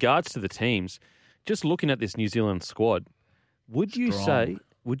 in regards to the teams, just looking at this New Zealand squad, would you say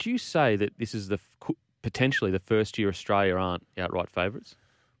that this is potentially the first year Australia aren't outright favourites?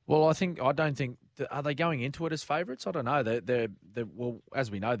 Well, I don't think are they going into it as favourites? I don't know. They're well,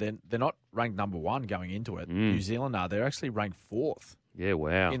 as we know, they're not ranked number one going into it. New Zealand are. They're actually ranked fourth. Yeah,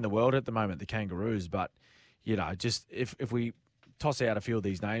 wow. In the world at the moment, the Kangaroos. But just if we toss out a few of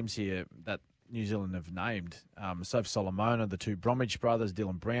these names here that New Zealand have named, Soph Solomona, the two Bromwich brothers,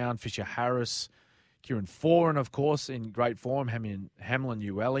 Dylan Brown, Fisher Harris, Kieran Foran, of course, in great form, Hamlin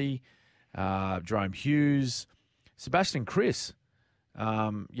Ueli, Jerome Hughes, Sebastian Chris,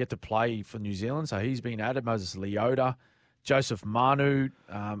 yet to play for New Zealand, so he's been added. Moses Leota, Joseph Manu,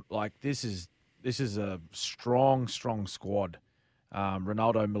 this is a strong squad.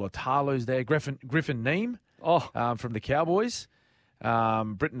 Ronaldo Militalu's there, Griffin Neem from the Cowboys,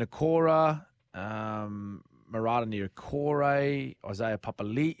 Britton Nakora, Marata Niokore, Isaiah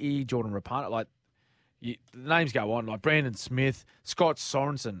Papali'i, Jordan Rapana, the names go on, like Brandon Smith, Scott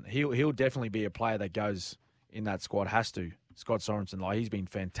Sorensen. He'll definitely be a player that goes in that squad, has to. Scott Sorensen, he's been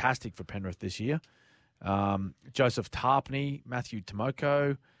fantastic for Penrith this year. Joseph Tarpany, Matthew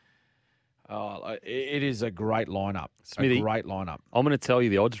Tomoko. It is a great lineup. Smithy, a great lineup. I'm going to tell you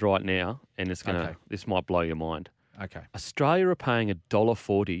the odds right now, and this might blow your mind. Okay. Australia are paying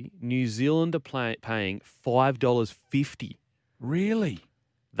 $1.40. New Zealand are paying $5.50. Really?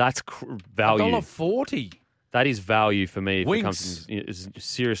 That's value. $1.40. That is value for me. Winks.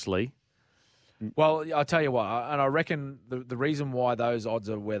 Seriously. Well, I'll tell you what, and I reckon the reason why those odds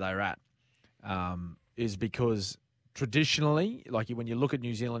are where they're at is because traditionally, when you look at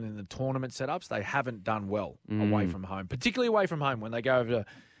New Zealand in the tournament setups, they haven't done well away from home, particularly away from home when they go over to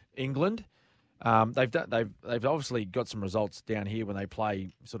England. They've obviously got some results down here when they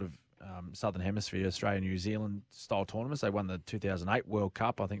play sort of Southern Hemisphere, Australia, New Zealand style tournaments. They won the 2008 World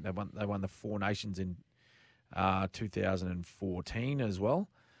Cup. I think they won the Four Nations in 2014 as well.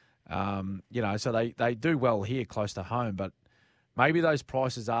 So they do well here close to home, but maybe those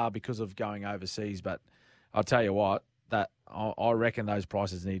prices are because of going overseas. But I'll tell you what, that I reckon those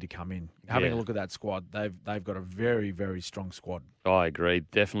prices need to come in. Having a look at that squad, they've got a very, very strong squad. I agree.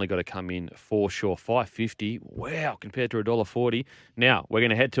 Definitely got to come in for sure. $5.50. Wow, compared to $1.40. Now, we're going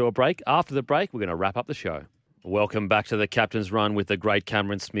to head to a break. After the break, we're going to wrap up the show. Welcome back to the Captain's Run with the great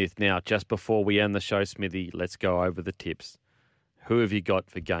Cameron Smith. Now, just before we end the show, Smithy, let's go over the tips. Who have you got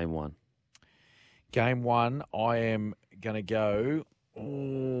for Game 1? Game 1, I am going to go...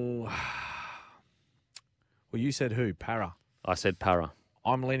 Well, you said who? Para. I said Para.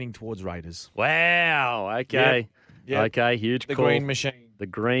 I'm leaning towards Raiders. Wow. Okay. Yep. Okay, huge the call. Green Machine. The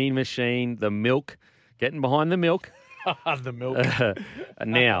Green Machine. The milk. Getting behind the milk. The milk.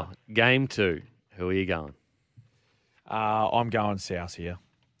 Now, Game 2. Who are you going? I'm going South here.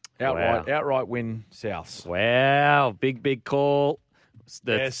 Outright win, South. Wow. Big call.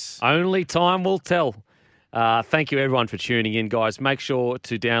 Yes. Only time will tell. Thank you, everyone, for tuning in, guys. Make sure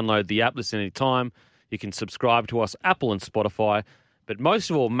to download the app, listen anytime. You can subscribe to us, Apple and Spotify. But most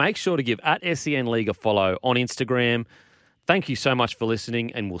of all, make sure to give @SEN League a follow on Instagram. Thank you so much for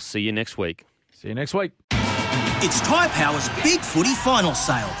listening, and we'll see you next week. See you next week. It's Tyre Power's Big Footy Final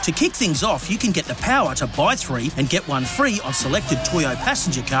Sale. To kick things off, you can get the power to buy 3 and get 1 free on selected Toyo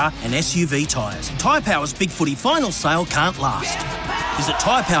passenger car and SUV tyres. Tyre Power's Big Footy Final Sale can't last. Visit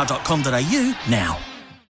tyrepower.com.au now.